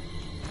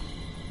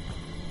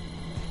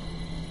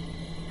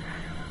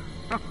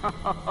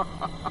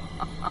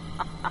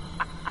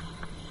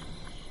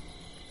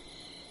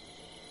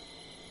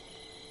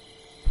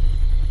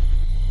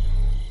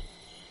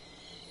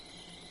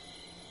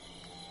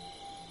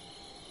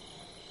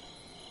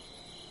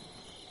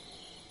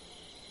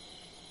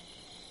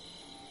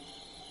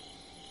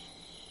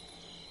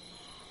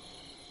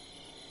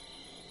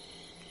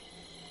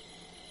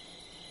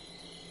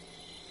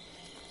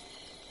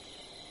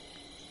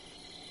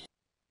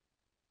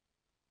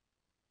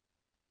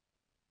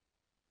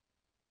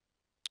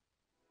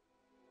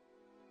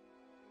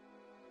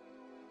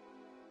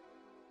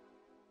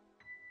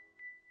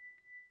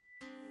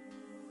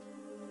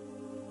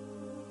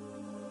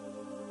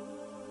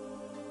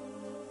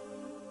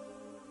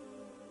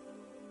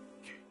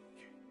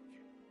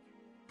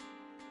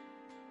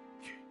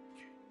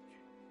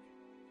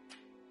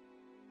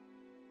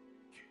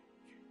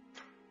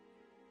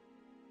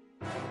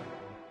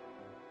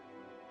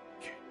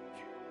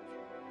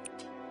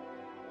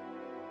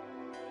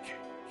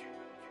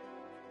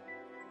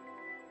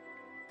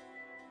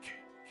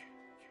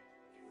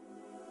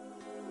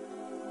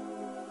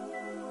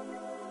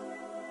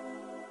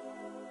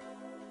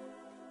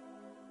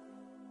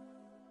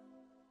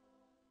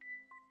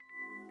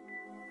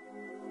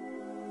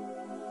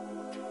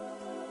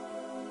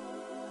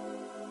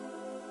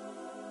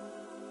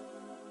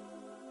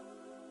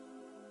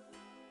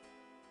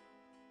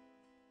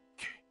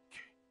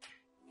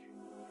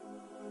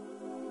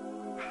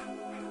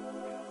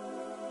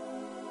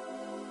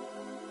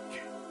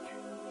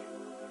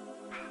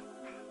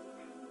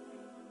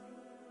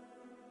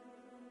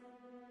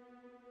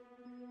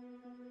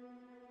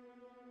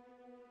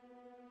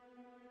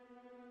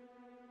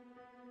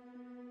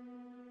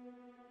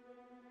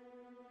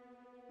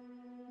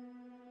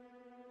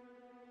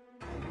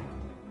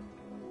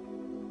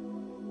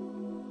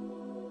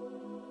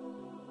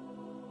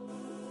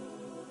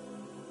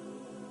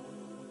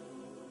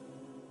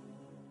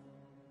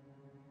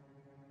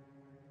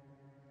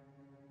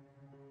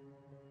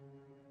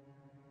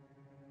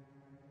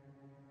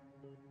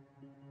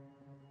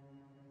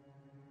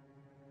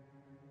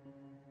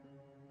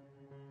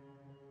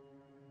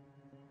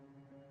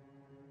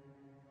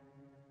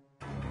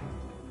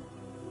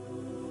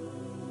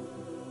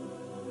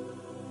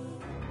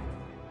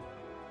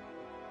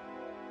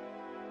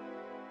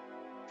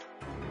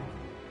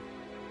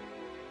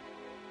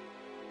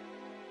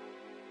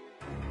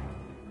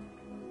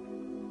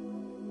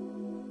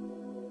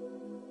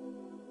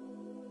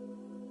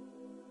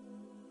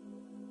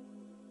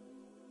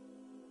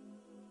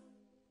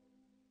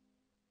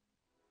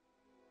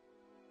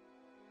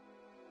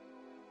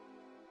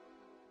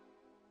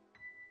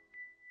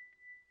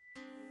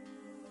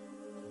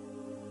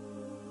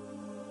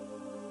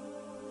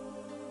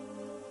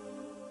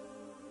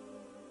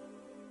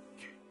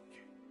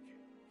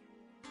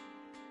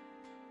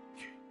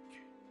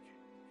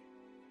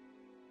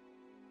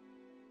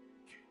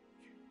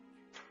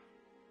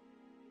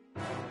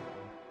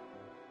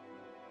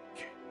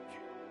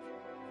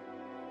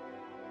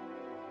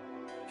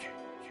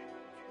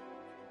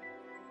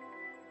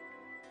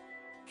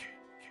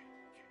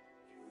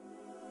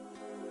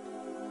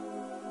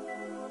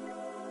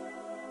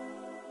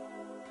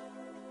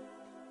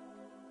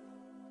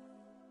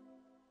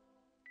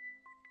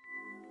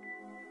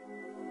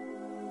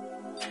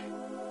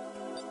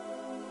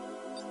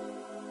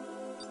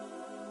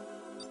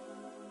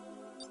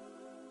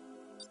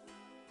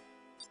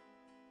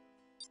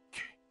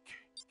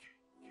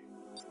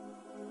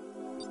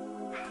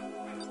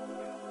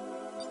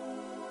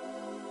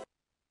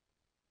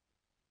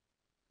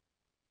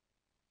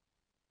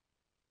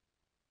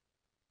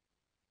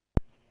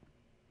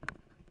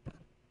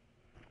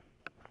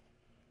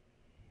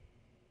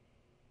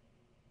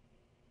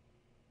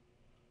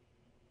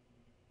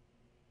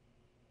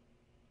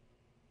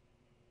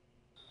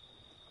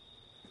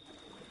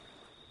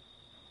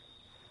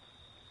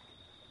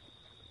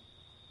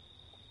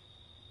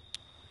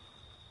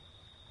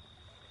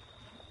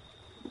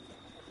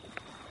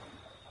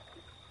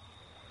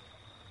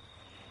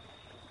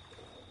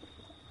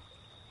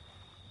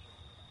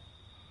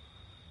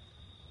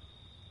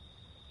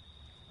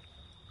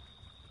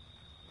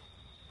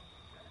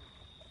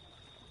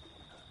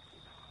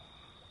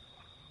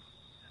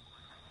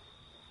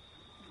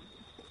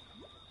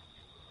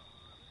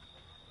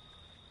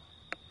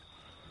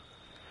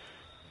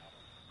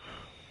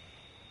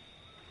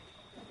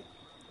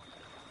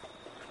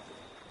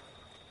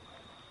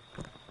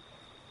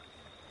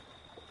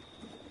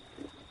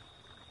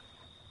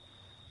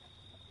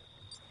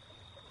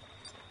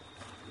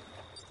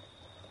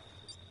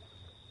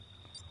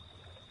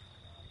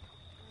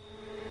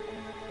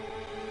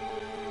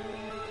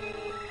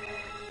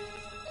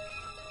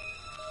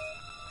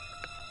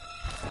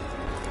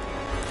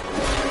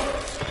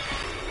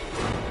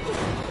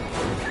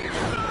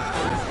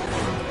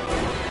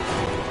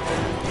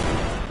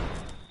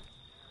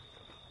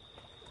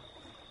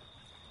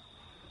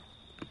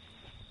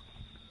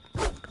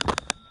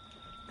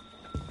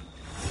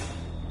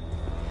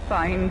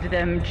 Find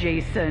them,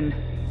 Jason.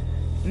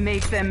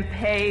 Make them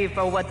pay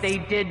for what they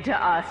did to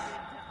us.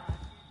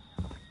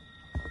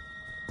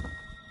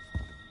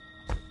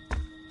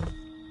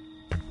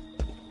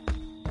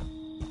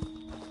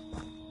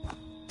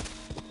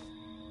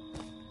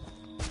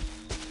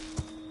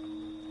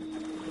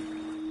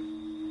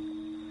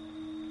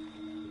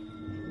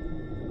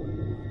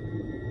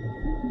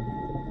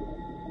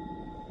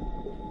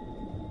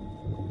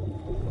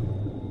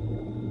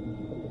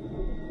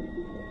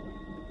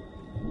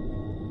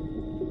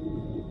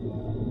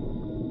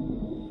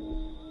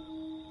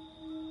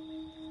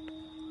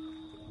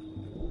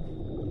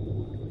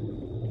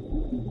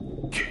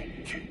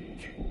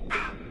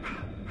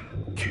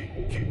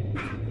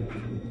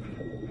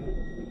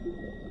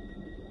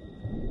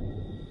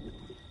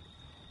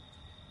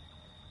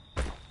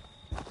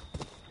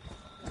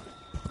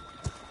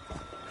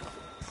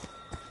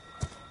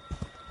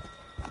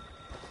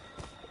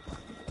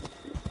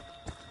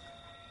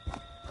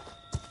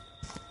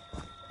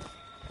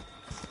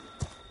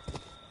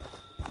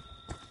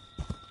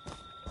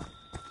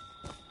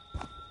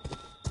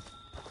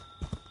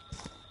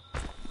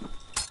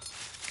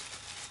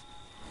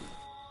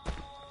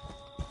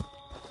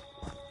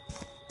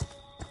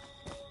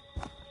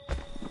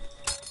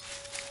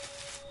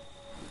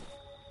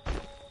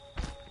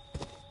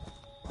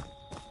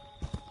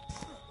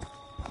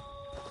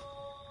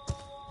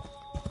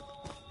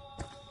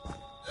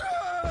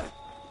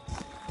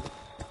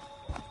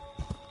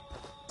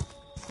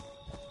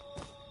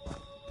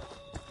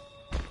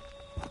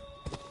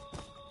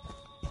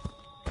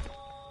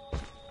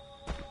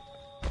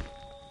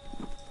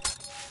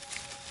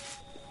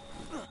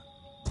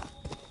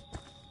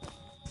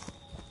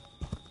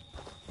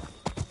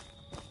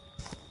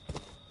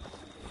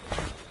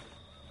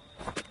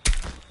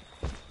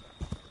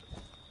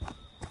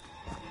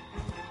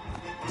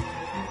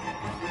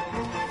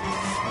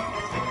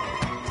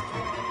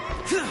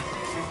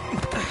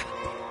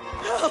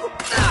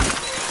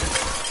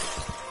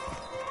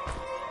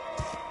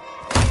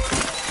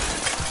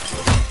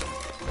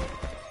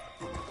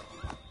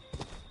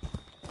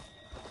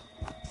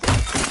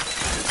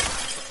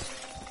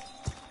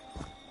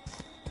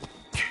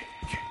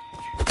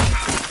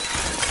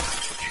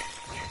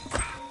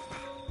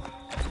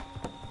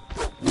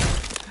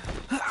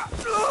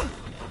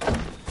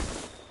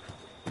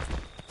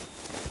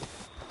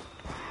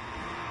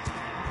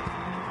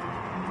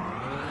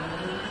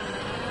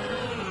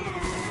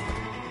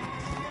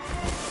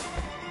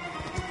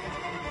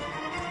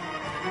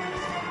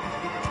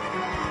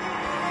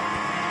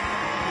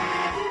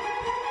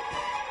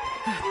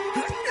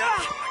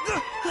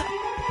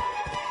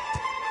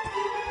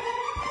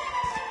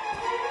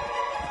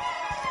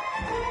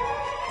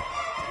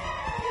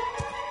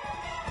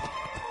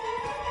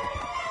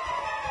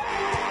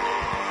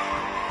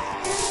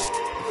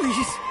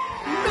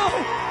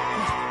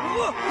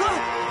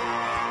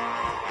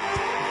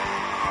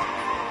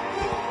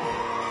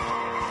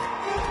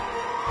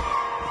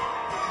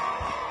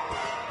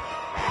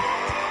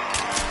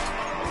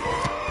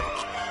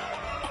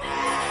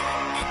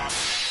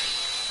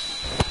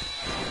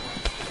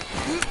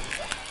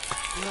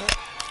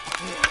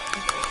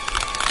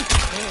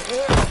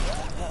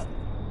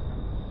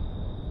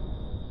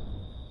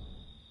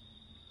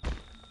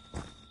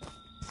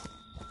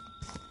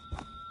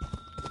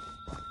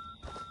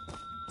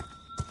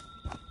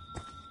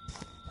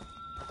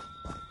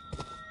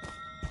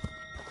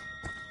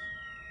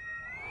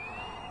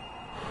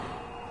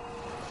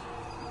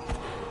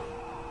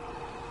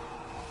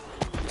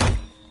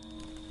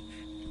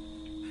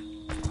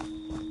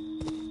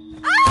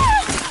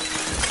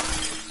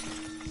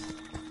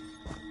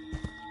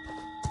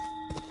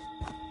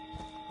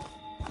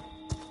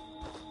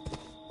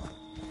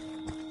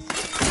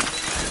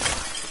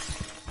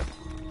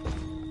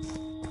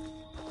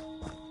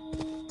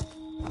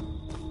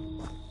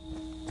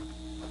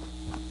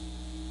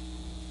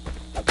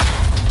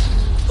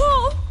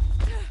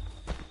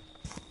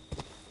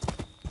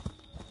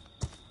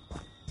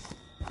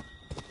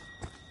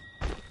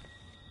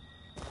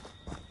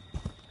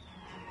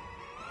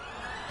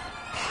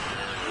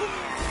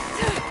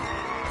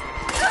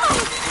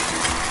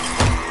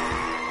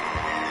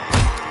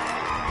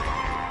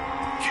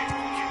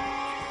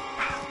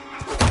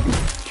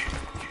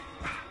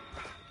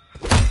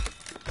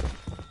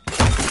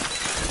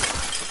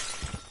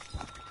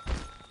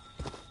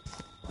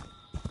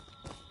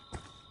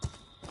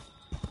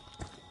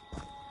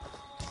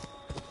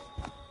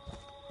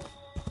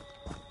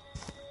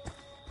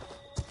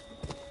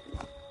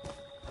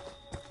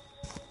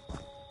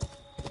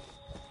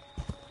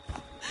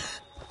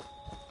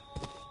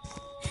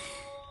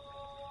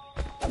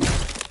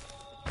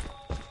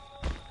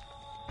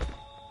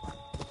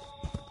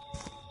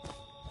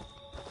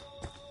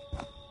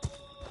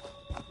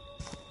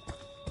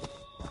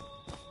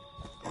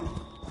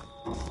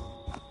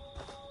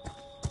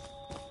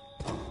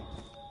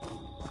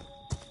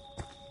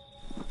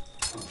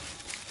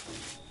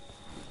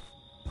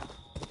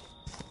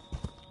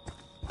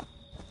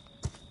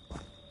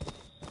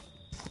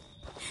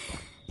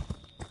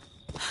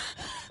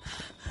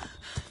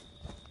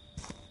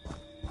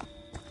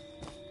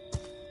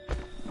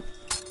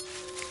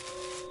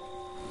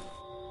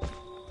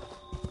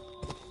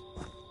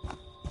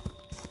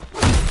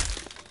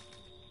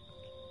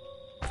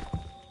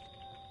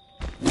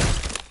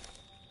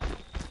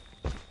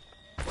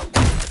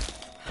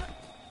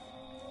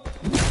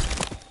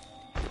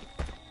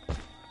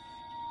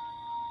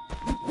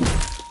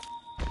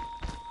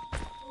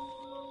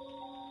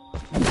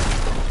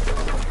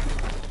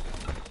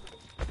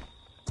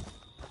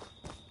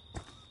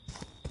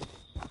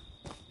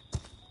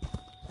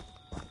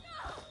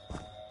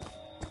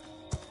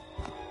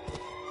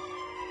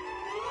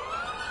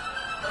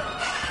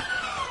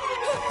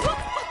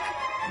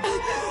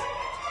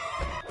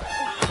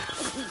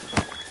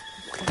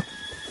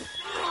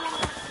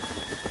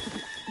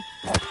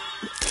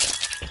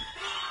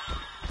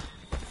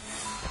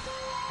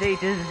 They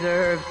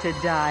deserve to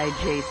die,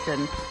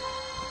 Jason.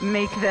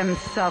 Make them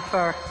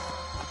suffer.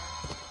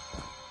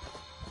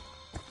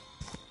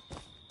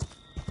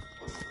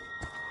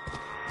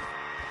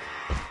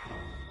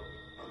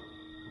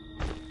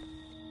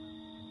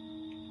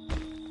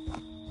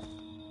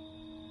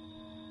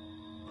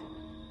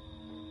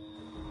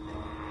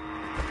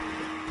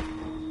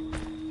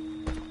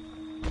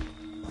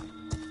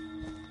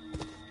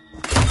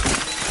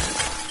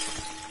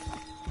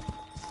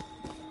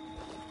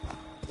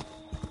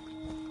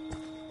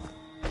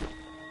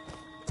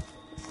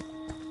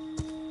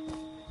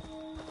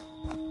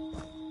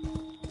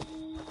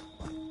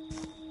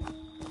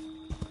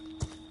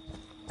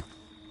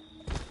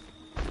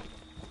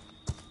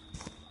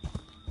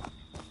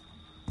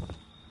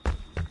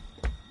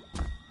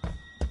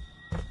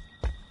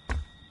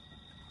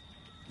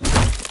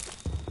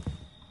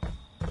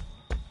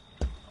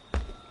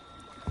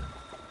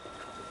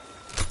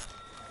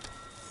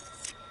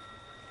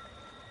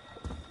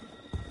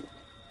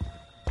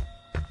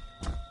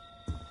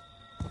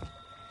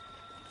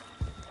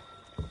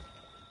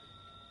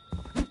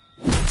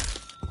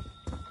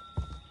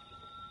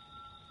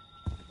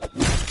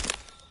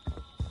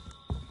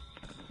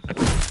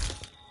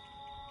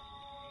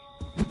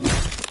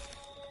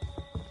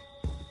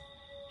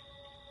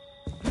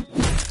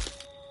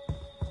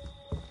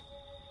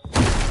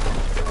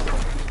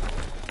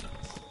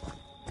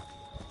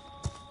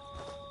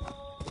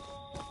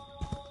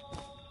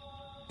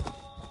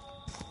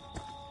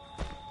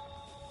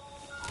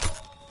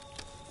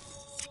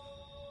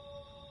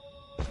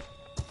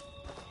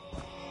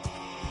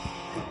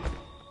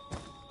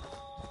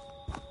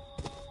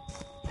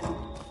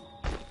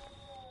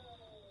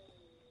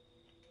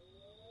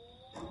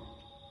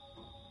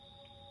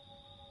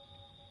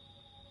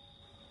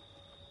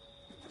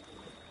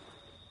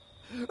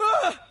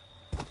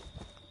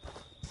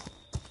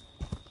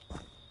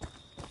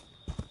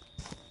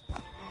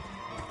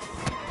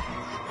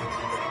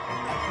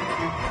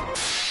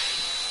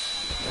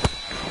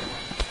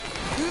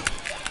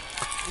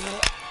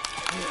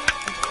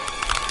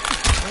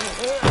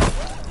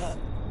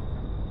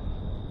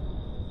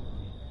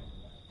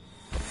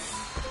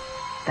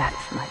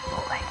 That's my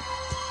boy.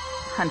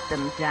 Hunt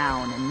them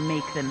down and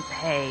make them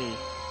pay.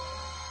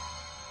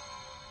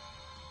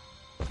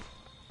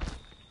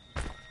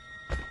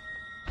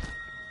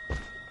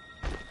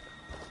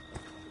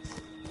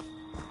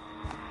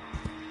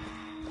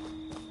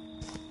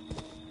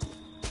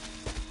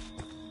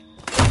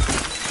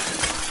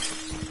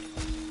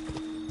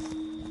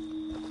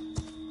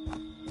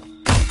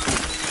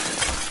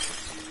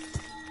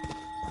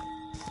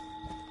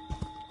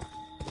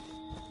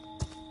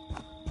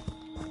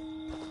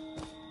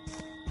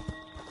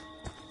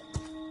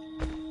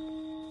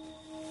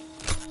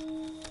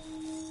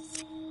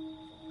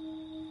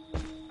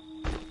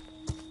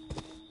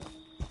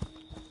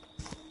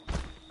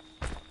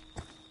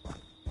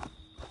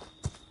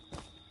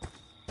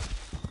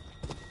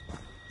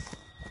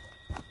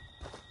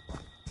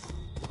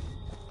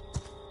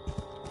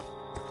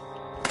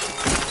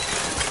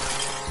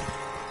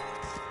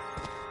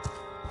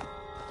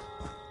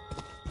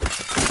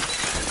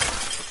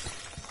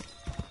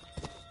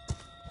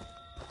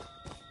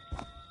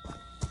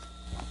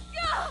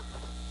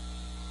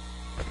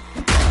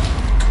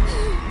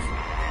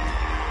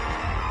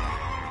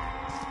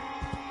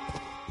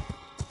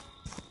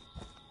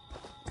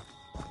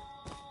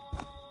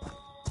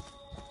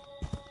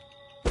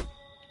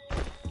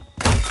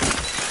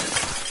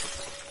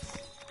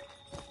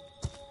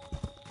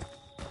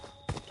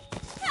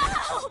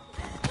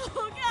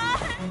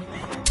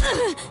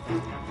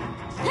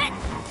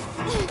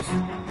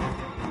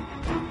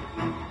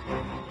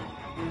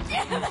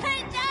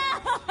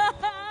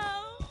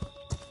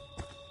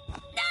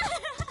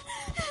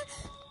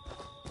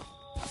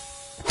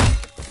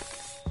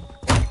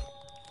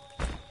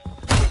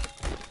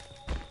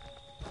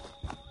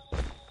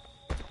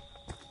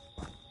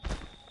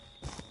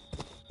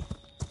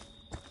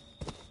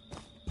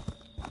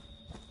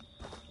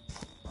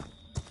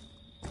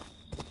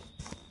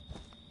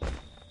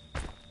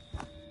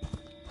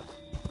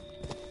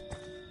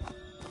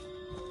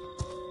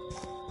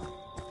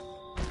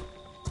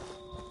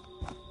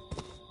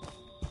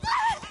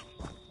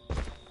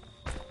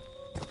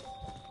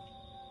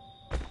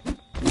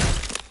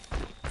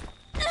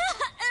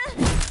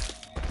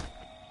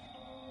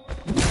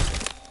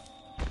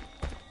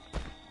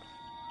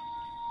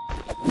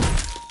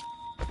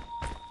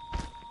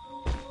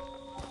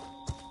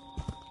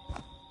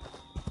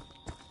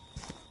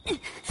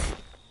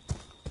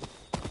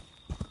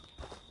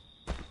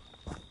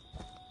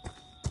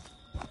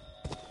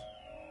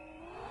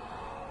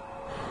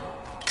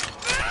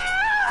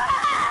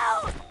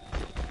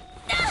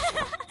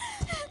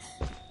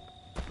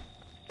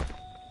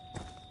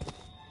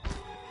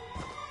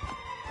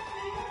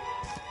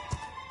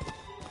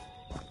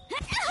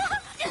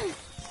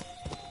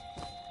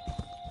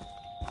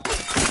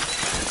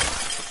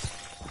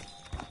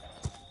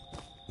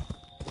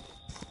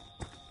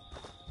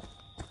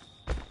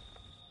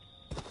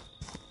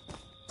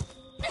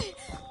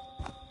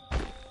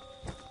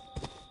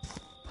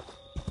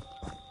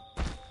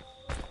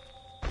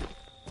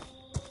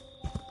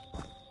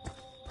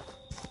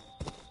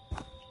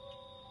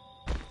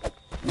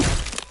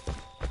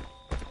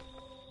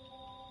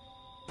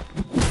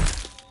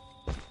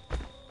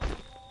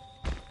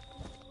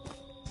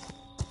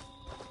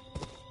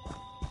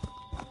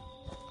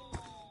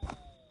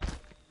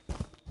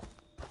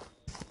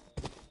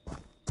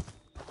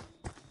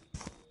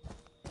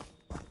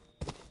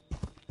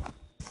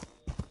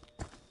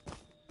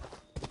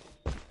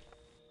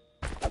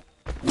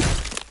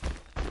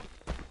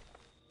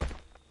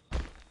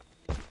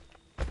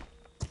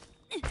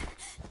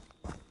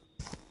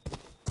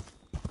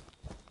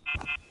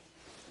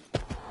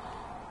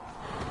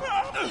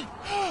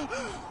 Get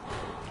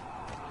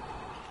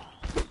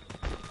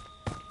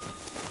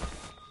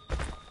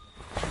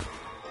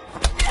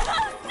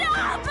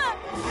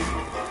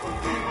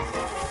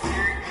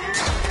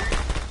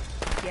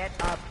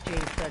up,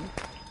 Jason.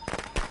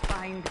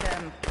 Find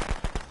them.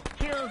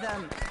 Kill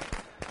them.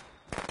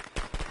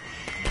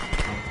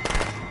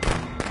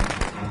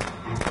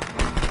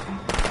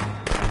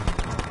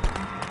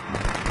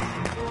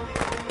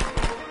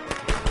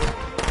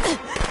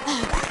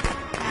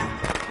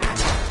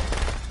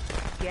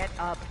 Get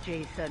up,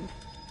 Jason.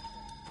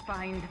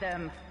 Find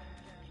them.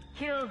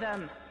 Kill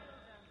them.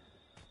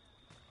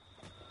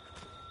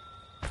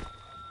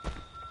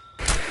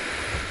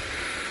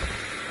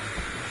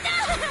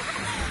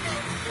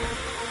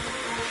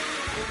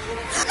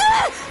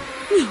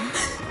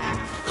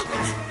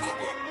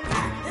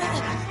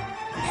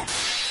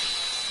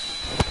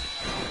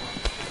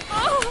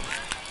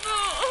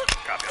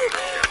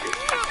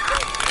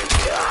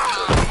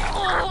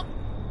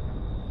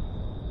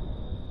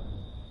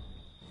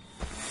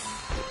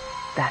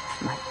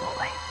 That's my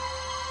boy.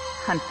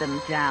 Hunt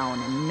them down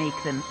and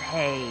make them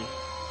pay.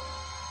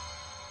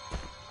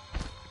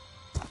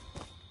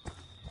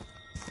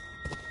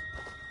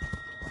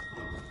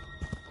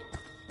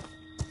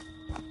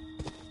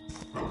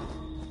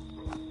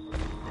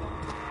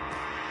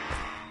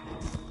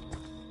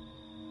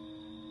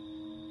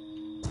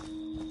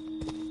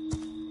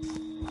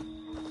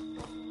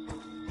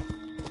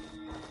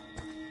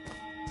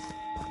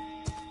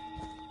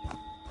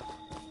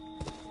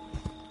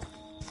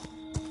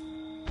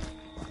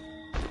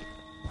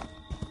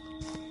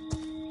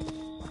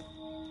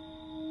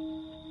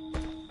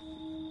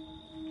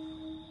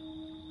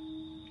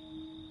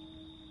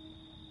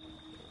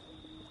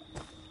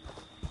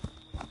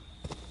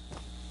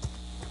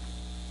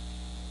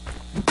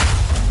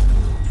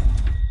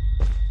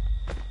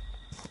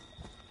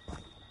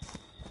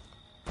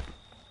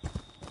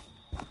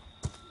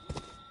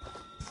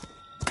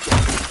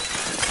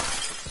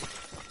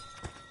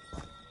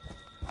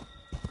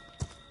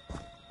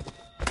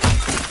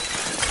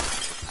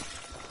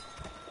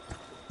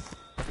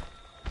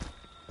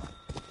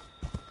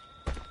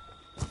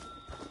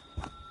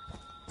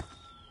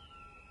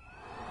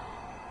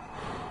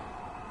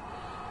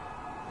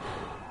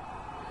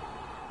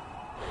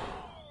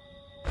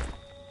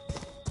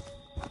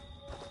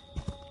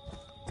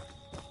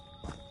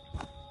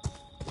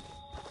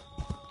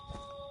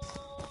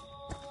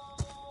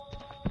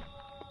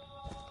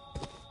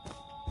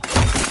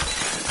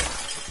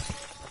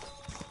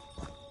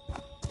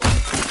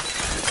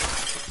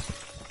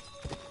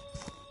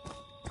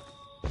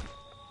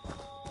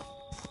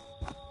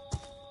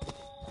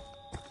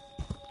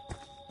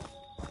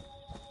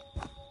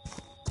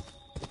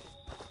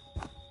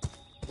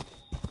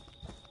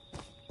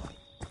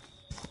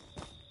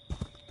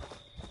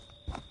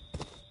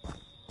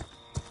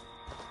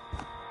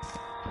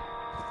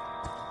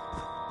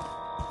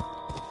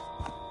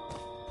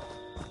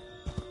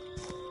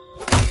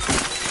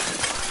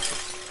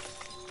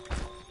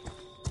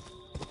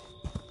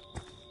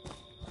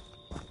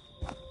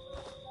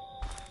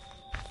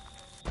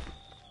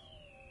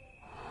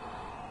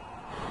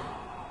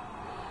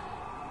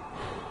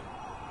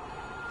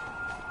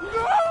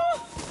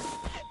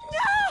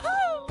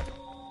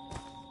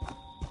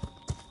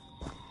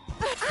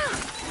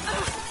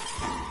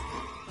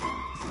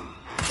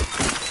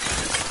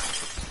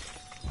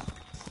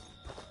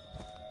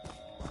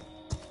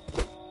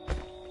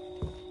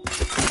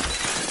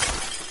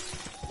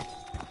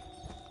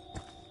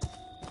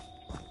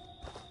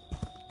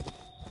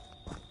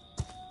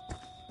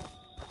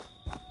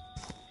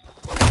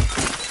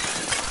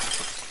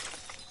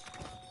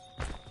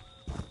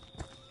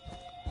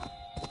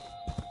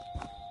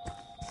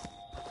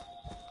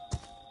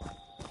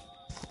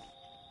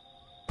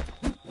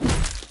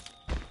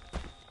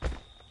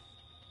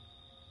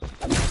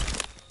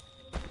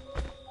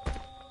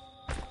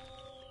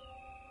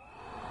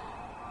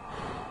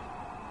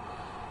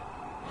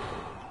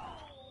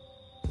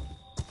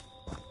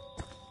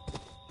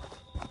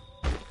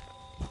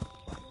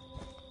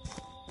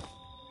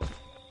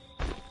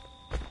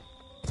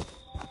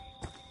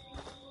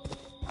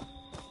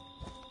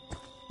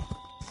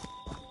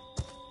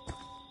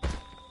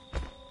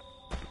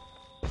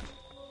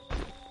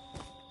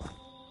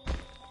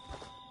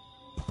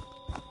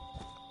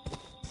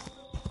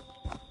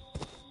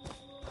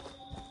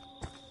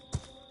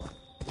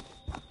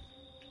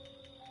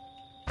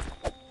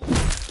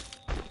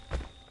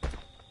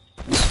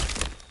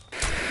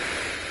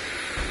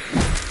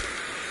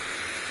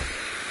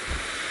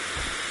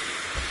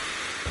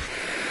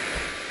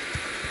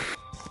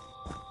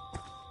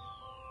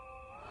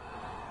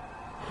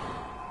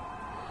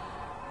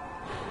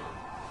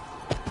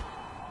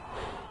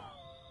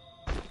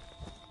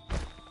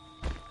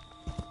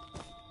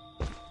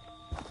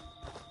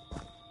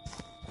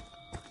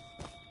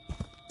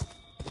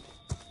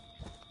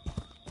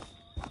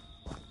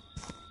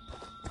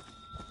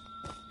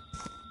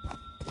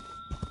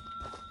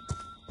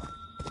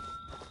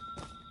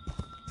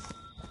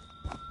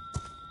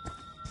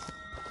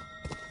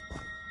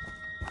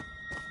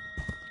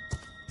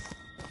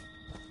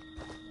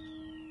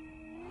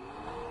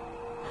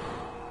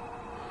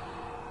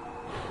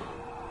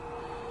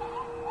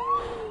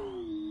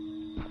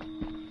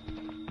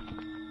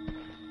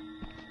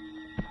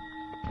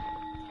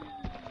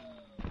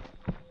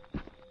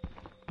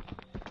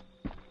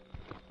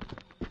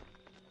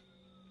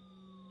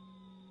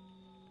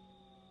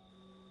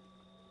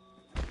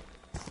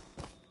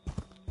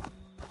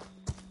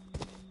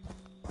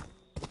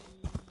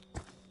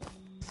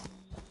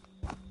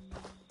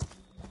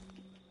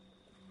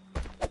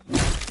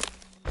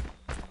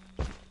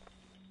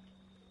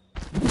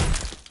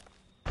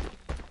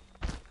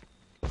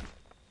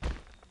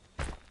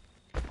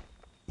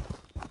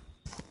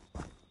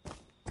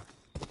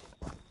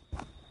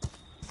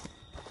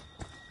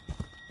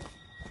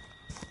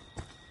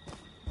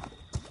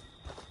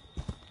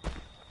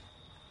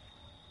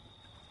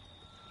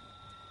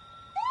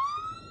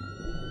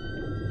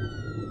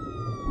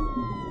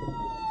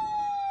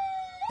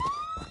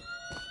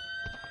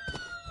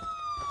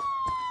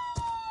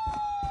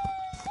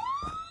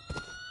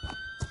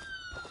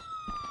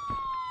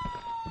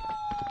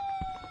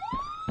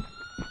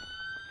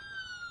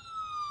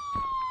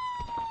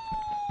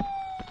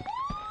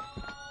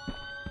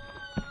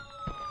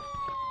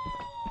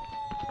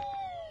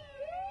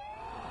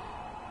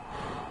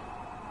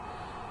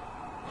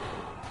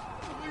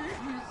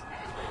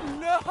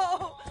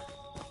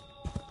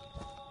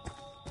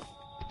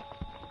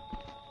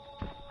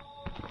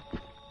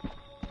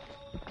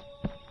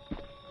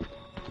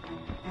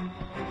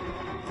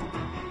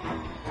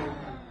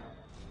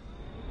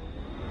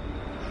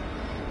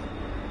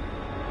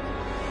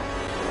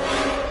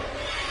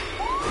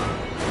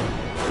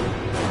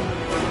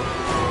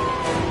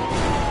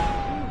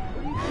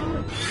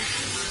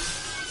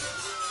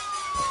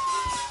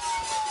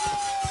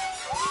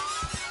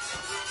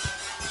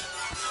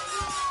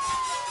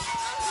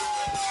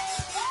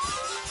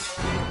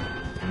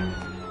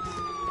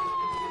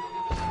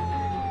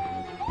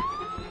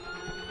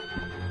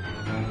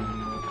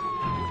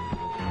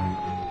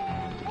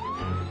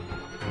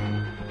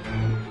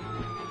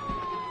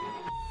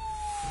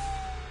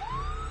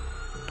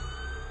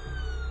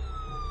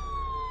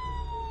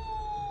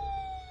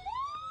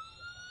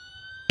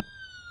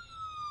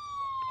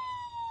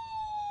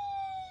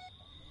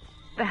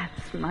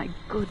 That's my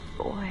good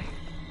boy.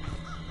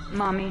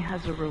 Mommy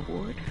has a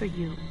reward for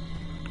you.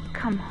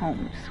 Come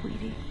home,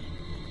 sweetie.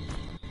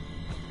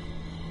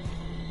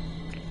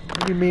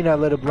 What do you mean I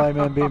let a blind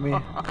man beat me?